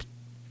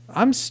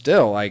 I'm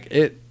still, like,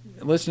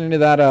 listening to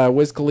that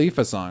Wiz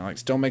Khalifa song, like,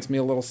 still makes me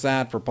a little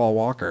sad for Paul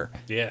Walker.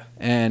 Yeah.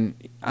 And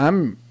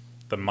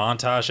The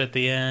montage at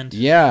the end.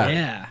 yeah.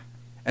 Yeah.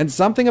 And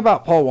something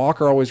about Paul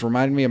Walker always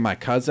reminded me of my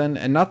cousin,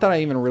 and not that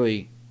I even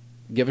really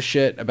give a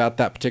shit about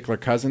that particular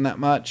cousin that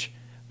much,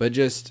 but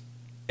just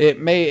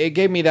it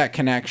gave me that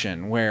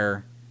connection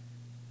where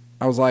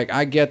I was like,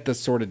 I get this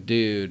sort of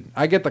dude.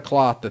 I get the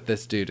cloth that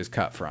this dude is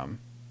cut from.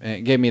 And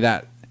it gave me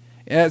that.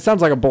 It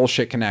sounds like a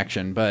bullshit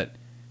connection, but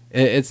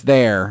it's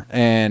there.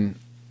 And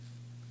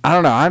I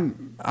don't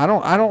know. I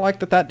don't like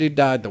that dude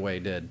died the way he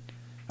did.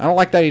 I don't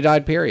like that he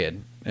died,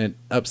 period. It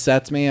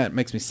upsets me. It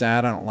makes me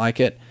sad. I don't like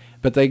it.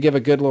 But they give a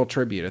good little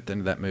tribute at the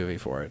end of that movie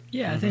for it.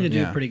 Yeah, I think they do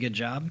Yeah. a pretty good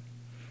job.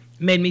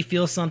 Made me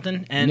feel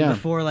something. And Yeah.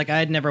 before, like, I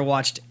had never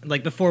watched,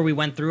 like, before we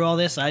went through all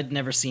this, I'd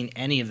never seen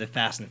any of the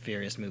Fast and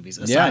Furious movies,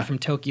 aside Yeah. from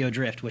Tokyo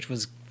Drift, which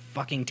was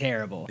fucking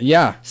terrible.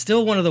 Yeah.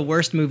 Still one of the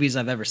worst movies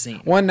I've ever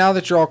seen. Well, now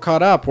that you're all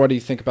caught up, what do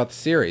you think about the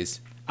series?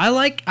 I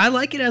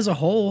like it as a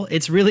whole.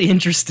 It's really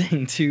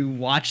interesting to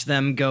watch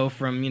them go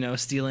from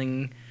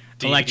stealing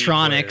DVD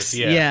electronics,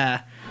 players,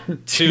 yeah.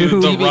 to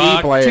The DVD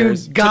Rock,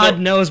 players. to God to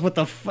the- knows what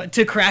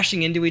to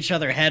crashing into each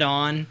other head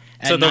on.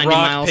 to At The 90 Rock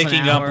miles an picking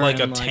up hour like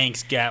a and,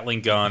 tank's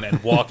Gatling gun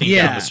and walking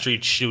Yeah. down the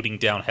street shooting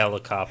down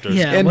helicopters.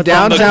 Yeah, In with-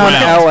 downtown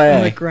ground. LA.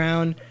 on the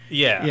ground.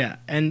 Yeah. Yeah,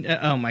 and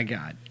oh my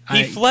God,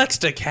 He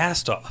flexed a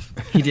cast off.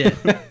 he did.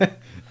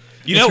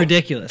 You It's know,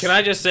 ridiculous. Can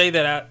I just say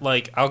that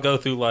I'll go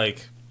through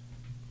like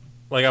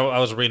I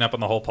was reading up on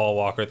the whole Paul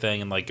Walker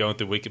thing and like going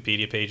through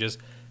Wikipedia pages.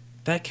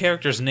 That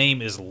character's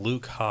name is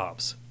Luke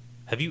Hobbs.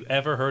 Have you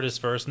ever heard his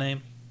first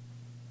name?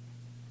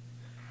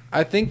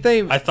 I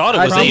thought it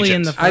was Probably Agent.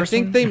 in the I first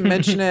think one. they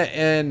mention it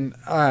in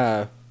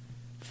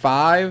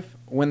 5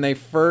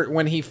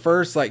 when he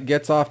first like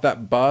gets off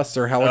that bus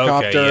or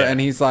helicopter yeah. and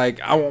he's like,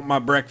 I want my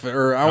breakfast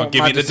or I I'll want give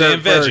my you the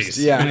dessert damn first.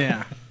 veggies. Yeah.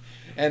 Yeah.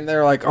 And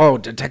they're like, oh,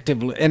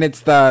 Detective, and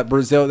it's that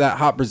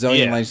hot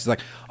Brazilian Yeah. lady. She's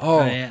like,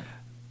 Oh, yeah.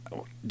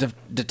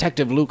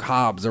 Detective Luke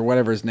Hobbs or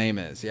whatever his name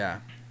is. Yeah,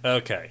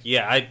 Okay,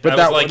 yeah. But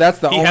I was like, that's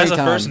the he only has a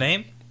time. first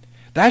name.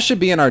 that should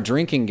be in our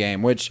drinking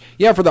game. Which,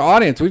 yeah, for the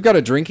audience, we've got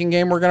a drinking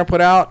game we're gonna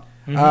put out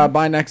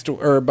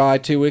by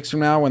 2 weeks from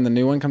now when the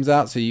new one comes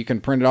out, so you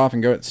can print it off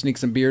and go sneak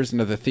some beers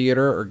into the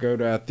theater or go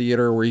to a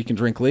theater where you can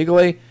drink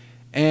legally.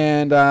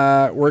 And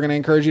we're gonna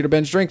encourage you to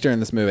binge drink during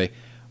this movie.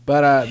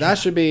 But that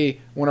should be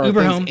one of our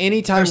Uber things. home.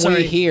 Anytime Or, sorry,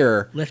 we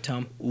hear Lift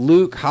home.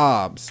 Luke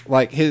Hobbs,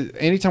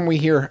 anytime we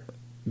hear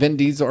Vin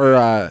Diesel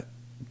or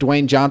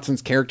Dwayne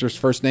Johnson's character's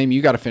first name,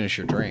 you got to finish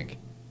your drink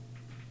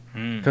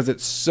because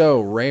it's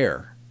so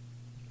rare.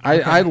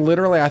 I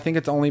literally, I think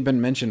it's only been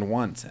mentioned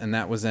once, and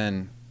that was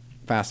in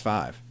Fast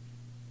 5.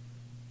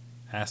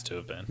 Has to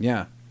have been.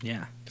 Yeah,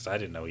 Yeah. Because I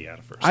didn't know he had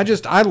a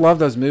first. I love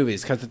those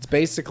movies because it's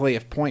basically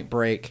if Point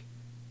Break.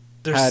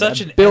 There's had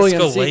such a an billion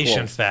escalation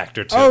sequels.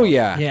 factor to Oh it.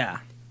 yeah, Yeah.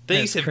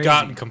 Things That's have crazy.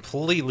 gotten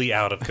completely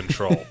out of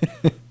control.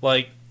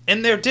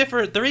 And they're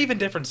different. They're even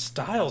different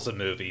styles of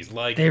movies.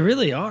 Like They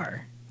really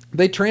are.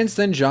 they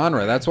transcend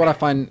genre. That's what I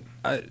find.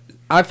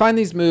 I find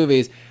these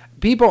movies.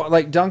 People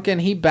like Duncan.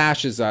 He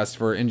bashes us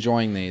for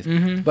enjoying these,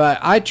 but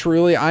I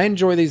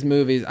enjoy these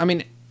movies. I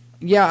mean,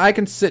 yeah, I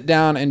can sit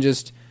down and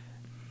just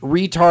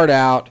retard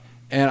out,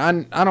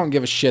 and I don't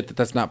give a shit that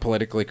that's not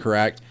politically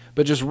correct,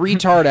 but just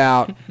retard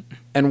out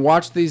and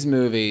watch these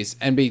movies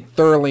and be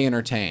thoroughly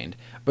entertained.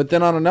 But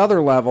then on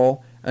another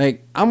level,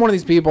 like I'm one of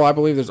these people. I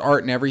believe there's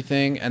art in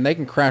everything, and they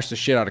can crash the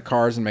shit out of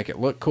cars and make it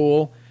look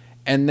cool.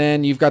 And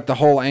then you've got the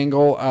whole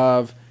angle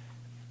of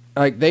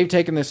like they've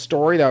taken this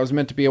story that was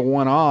meant to be a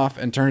one-off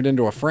and turned it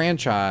into a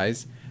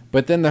franchise.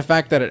 But then the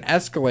fact that it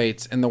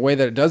escalates in the way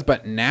that it does,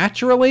 but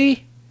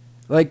naturally,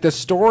 like the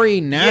story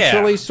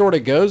naturally sort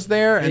of goes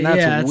there, and that's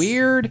Yeah, it's-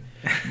 weird.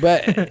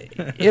 But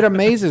it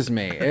amazes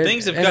me.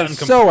 things have and gotten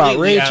it's so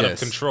completely out of outrageous.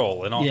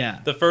 control. And all Yeah.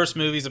 the first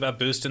movie's about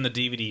boosting the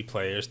DVD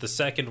players. The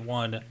second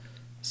one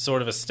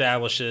sort of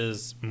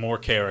establishes more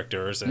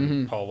characters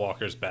and Paul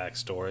Walker's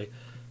backstory.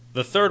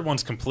 The third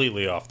one's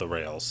completely off the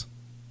rails.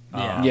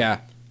 Yeah. Yeah.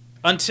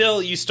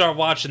 Until you start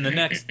watching the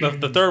next.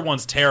 The third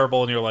one's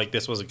terrible, and you're like,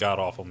 this was a god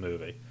awful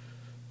movie.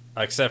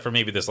 Except for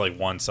maybe this like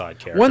one side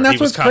character. Well, and He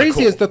that's was what's kinda crazy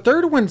cool. is the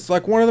third one's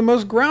like one of the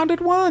most grounded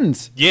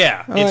ones.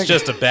 Yeah, Like- it's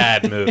just a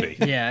bad movie.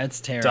 Yeah, it's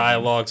terrible.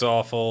 Dialogue's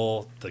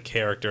awful. The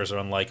characters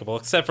are unlikable,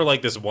 except for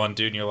like this one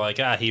dude, and you're like,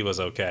 he was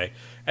okay.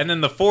 And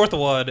then the fourth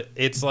one,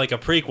 it's like a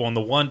prequel, and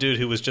the one dude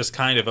who was just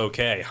kind of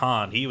okay,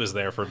 Han, he was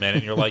there for a minute,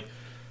 and you're like,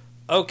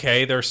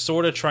 okay, they're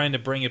sort of trying to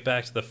bring it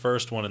back to the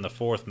first one in the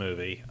fourth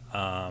movie.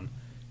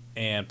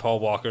 And Paul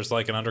Walker's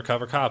like an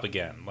undercover cop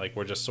again. Like,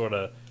 we're just sort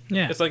of...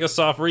 Yeah. It's like a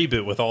soft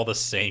reboot with all the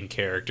same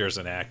characters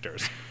and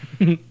actors.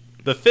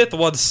 The fifth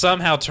one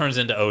somehow turns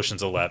into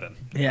Ocean's 11.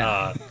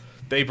 Yeah.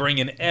 They bring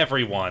in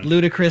everyone.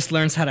 Ludacris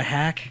learns how to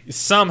hack.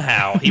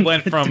 Somehow he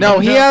went from No,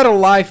 he had a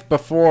life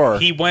before.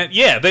 he went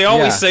they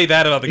always Yeah. say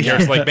that about the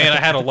characters like, man, I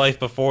had a life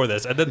before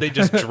this, and then they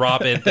just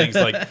drop in things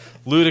like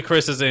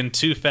Ludacris is in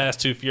Too Fast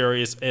Too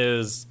Furious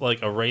is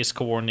like a race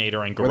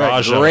coordinator and with that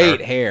garage great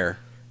owner. hair.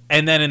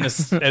 And then and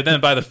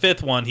then by the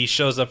fifth one he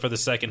shows up for the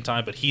second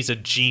time, but he's a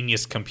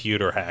genius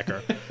computer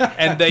hacker.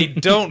 And they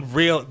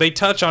they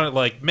touch on it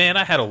like, man,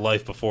 I had a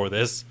life before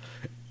this.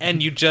 And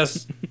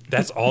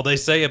that's all they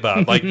say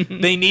about it. Like,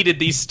 they needed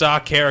these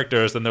stock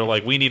characters, and they're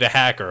like, we need a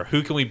hacker.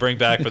 Who can we bring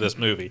back for this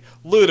movie?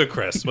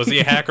 Ludacris. Was he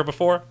a hacker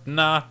before?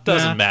 Nah,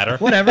 doesn't Nah. matter.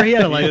 Whatever, he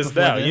had a He life is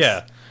before now,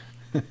 this.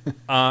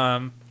 yeah.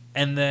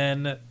 And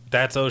then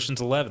that's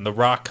Ocean's 11. The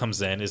Rock comes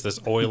in, is this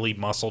oily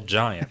muscle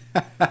giant.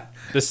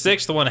 The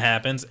sixth one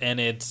happens, and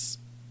it's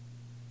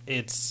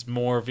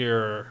more of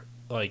your,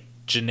 like,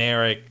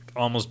 generic,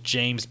 almost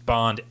James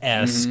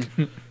Bond-esque.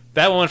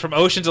 That one went from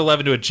Ocean's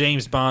 11 to a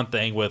James Bond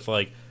thing with,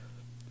 like,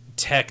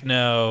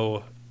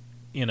 techno,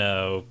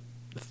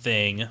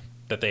 thing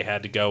that they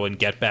had to go and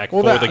get back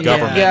for the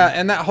government. Yeah,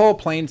 and that whole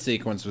plane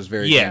sequence was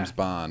very Yeah. James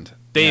Bond.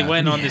 They Yeah.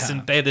 went on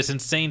Yeah. they had this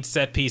insane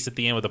set piece at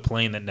the end with a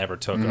plane that never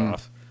took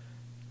off.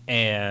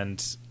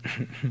 And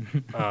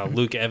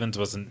Luke Evans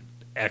was an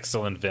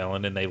excellent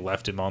villain, and they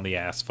left him on the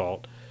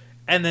asphalt.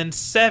 And then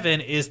 7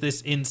 is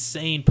this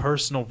insane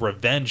personal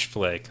revenge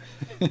flick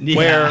Yeah.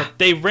 where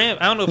they ran.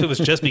 I don't know if it was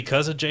just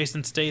because of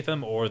Jason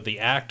Statham or the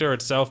actor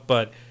itself,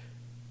 but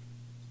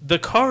the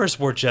cars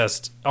were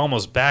just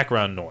almost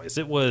background noise.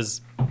 It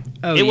was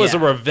a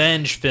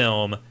revenge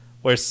film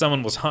where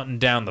someone was hunting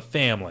down the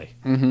family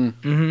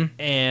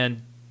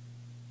and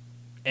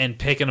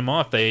picking them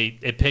off.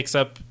 It picks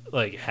up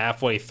like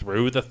halfway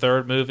through the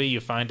third movie. You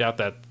find out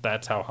that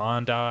that's how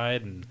Han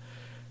died, and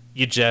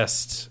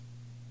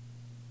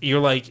you're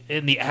like,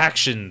 in the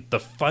action, the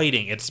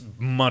fighting, it's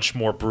much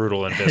more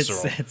brutal and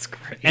visceral. It's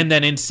great. And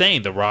then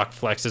insane, The Rock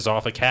flexes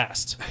off a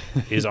cast.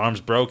 His arm's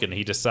broken.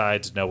 He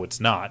decides, no, it's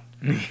not.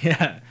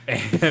 Yeah.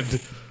 And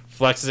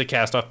flexes a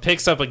cast off,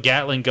 picks up a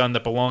Gatling gun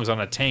that belongs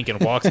on a tank, and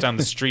walks down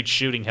the street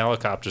shooting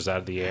helicopters out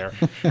of the air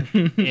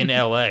in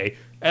L.A.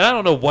 And I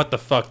don't know what the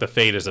fuck the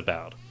fate is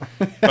about.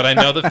 But I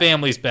know the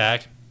family's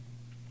back.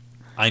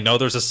 I know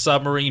there's a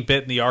submarine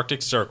bit in the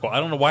Arctic Circle. I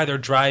don't know why they're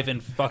driving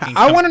fucking...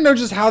 I want to know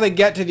just how they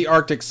get to the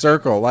Arctic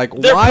Circle. Like,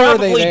 They're why are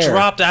they probably there?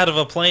 dropped out of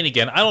a plane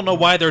again. I don't know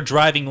why they're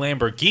driving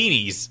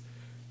Lamborghinis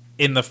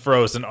in the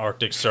frozen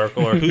Arctic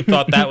Circle, or who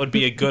thought that would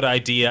be a good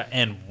idea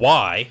and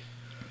why.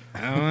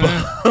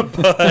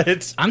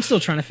 But I'm still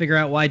trying to figure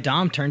out why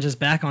Dom turns his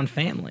back on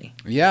family.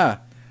 Yeah.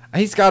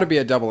 He's got to be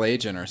a double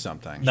agent or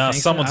something. no, think so?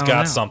 someone's I don't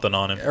got know. something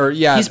on him. Or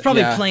yeah, He's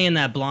probably yeah. playing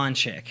that blonde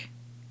chick.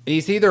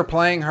 He's either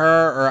playing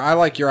her, or I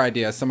like your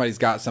idea. Somebody's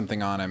got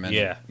something on him. And,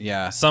 Yeah.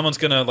 yeah, Someone's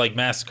gonna like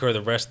massacre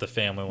the rest of the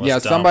family. Once yeah.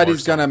 Dom Somebody's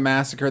works gonna on it.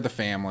 massacre the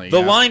family.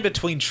 The yeah. line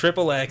between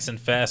Triple X and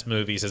Fast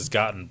movies has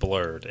gotten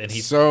blurred, and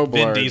So Vin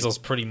blurred. Diesel's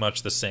pretty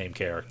much the same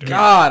character.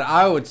 God,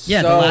 I would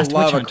Yeah, The so Last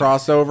love a Witch Hunter.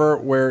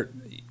 crossover where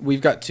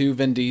we've got two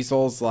Vin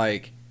Diesels,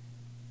 like,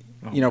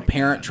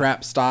 Parent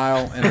Trap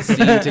style, in a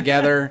scene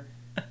together,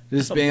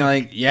 just being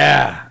like,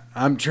 "Yeah,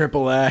 I'm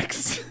Triple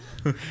X."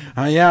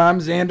 Yeah, I'm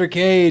Xander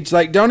Cage.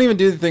 Like, don't even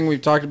do the thing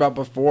we've talked about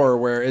before,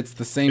 where it's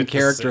the same It's the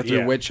character sa- through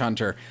yeah. Witch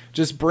Hunter.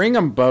 Just bring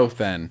them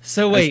both in.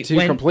 So as wait, two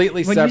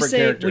completely separate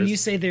characters. When you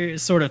say they're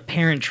sort of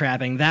parent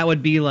trapping, that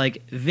would be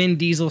like Vin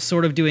Diesel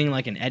sort of doing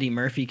like an Eddie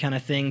Murphy kind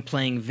of thing,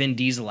 playing Vin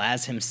Diesel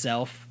as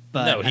himself,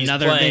 but No, he's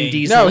another playing Vin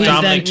Diesel. No, and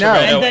Dominic then,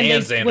 Toretto and then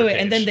and they, Xander wait,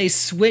 Cage. and then they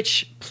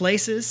switch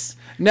places.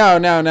 no.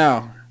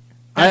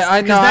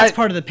 Because that's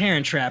part of the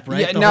Parent Trap,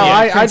 right? Yeah, The no, whole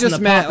I Prince and just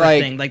the meant Pauper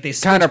like, thing. Like they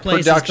kind of switch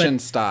places, production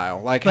but-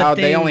 style, like but how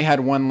they they- only had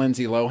one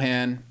Lindsay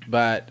Lohan,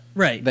 but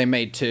Right. they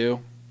made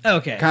two.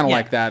 Okay, Kind of yeah.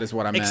 like that is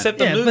what I meant. Except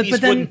the Yeah, but movies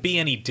then- wouldn't be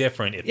any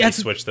different if they That's-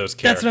 switched those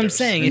characters. That's what I'm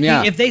saying. If,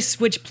 Yeah. if they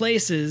switch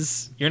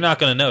places, You're not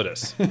going to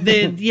notice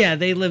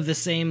they live the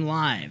same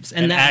lives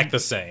and that, act the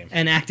same.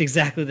 and act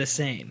exactly the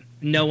same.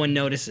 No one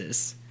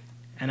notices,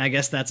 and I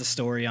guess that's a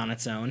story on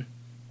its own.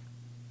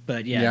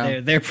 But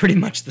Yeah. they're pretty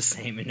much the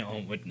same, and no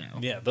one would know.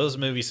 Yeah, those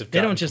movies have They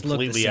gotten don't just look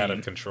the completely out same.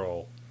 of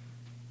control,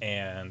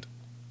 and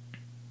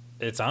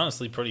it's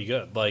honestly pretty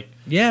good. Like,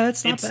 Yeah,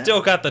 that's not it's bad.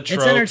 still got the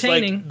tropes.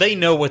 entertaining. Like, they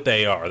know what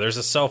they are. There's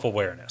a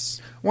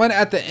self-awareness. When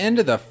at the end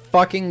of the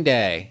fucking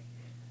day,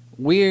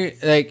 we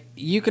like,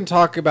 you can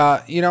talk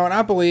about, and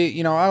I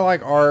believe, I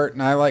like art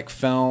and I like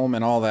film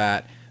and all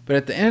that, but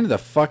at the end of the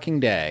fucking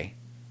day,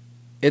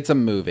 it's a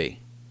movie.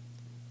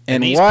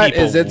 And these what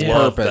people is its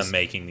love purpose? them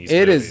making these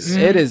It movies. is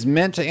it is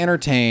meant to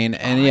entertain,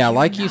 and yeah,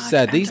 like you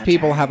said, these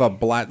people have a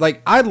blast.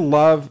 Like, I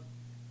love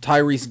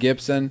Tyrese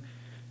Gibson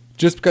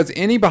just because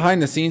any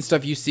behind the scenes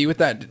stuff you see with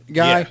that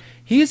guy, Yeah.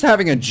 he's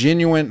having a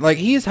genuine, like,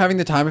 he is having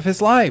the time of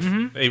his life.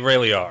 They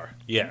really are.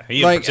 Yeah, he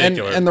in Like,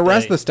 particular. and the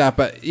rest of the staff,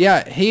 but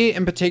yeah, he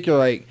in particular,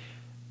 like,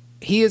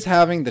 he is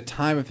having the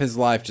time of his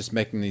life just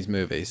making these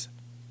movies.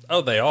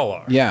 Oh, they all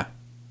are. Yeah.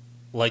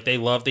 Like, they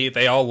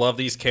all love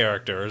these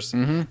characters,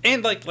 and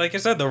like I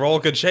said, the role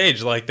could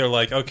change. Like, they're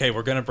like, okay,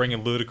 we're gonna bring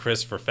in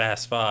Ludacris for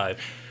Fast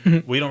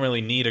 5. We don't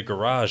really need a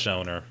garage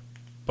owner,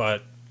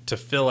 but to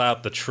fill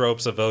out the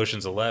tropes of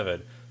Ocean's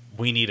 11,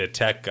 we need a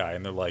tech guy.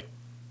 And they're like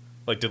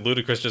did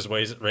Ludacris just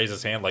raise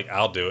his hand? Like,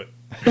 I'll do it,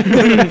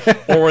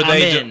 or were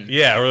they? I'm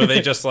in. Or were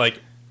they just like,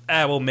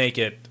 we'll make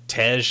it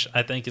Tej,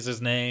 I think is his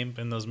name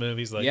in those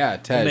movies. Like, Yeah,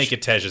 Tej. we'll make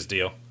it Tej's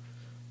deal.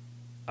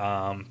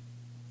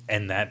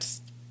 And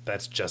that's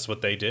just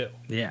what they do.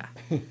 Yeah.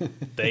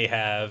 They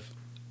have,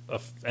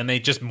 and they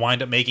just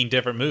wind up making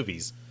different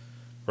movies.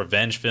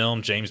 Revenge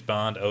film, James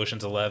Bond,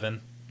 Ocean's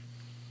 11,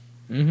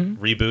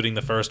 rebooting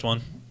the first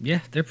one.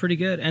 Yeah, they're pretty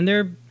good, and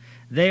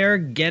they are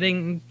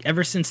getting,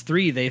 ever since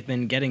 3, they've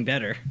been getting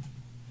better.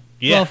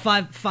 Yeah,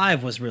 Well,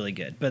 five was really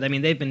good, but I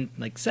mean, they've been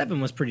like 7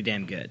 was pretty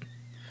damn good,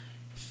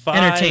 5,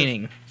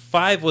 entertaining.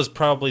 5 was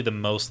probably the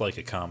most like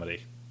a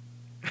comedy.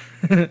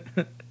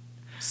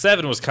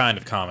 7 was kind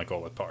of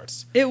comical at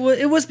parts. It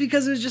was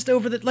because it was just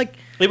over the like.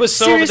 It was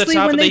so over the seriously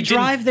top, when but they, they didn't-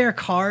 drive their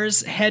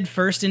cars head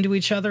first into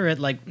each other at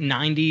like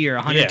 90 or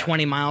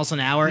 120 miles an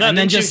hour, No, and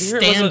then didn't you just hear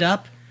it was stand a-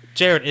 up.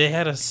 Jared, it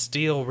had a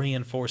steel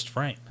reinforced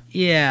frame.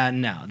 Yeah,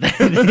 no.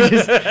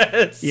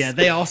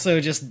 They also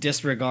just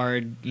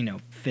disregard,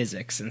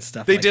 physics and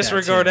stuff They like that,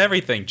 disregard too.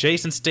 everything.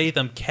 Jason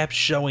Statham kept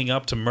showing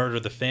up to murder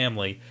the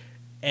family,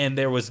 and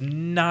there was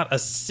not a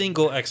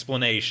single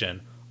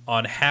explanation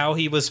on how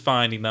he was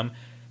finding them,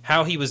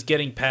 how he was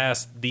getting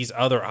past these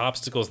other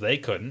obstacles they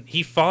couldn't.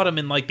 He fought him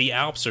in like the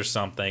Alps or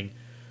something,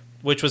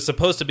 which was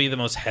supposed to be the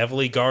most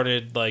heavily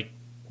guarded like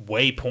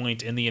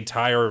waypoint in the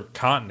entire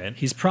continent.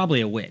 He's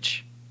probably a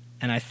witch,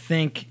 and I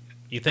think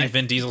You think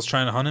Vin Diesel's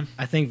trying to hunt him?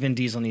 I think Vin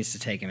Diesel needs to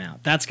take him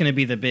out. That's going to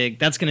be the big.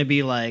 That's going to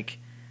be like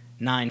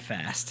 9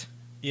 Fast.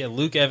 Yeah,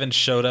 Luke Evans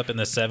showed up in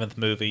the 7th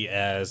movie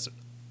as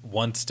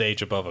one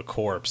stage above a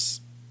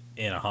corpse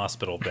in a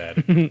hospital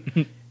bed.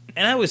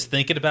 And I was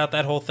thinking about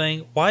that whole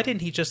thing. Why didn't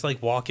he just like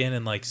walk in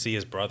and like see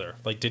his brother?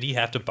 Like, did he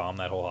have to bomb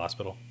that whole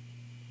hospital?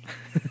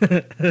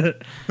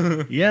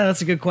 Yeah,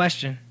 that's a good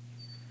question.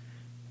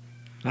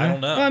 I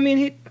don't know. Well, I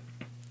mean,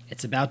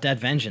 it's about that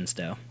vengeance,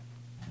 though.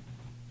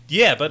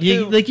 Yeah, but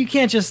You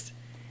can't just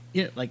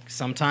like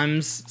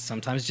sometimes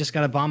you just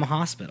gotta bomb a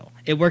hospital.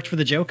 It worked for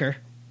the Joker.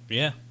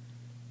 yeah,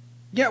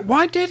 Yeah,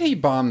 why did he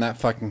bomb that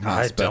fucking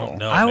hospital? I don't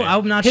know. man.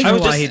 I'm not His- sure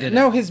why he did it.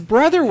 No, his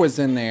brother was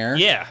in there.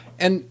 Yeah.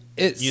 And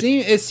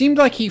it seemed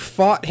like he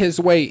fought his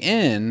way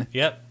in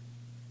Yep.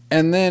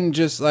 and then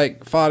just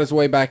like fought his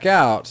way back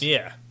out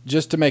Yeah.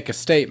 just to make a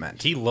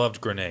statement. He loved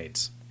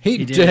grenades. He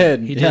He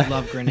did. He yeah. did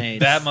love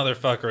grenades. That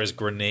motherfucker is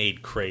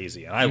grenade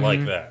crazy, and I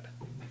like that.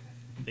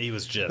 He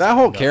was just That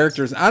whole nuts.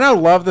 character's. I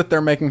don't love that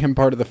they're making him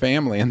part of the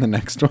family in the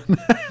next one.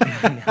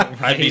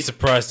 I'd be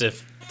surprised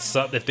if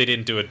they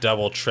didn't do a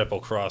double, triple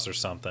cross or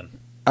something.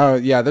 Oh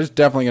yeah, there's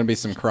definitely gonna be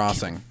some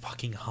crossing.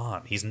 Fucking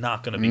Han. He's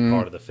not going to be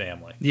part of the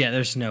family. Yeah,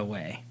 there's no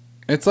way.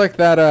 It's like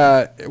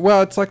that.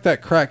 Well, it's like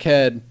that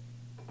crackhead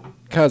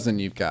cousin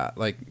you've got.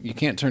 Like you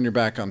can't turn your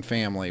back on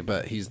family,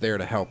 but he's there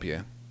to help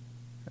you.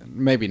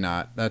 Maybe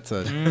not. That's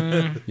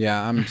a.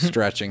 Yeah, I'm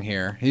stretching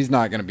here. He's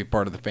not gonna be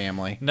part of the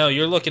family. No,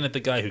 you're looking at the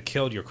guy who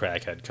killed your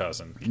crackhead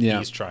cousin. Yeah.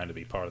 He's trying to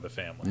be part of the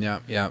family. Yeah,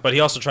 yeah. But he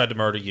also tried to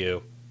murder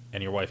you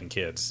and your wife and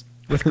kids.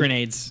 With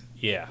grenades.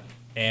 Yeah.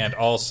 And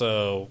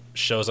also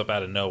shows up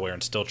out of nowhere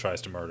and still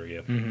tries to murder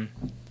you. Mhm.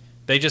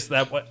 They just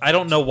I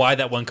don't know why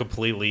that one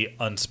completely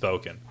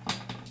unspoken.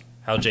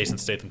 How Jason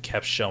Statham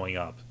kept showing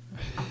up.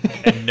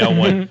 And no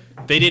one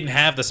they didn't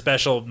have the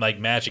special like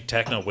magic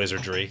techno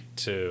wizardry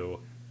to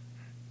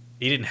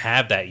he didn't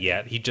have that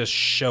yet. He just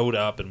showed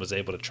up and was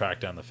able to track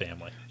down the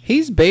family.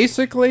 He's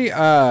basically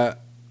the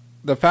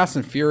Fast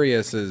and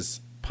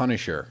Furious's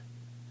Punisher.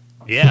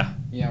 Yeah.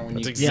 Yeah, when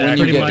That's you, exactly when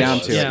you pretty get much, down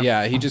to yeah. it.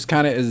 Yeah, he just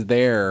kind of is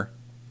there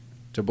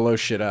to blow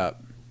shit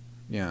up.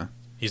 Yeah.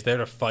 He's there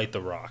to fight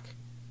the Rock.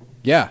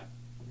 Yeah.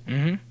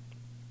 Mm-hmm.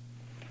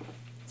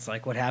 It's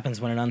like what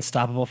happens when an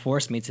unstoppable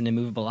force meets an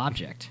immovable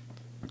object.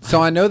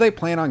 So I know they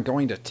plan on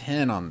going to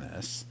 10 on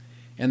this,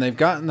 and they've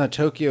gotten the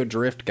Tokyo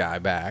Drift guy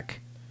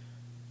back.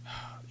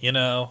 You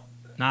know,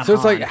 Not So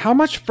it's Han. like, how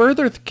much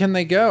further can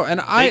they go? And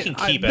can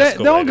keep they'll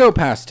escalating. go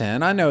past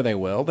 10. I know they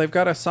will. They've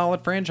got a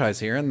solid franchise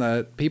here, and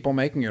the people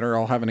making it are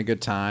all having a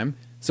good time.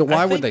 So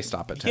why I would think- they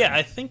stop at 10? Yeah,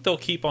 I think they'll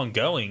keep on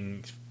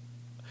going.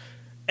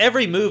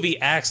 Every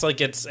movie acts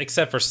like it's,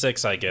 except for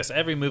 6, I guess.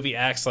 Every movie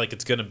acts like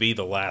it's going to be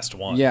the last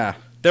one. Yeah.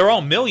 They're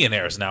all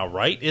millionaires now,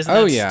 right? Isn't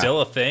Oh, that yeah.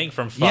 still a thing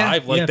from Yeah,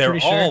 5? Like, yeah, they're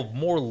pretty sure. all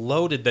more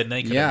loaded than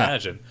they could Yeah.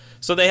 imagine.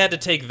 So they had to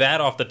take that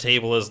off the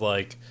table as,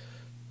 like,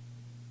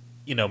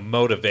 you know,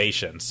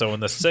 motivation. So in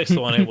the 6th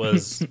one, it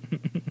was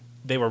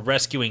they were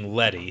rescuing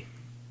Letty.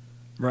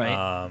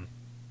 right.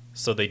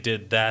 So they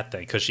did that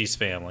thing because she's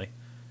family.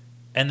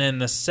 And then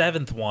the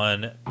 7th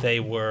one, they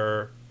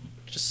were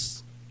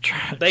just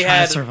they Trying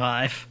had to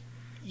survive.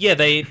 yeah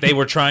they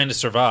were trying to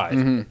survive.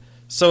 Mm-hmm.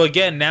 So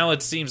again, now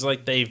it seems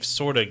like they've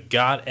sort of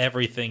got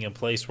everything in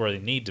place where they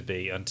need to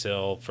be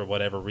until for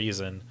whatever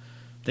reason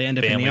They end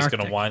up in the family's Arctic.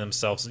 going to wind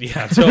themselves.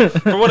 Yeah, until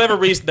for whatever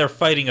reason they're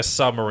fighting a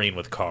submarine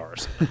with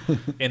cars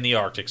in the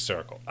Arctic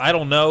Circle. I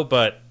don't know,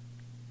 but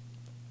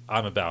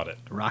I'm about it.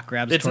 Rock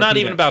grabs. It's not torpedo.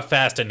 even about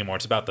fast anymore.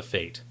 It's about the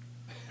fate.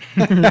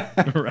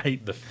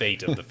 right. The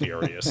fate of the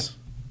furious.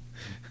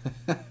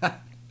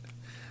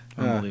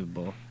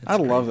 Unbelievable. I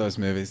love those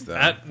movies,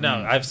 though. No,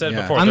 I've said it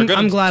Yeah. before. I'm- they're gonna,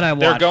 I'm glad I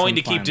They're watched going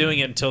them to keep finally. doing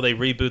it until they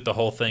reboot the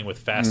whole thing with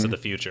Fast to the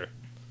Future.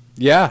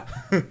 Yeah.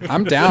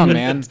 I'm down,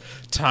 man.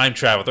 Time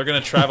travel. They're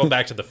going to travel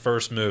back to the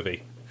first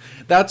movie.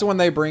 That's when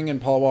they bring in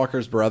Paul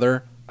Walker's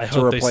brother I to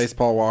hope they replace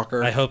Paul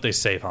Walker. I hope they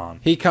save Han.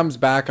 He comes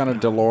back on a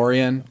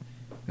DeLorean.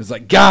 It's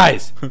like,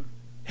 guys,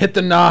 hit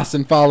the NOS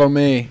and follow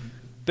me.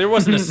 There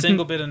wasn't a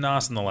single bit of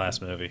NOS in the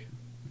last movie.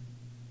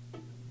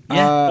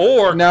 Yeah.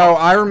 Or no,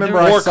 I remember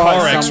or I saw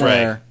car it X-ray.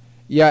 somewhere.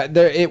 Yeah,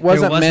 it wasn't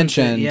wasn't the-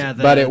 mentioned, yeah,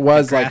 the- but it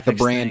was the like the graphics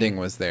branding thing.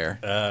 was there.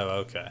 Oh,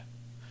 okay.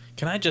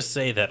 Can I just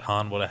say that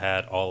Han would have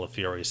had all of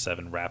Furious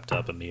 7 wrapped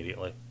up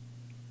immediately?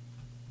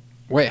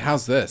 Wait,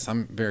 how's this?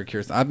 I'm very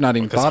curious. I've not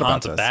even Because thought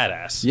Han's about a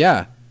this. badass.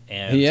 Yeah,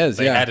 And he is.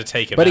 They yeah, had to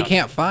take him but out. he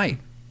can't fight.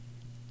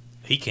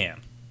 He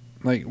can.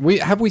 Like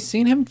have we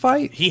seen him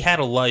fight? He had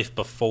a life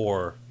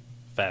before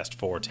Fast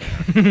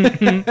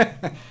 14.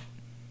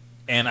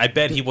 And I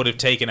bet he would have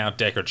taken out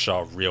Deckard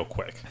Shaw real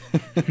quick.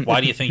 Why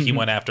do you think he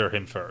went after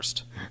him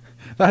first?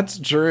 That's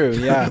true.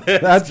 Yeah,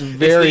 that's It's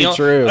very the-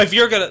 true. If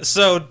you're gonna,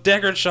 so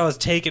Deckard Shaw has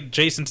taken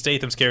Jason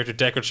Statham's character.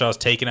 Deckard Shaw has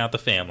taken out the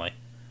family.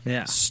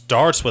 Yeah.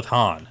 Starts with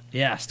Han,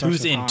 Yeah. starts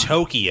who's with in Han.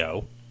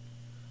 Tokyo,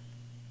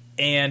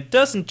 and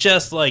doesn't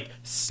just like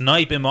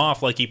snipe him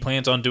off like he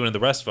plans on doing the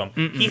rest of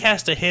them. He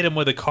has to hit him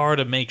with a car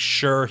to make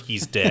sure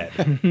he's dead.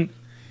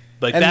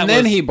 Like And that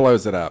then was, he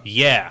blows it up.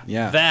 yeah.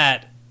 Yeah.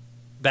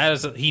 That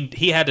is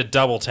he had to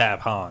double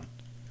tap Han.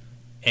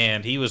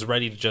 And he was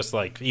ready to just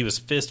like he was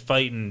fist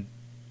fighting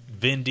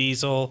Vin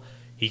Diesel.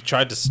 He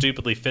tried to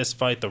stupidly fist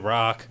fight The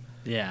Rock.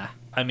 Yeah.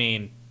 I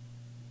mean,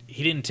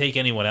 he didn't take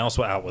anyone else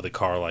out with a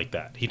car like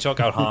that. He took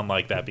out Han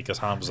like that because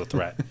Han was a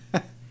threat.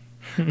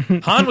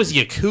 Han was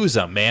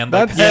Yakuza, man.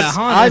 Like, That's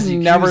Han I've is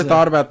never Yakuza.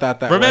 thought about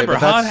that remember, way. but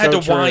Han that's had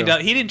so to wind true.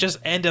 up. He didn't just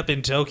end up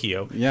in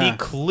Tokyo. Yeah. He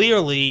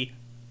clearly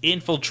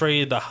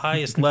infiltrated the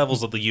highest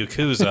levels of the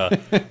Yakuza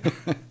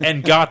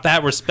and got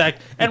that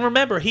respect. And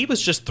remember, he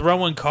was just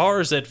throwing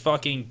cars at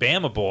fucking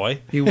Bama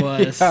Boy. He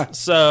was. Yeah.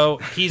 So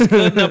he's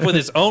good enough with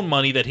his own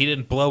money that he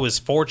didn't blow his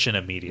fortune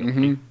immediately.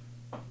 Mm-hmm.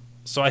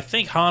 So I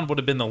think Han would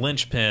have been the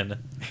linchpin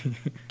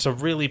to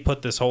really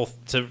put this whole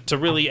to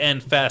really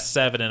end Fast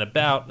 7 in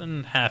about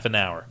half an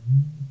hour.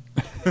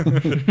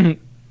 If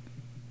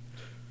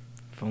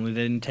only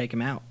they didn't take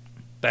him out.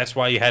 That's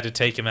why you had to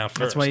take him out first.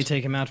 That's why you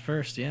take him out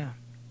first, yeah.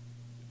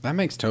 That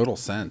makes total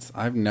sense.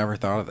 I've never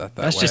thought of that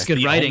That's way. just good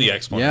the writing. only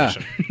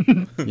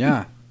explanation.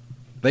 Yeah.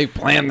 They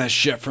planned this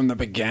shit from the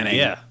beginning.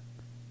 Yeah.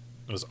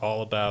 It was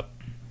all about,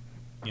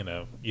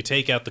 you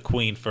take out the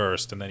queen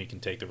first, and then you can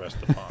take the rest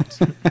of the pawns.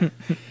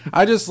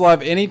 I just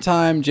love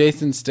anytime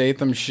Jason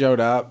Statham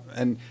showed up,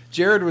 and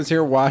Jared was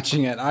here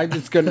watching it. I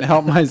just couldn't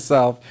help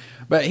myself.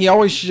 But he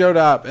always showed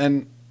up,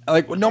 and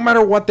like no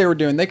matter what they were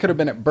doing, they could have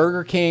been at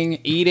Burger King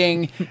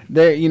eating.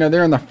 They're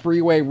in the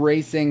freeway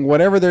racing,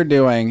 whatever they're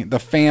doing. The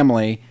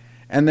family,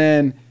 and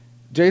then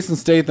Jason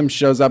Statham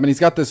shows up, and he's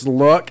got this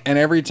look, and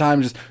every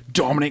time just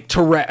Dominic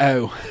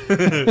Toretto.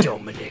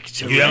 Dominic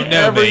Toretto. You don't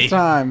know Every me,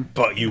 time.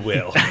 but you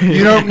will.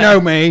 You don't know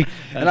me.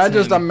 And I That's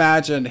just him.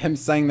 imagined him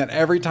saying that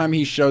every time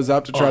he shows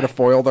up to try to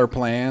foil their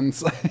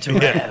plans.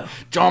 Toretto.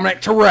 Dominic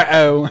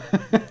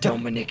Toretto.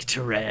 Dominic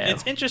Toretto.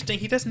 It's interesting.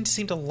 He doesn't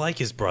seem to like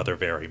his brother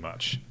very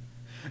much.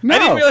 No. I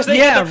didn't realize they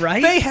Yeah, had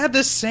right? They had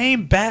the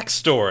same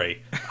backstory.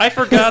 I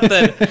forgot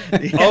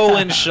that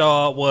Owen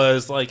Shaw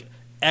was like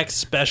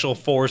ex-special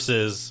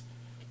forces,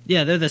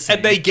 Yeah, they're the same.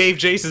 and they gave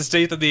Jason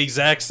Statham the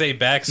exact same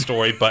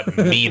backstory, but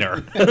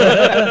meaner.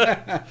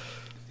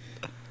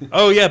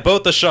 Oh yeah,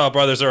 both the Shaw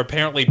brothers are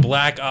apparently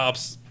Black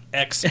Ops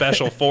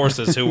ex-special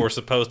forces who were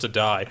supposed to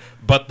die,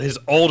 but his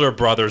older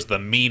brother's the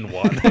mean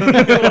one.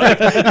 Like,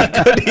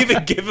 you couldn't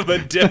even give him a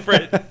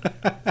different...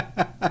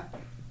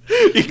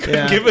 You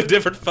couldn't give a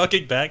different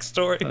fucking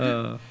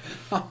backstory.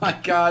 Oh my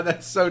god,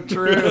 that's so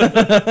true.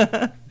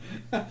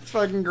 That's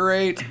fucking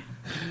great.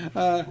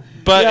 But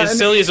yeah, as and-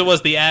 silly as it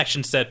was, the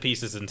action set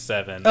pieces in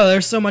 7, Oh,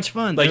 they're so much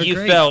fun. like They're you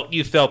great.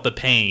 felt the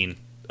pain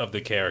of the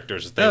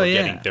characters as they Oh, were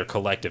yeah. getting their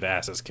collective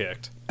asses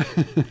kicked.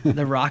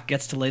 The Rock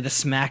gets to lay the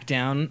smack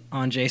down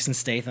on Jason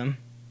Statham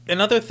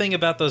Another thing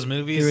about those through a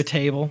movies,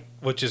 table.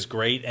 which is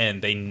great,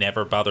 and they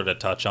never bother to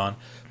touch on,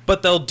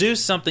 but they'll do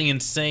something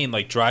insane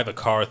like drive a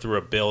car through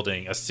a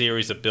building, a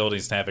series of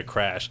buildings, to have it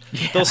crash.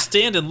 They'll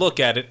stand and look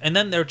at it, and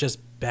then they're just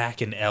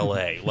back in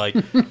L.A. Like,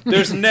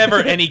 there's never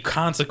any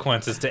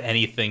consequences to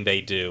anything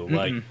they do.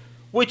 Like,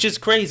 which is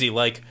crazy.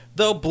 Like,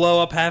 they'll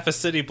blow up half a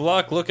city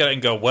block, look at it,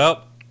 and go,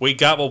 well, we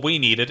got what we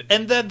needed.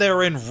 And then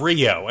they're in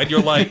Rio. And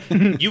you're like,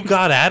 you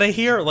got out of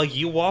here? Like,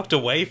 you walked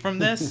away from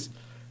this?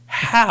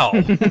 How?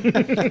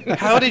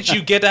 How did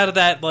you get out of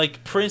that,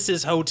 like,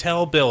 Prince's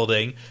Hotel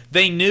building?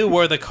 They knew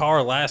where the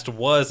car last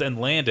was and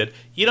landed.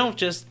 You don't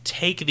just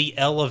take the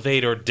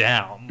elevator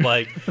down,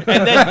 like,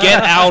 and then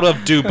get out of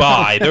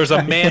Dubai. There's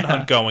a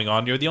manhunt going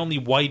on. You're the only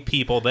white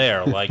people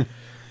there. Like,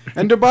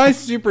 And Dubai's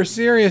super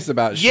serious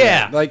about shit.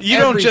 yeah, Like you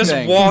don't just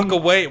everything. walk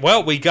away.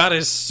 Well, we got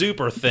his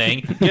super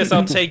thing. Guess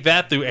I'll take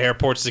that through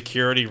airport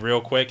security real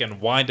quick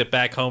and wind it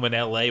back home in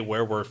L.A.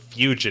 where we're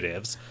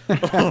fugitives.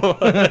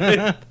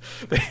 They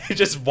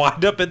just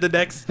wind up in the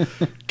next...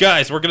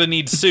 Guys, we're going to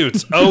need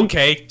suits.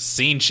 Okay,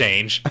 scene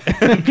change.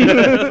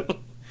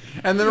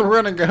 And then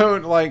we're gonna go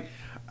like,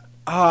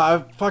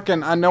 I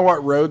know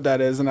what road that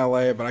is in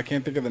LA, but I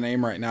can't think of the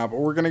name right now. But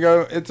we're gonna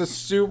go. It's a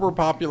super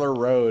popular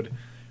road.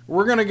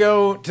 We're gonna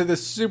go to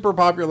this super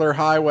popular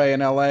highway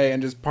in LA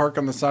and just park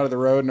on the side of the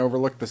road and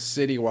overlook the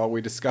city while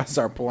we discuss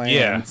our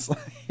plans.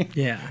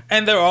 Yeah.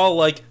 And they're all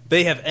like,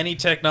 they have any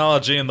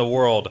technology in the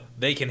world.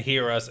 They can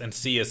hear us and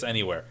see us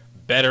anywhere.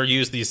 Better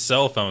use these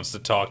cell phones to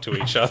talk to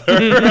each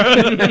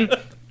other.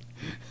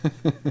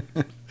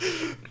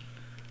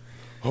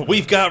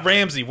 We've got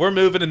Ramsey. We're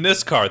moving in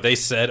this car, they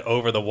said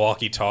over the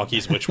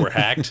walkie-talkies, which were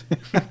hacked.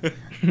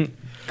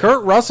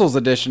 Kurt Russell's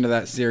addition to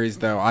that series,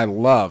 though, I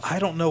love. I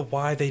don't know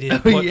why they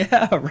didn't Oh, put...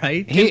 yeah,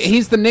 right?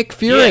 He's the Nick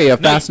Fury Yeah,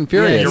 of no, Fast and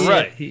Furious. You're Yeah,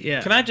 right.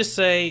 yeah. Can I just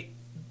say,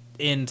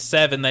 in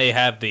 7, they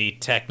have the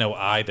techno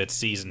eye that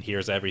sees and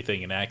hears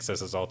everything and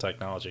accesses all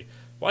technology.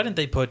 Why didn't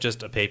they put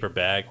just a paper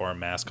bag or a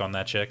mask on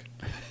that chick?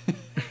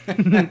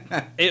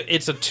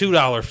 It's a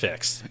 $2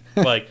 fix.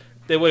 Like,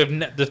 they would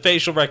have the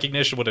facial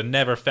recognition would have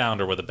never found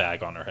her with a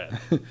bag on her head.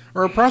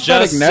 Or a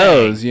prosthetic Just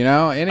nose, saying. you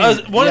know?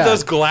 One of yeah.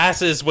 those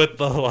glasses with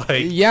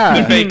the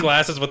Yeah. the fake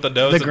glasses with the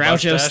nose, The and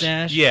Groucho mustache.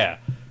 stash? Yeah,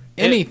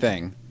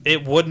 Anything.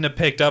 it wouldn't have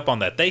picked up on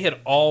that. They had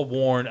all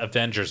worn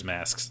Avengers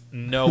masks.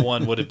 No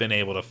one would have been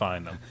able to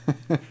find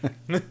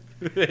them.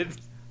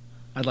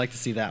 I'd like to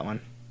see that one.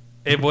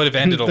 It would have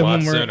ended a The lot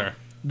one where sooner.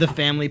 The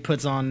family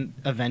puts on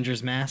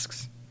Avengers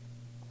masks.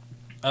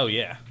 Oh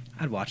yeah,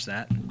 I'd watch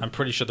that. I'm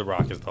pretty sure The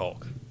Rock is the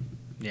Hulk.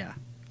 Yeah.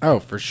 Oh,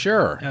 for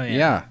sure. Oh,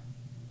 yeah.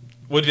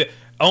 Yeah.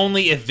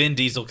 Only if Vin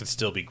Diesel could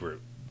still be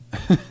Groot.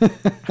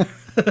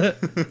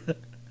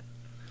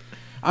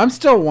 I'm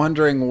still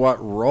wondering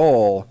what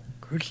role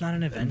Groot's not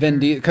an Avenger. Vin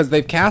Diesel, because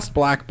they've cast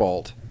Black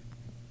Bolt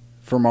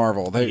for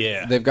Marvel.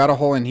 Yeah. They've got a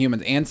whole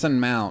Inhumans. Anson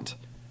Mount,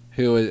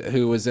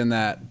 who was in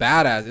that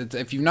badass.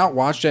 If you've not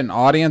watched it, an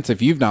audience, if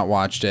you've not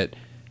watched it,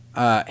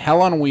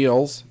 Hell on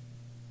Wheels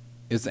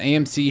is an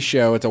AMC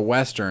show. It's a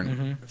Western.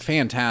 Mm-hmm.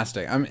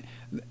 Fantastic. I mean,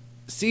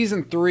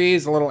 season 3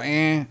 is a little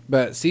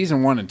but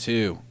season 1 and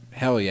 2,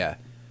 hell yeah.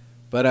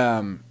 But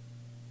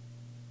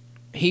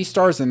he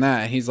stars in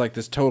that. He's like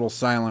this total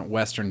silent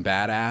Western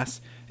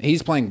badass.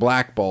 He's playing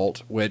Black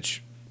Bolt,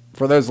 which,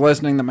 for those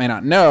listening that may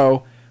not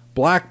know,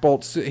 Black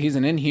Bolt, he's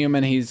an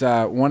Inhuman. He's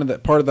part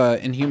of the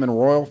Inhuman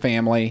royal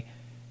family,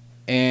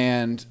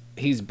 and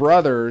he's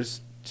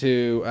brothers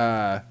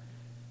to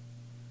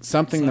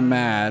something the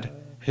Mad,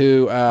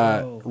 who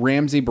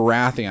Ramsey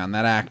Baratheon,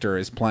 that actor,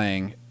 is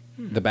playing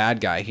the bad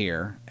guy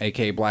here,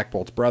 aka Black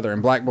Bolt's brother.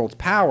 And Black Bolt's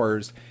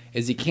powers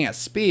is he can't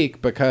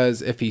speak,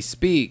 because if he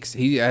speaks,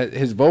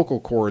 his vocal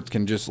cords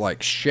can just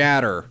like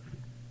shatter,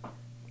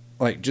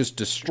 like just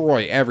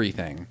destroy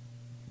everything.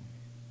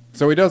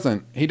 So he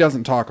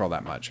doesn't talk all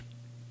that much.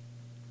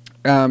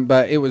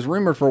 But it was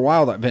rumored for a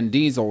while that Vin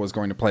Diesel was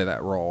going to play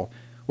that role,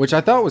 which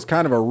I thought was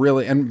kind of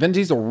and Vin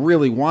Diesel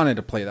really wanted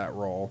to play that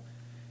role.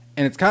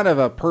 And it's kind of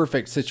a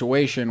perfect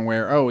situation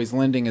where, he's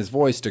lending his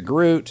voice to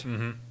Groot.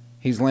 Mm-hmm.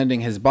 He's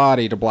lending his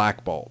body to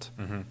Black Bolt.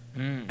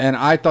 Mm-hmm. And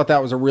I thought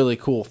that was a really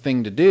cool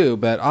thing to do,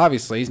 but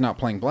obviously he's not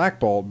playing Black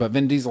Bolt. But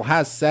Vin Diesel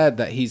has said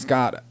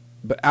that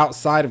but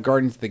outside of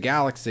Guardians of the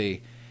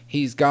Galaxy,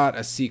 he's got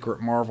a secret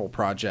Marvel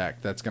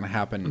project that's going to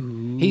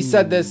happen. Ooh. He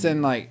said this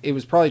in it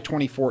was probably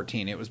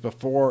 2014. It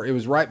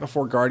was right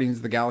before Guardians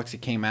of the Galaxy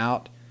came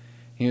out.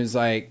 He was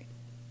like,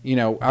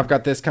 I've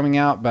got this coming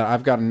out, but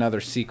I've got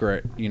another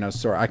secret,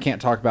 so I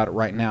can't talk about it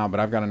right now, but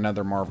I've got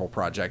another Marvel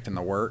project in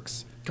the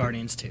works.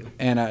 Guardians 2.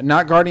 And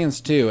not Guardians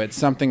 2. It's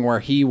something where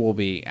he will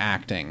be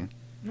acting.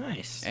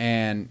 Nice.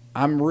 And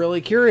I'm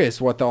really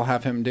curious what they'll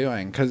have him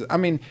doing. Because, I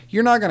mean,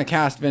 you're not going to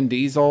cast Vin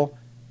Diesel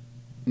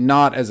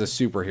not as a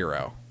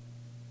superhero.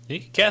 You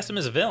could cast him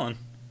as a villain.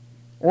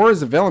 Or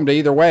as a villain, but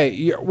either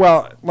way.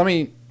 Well, let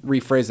me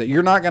rephrase it.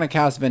 You're not going to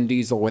cast Vin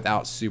Diesel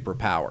without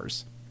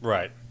superpowers.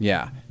 Right.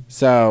 Yeah.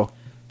 So...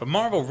 But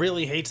Marvel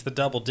really hates the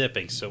double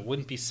dipping, so it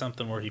wouldn't be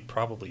something where he'd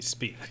probably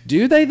speak.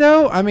 Do they,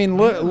 though? I mean,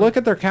 look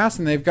at their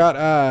casting. They've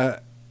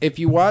got, if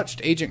you watched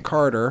Agent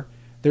Carter,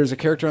 there's a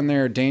character on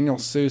there, Daniel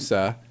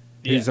Sousa,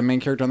 who's the main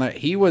character on that.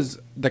 He was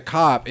the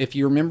cop. If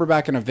you remember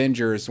back in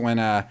Avengers when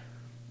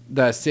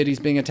the city's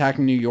being attacked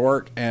in New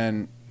York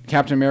and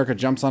Captain America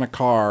jumps on a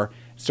car,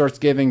 starts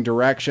giving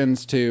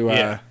directions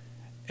to...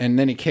 and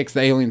then he kicks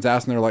the alien's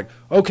ass, and they're like,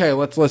 okay,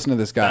 let's listen to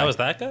this guy. That was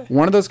that guy?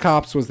 One of those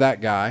cops was that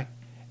guy.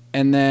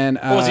 And then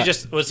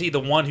was he the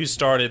one who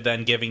started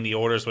then giving the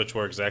orders, which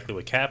were exactly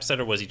what Cap said,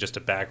 or was he just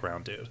a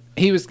background dude?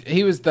 He was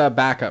the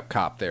backup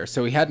cop there,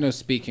 so he had no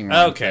speaking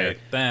lines okay,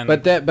 there.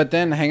 then. But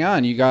then hang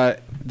on, you've got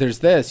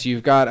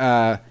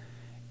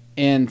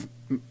in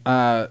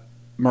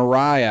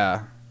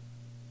Mariah,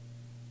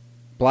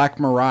 Black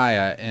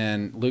Mariah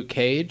in Luke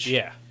Cage.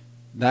 Yeah,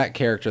 that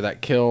character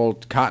that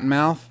killed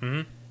Cottonmouth.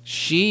 Mm-hmm.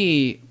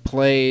 She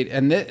played,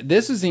 and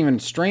this is even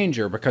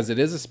stranger because it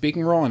is a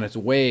speaking role and it's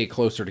way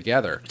closer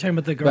together. You're talking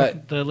about the girl,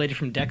 the lady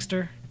from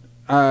Dexter?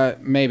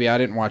 Maybe I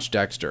didn't watch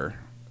Dexter,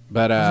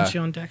 but wasn't she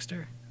on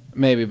Dexter?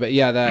 Maybe, but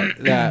yeah,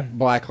 that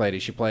black lady,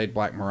 she played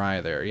Black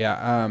Mariah there. Yeah,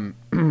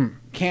 can't.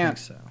 I think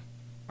so.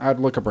 I'd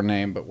look up her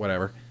name, but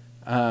whatever.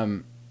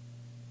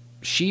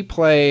 She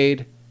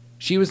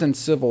was in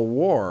Civil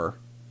War.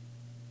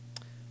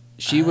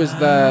 She was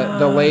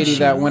the lady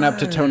that went up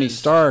to Tony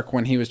Stark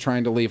when he was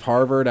trying to leave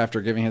Harvard after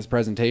giving his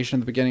presentation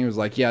at the beginning. He was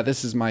like, yeah,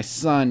 this is my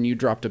son. You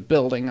dropped a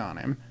building on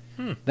him.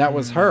 That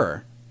was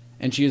her.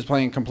 And she was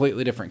playing a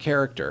completely different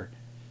character.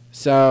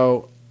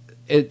 So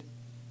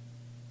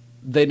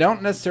they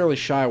don't necessarily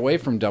shy away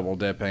from double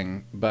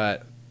dipping,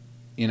 but,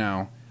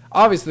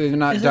 obviously they've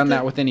not done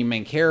that with any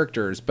main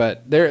characters.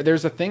 But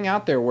there's a thing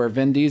out there where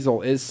Vin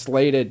Diesel is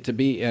slated to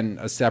be in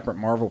a separate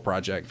Marvel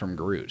project from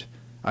Groot.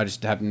 I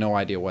just have no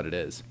idea what it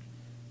is.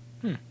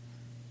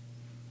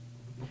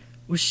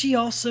 Was she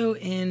also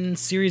in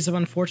Series of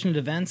Unfortunate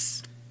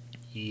Events?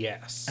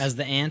 Yes. As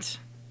the aunt?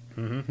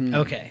 Mm-hmm.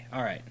 Okay,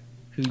 all right.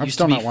 Who I've used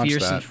still to be not watched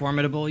fierce that. and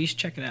formidable. You should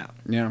check it out.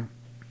 Yeah.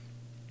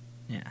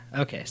 Yeah.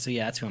 Okay, so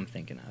yeah, that's who I'm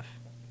thinking of.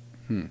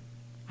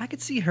 I could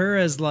see her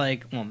as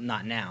like, well,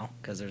 not now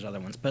because there's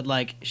other ones, but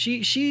like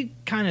she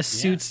kind of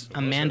suits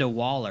Amanda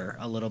Waller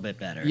a little bit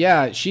better.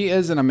 Yeah, she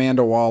is an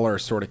Amanda Waller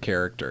sort of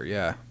character.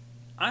 Yeah,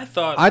 I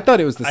thought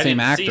it was the same didn't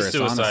actress. See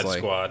Suicide honestly.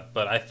 Squad,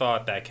 but I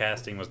thought that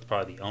casting was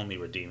probably the only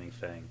redeeming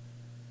thing.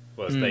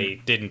 Was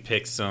they didn't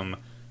pick some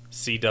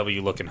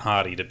CW looking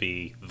hottie to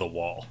be the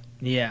Wall.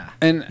 Yeah.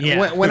 And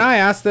when I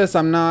ask this,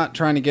 I'm not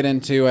trying to get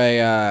into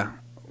a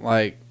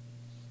like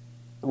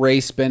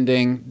race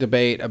bending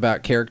debate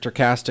about character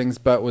castings,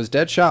 but was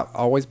Deadshot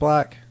always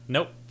black?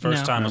 Nope.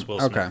 First No. time was Will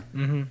Smith. Okay.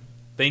 Mm-hmm.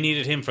 They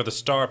needed him for the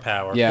star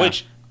power, Yeah.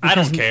 which I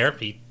don't care.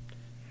 He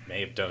may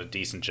have done a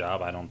decent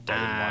job. I didn't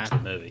watch the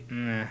movie.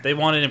 They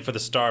wanted him for the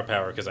star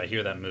power because I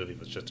hear that movie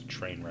was just a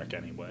train wreck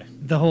anyway.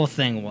 The whole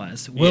thing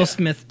was Will Yeah.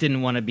 Smith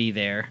didn't want to be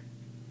there.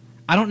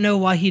 I don't know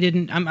why he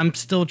didn't. I'm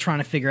still trying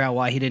to figure out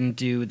why he didn't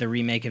do the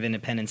remake of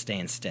Independence Day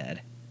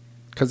instead.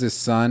 Because his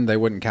son, they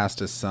wouldn't cast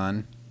his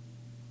son.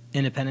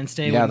 Independence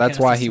Day. Yeah, wouldn't that's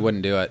cast why his he son?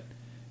 wouldn't do it.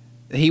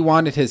 He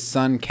wanted his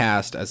son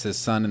cast as his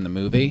son in the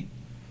movie.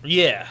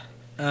 Yeah.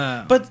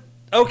 Uh, But,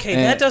 okay,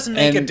 that doesn't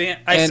make a damn...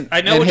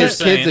 I know what you're his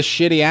saying. kid's a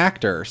shitty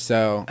actor,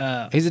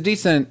 so... he's a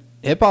decent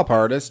hip-hop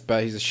artist,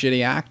 but he's a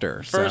shitty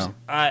actor, First, so...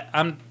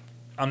 I'm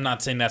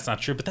not saying that's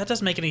not true, but that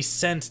doesn't make any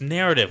sense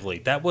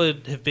narratively. That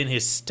would have been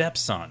his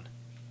stepson.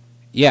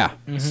 Yeah.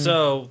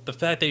 So the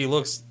fact that he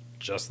looks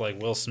just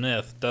like Will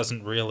Smith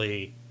doesn't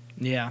really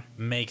yeah.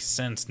 make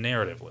sense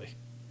narratively.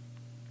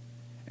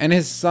 And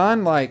his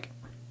son, like...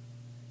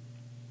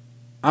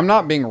 I'm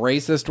not being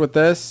racist with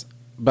this,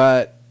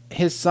 but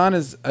his son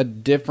is a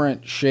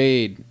different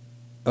shade.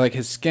 Like,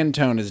 his skin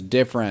tone is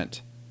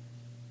different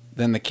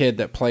than the kid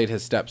that played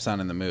his stepson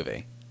in the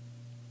movie.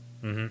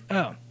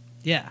 Oh,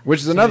 yeah. Which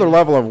is another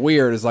level of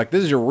weird. Is like,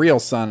 this is your real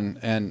son,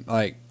 and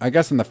like, I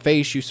guess in the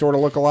face you sort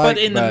of look alike.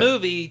 But in the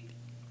movie,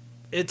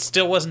 it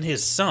still wasn't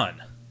his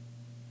son.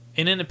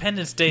 In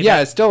Independence Day,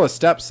 yeah, it's still a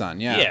stepson.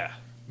 Yeah, yeah.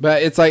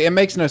 But it's like, it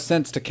makes no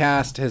sense to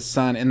cast his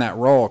son in that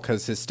role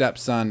because his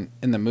stepson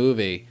in the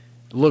movie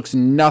looks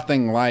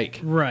nothing like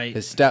Right.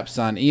 his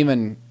stepson.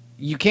 Even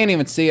you can't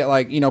even see it.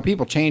 Like, you know,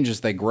 people change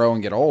as they grow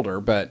and get older,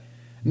 but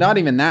not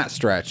even that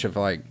stretch of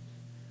like,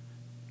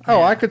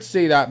 oh, I could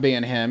see that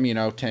being him, you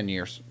know, 10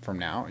 years from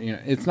now. You know,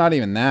 it's not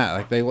even that.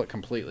 Like, they look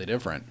completely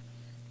different.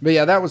 But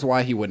yeah, that was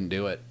why he wouldn't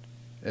do it,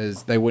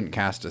 is they wouldn't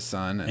cast his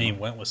son. And he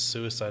went with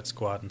Suicide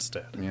Squad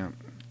instead. Yeah.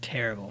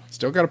 Terrible.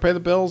 Still got to pay the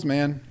bills,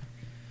 man.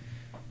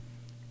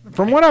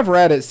 From what I've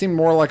read, it seemed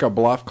more like a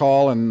bluff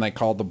call, and they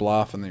called the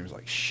bluff, and he was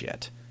like,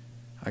 shit,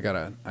 I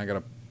gotta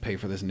pay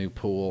for this new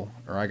pool,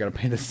 or I gotta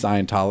pay this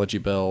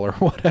Scientology bill, or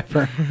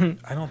whatever.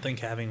 I don't think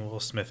having Will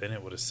Smith in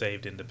it would have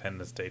saved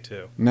Independence Day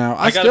 2. No,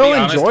 I gotta still be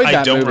honest, enjoyed I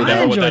that don't movie, remember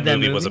though. what enjoyed that that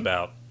movie was movie.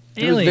 about.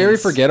 It was very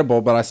forgettable,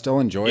 but I still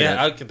enjoyed it.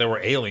 Yeah, there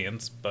were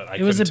aliens, but I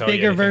It was couldn't a tell you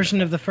bigger anything.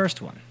 version of the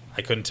first one.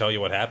 I couldn't tell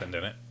you what happened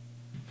in it.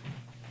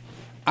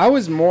 I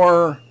was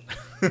more...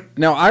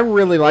 No, I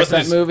really liked that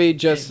Wasn't it- movie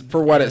just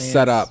for what it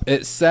set up.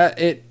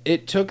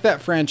 It took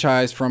that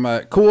franchise from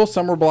a cool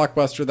summer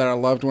blockbuster that I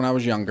loved when I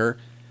was younger,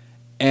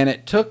 and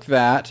it took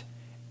that.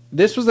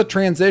 This was a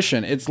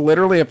transition. It's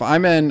literally, if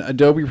I'm in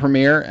Adobe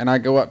Premiere and I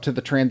go up to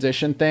the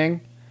transition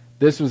thing,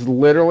 this was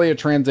literally a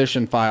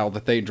transition file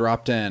that they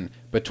dropped in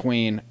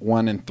between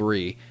 1 and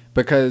 3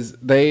 because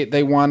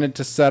they wanted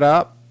to set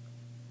up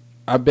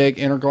a big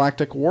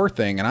intergalactic war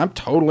thing, and I'm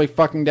totally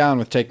fucking down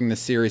with taking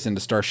this series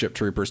into Starship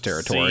Troopers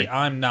territory. See,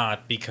 I'm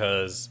not,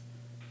 because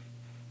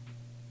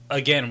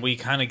again, we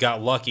kind of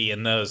got lucky,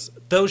 and those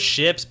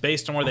ships,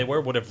 based on where they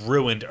were, would have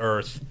ruined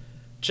Earth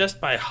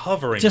just by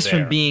hovering Just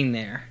there. from being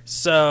there.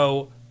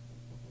 So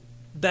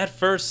that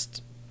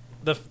first,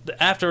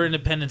 after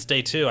Independence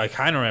Day 2, I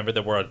kind of remember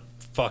there were a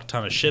fuck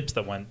ton of ships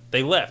that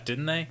they left,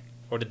 didn't they?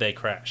 Or did they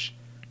crash?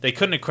 They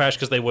couldn't have crashed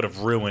because they would have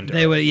ruined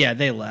They Earth. would, yeah,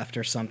 they left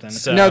or something.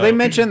 So- No, they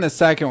mentioned the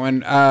second one.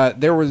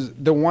 There was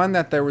the one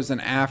that there was in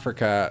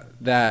Africa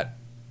that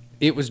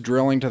it was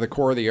drilling to the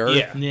core of the Earth.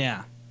 Yeah.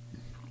 Yeah.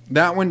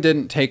 That one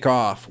didn't take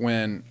off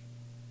when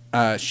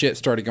shit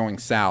started going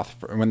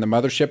south. When the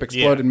mothership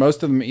exploded, Yeah.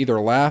 most of them either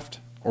left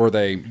or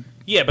they...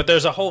 Yeah, but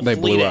there's a whole They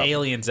fleet blew of up.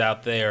 aliens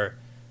out there.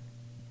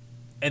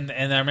 And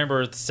I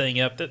remember saying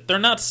up that they're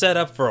not set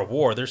up for a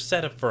war, they're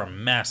set up for a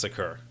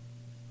massacre.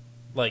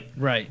 Like,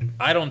 Right.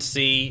 I don't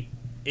see.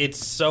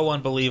 It's so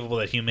unbelievable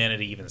that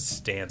humanity even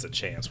stands a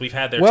chance. We've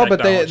had their Well, but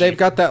technology. they've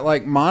got that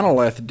like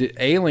monolith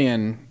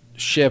alien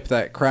ship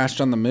that crashed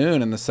on the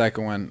moon in the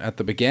second one at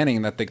the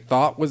beginning that they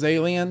thought was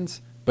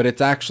aliens, but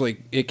it's actually,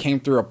 it came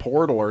through a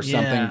portal or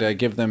something Yeah. to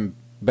give them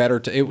better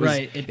to it was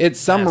Right, it's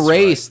some that's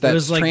race It that's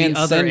was like the other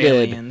transcended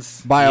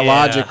aliens.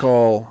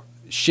 biological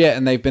shit,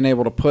 and they've been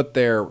able to put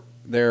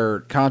their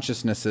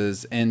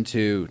consciousnesses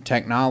into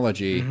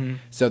technology. Mm-hmm.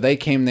 So they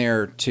came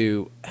there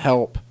to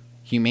help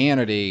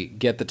humanity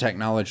get the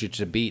technology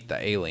to beat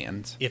the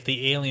aliens. If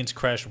the aliens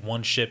crashed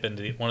one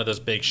of those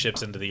big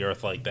ships into the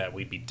Earth like that,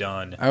 we'd be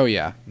done. Oh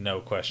yeah, No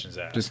questions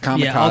asked. just kamikaze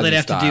Yeah, all they'd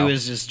have style. to do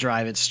is just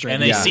drive it straight.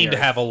 and they into the seem to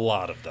Earth. have a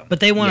lot of them. But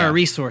they want Yeah. our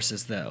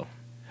resources, though.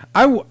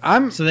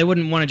 I'm So they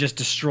wouldn't want to just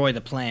destroy the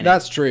planet.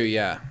 That's true.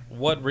 Yeah.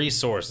 what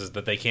resources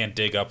that they can't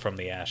dig up from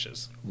the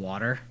ashes?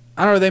 Water.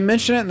 I don't know. They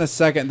mention it in the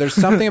second. There's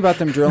something about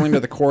them drilling to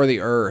the core of the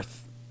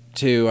earth.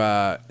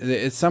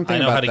 It's something. I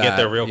know about how to that. get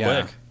there real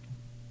Yeah. quick.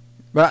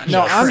 But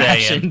no, Just I'm saying.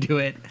 Crash into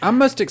it. I'm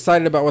most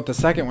excited about what the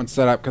second one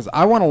set up because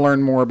I want to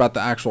learn more about the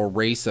actual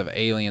race of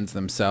aliens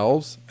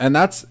themselves, and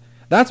that's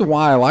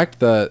why I liked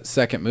the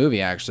second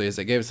movie. Actually, is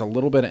it gave us a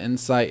little bit of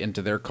insight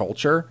into their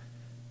culture,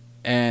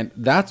 and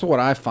that's what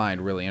I find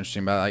really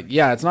interesting about it. Like,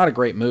 yeah, it's not a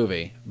great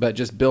movie, but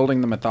just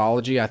building the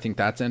mythology, I think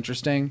that's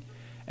interesting,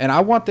 and I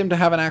want them to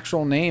have an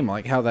actual name,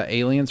 like how the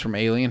aliens from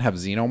Alien have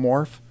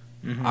Xenomorph.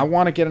 I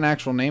want to get an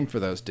actual name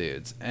for those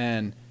dudes,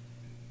 and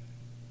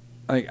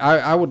like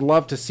I would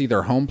love to see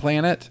their home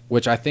planet,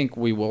 which I think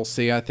we will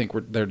see. I think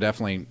they're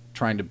definitely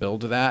trying to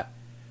build to that.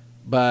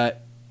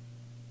 But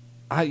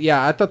I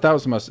thought that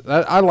was the most.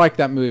 I like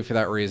that movie for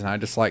that reason. I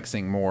just like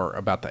seeing more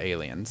about the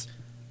aliens.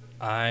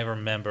 I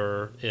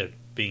remember it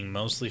being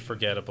mostly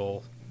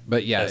forgettable.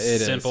 But yeah, a it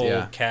is. simple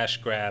Yeah. cash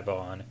grab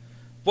on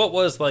what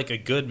was like a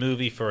good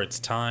movie for its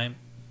time,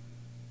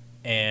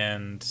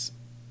 and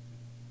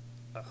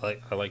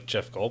I like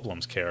Jeff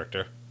Goldblum's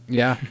character,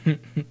 Yeah.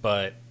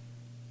 but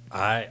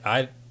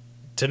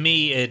to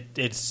me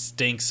it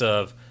stinks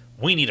of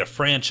we need a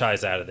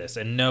franchise out of this,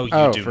 and no,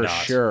 you do for not.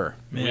 sure.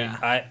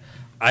 Yeah.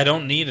 I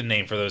don't need a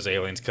name for those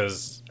aliens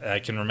because I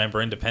can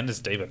remember Independence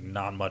Day, but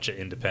not much of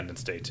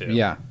Independence Day 2.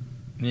 Yeah.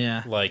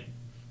 Yeah. Like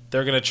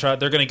they're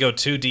gonna go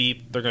too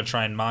deep. They're gonna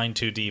try and mine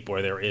too deep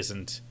where there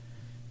isn't,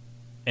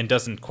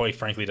 and quite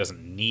frankly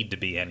doesn't need to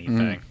be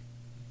anything.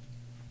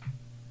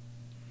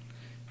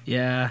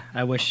 Yeah.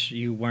 I wish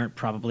you weren't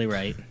probably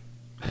right.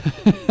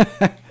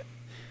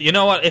 You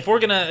know what? If we're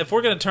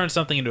gonna turn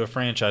something into a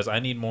franchise, I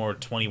need more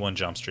 21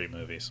 Jump Street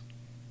movies.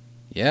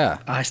 Yeah.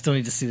 I still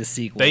need to see the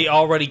sequel. They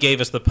already gave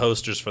us the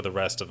posters for the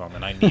rest of them,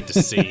 and I need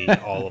to see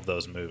all of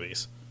those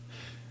movies.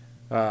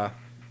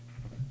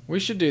 We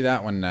should do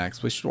that one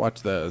next. We should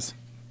watch those.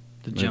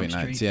 the Movie Jump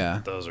nights. Street.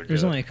 Yeah. Those are good.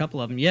 There's only a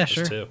couple of them. Yeah, There's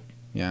sure. two.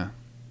 Yeah.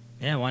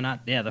 Yeah, why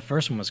not? Yeah, the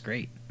first one was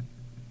great.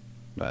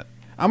 But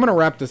I'm going to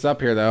wrap this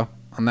up here, though.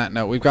 On that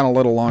note, we've gone a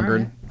little longer All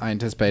right. than I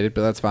anticipated,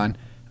 but that's fine.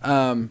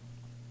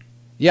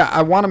 Yeah,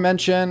 I want to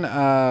mention,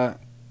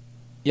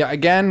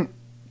 again,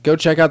 go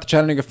check out the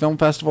Chattanooga Film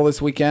Festival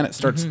this weekend. It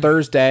starts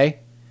Thursday.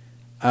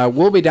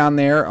 We'll be down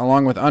there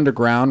along with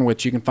Underground,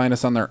 which you can find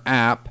us on their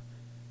app.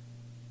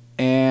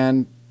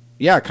 And,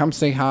 yeah, come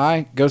say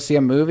hi. Go see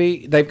a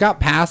movie. They've got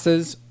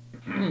passes.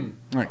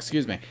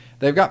 Excuse me.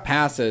 They've got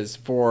passes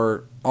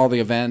for all the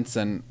events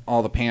and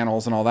all the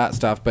panels and all that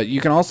stuff. But you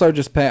can also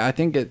just pay. I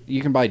think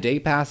you can buy day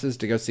passes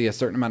to go see a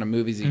certain amount of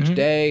movies each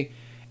day.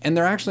 And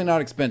they're actually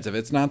not expensive.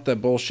 It's not the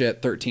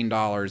bullshit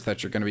 $13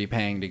 that you're going to be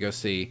paying to go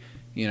see,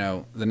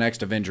 the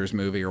next Avengers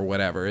movie or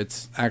whatever.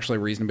 It's actually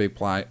reasonably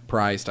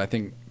priced. I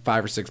think $5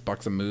 or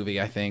 $6 a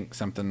movie. I think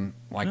something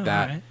like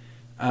that.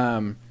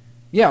 Right.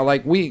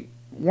 Like we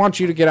want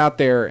you to get out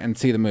there and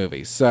see the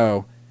movies.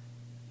 So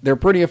they're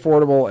pretty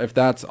affordable if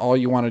that's all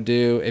you want to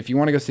do. If you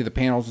want to go see the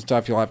panels and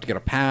stuff, you'll have to get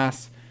a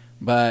pass.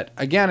 But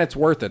again, it's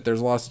worth it.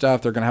 There's a lot of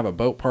stuff. They're going to have a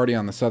boat party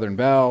on the Southern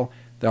Belle.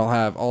 They'll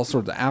have all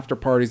sorts of after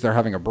parties. They're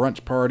having a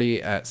brunch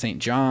party at St.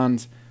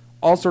 John's.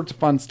 All sorts of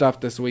fun stuff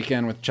this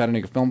weekend with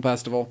Chattanooga Film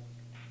Festival.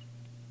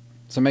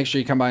 So make sure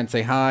you come by and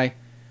say hi.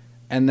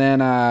 And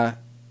then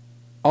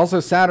also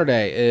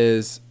Saturday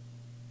is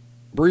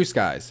Brew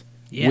Skies.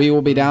 Yeah. We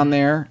will be down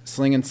there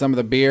slinging some of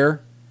the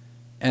beer.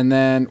 And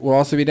then we'll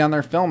also be down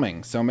there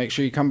filming. So make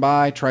sure you come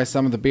by, try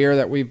some of the beer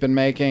that we've been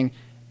making,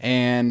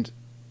 and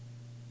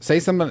say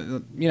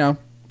something,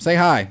 say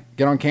hi.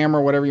 Get on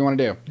camera, whatever you want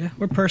to do. Yeah,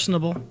 we're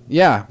personable.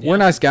 Yeah, we're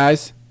nice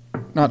guys.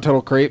 Not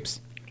total creeps.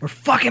 We're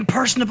fucking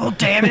personable,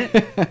 damn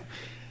it.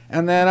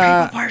 And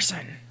then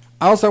Person.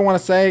 I also want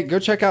to say, go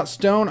check out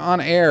Stone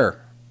on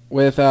Air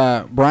with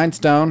Brian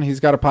Stone. He's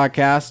got a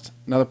podcast,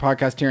 another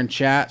podcast here in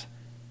chat.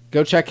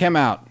 Go check him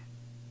out.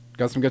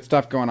 Got some good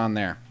stuff going on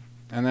there.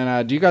 And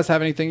then, do you guys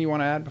have anything you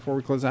want to add before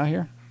we close out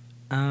here?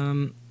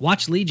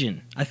 Watch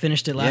Legion. I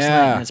finished it last Yeah.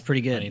 night, and it's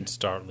pretty I good. need to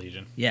start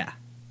Legion. Yeah.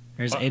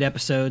 There's 8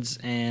 episodes,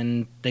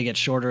 and they get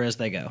shorter as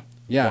they go.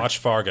 Yeah. Watch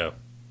Fargo.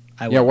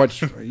 I Yeah, will.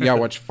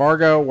 watch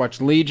Fargo,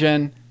 watch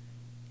Legion.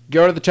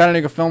 Go to the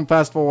Chattanooga Film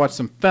Festival, watch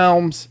some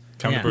films.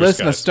 Come Yeah. to Bruce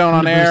Listen to Guys. Stone Come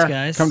on to Bruce Air.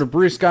 Guys. Come to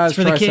Bruce Guys, It's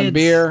for the try some kids.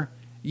 beer.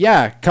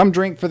 Yeah, come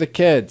drink for the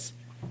kids.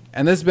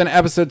 And this has been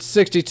episode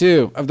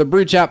 62 of the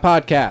Brew Chat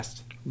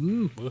Podcast.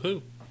 Ooh.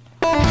 Woohoo.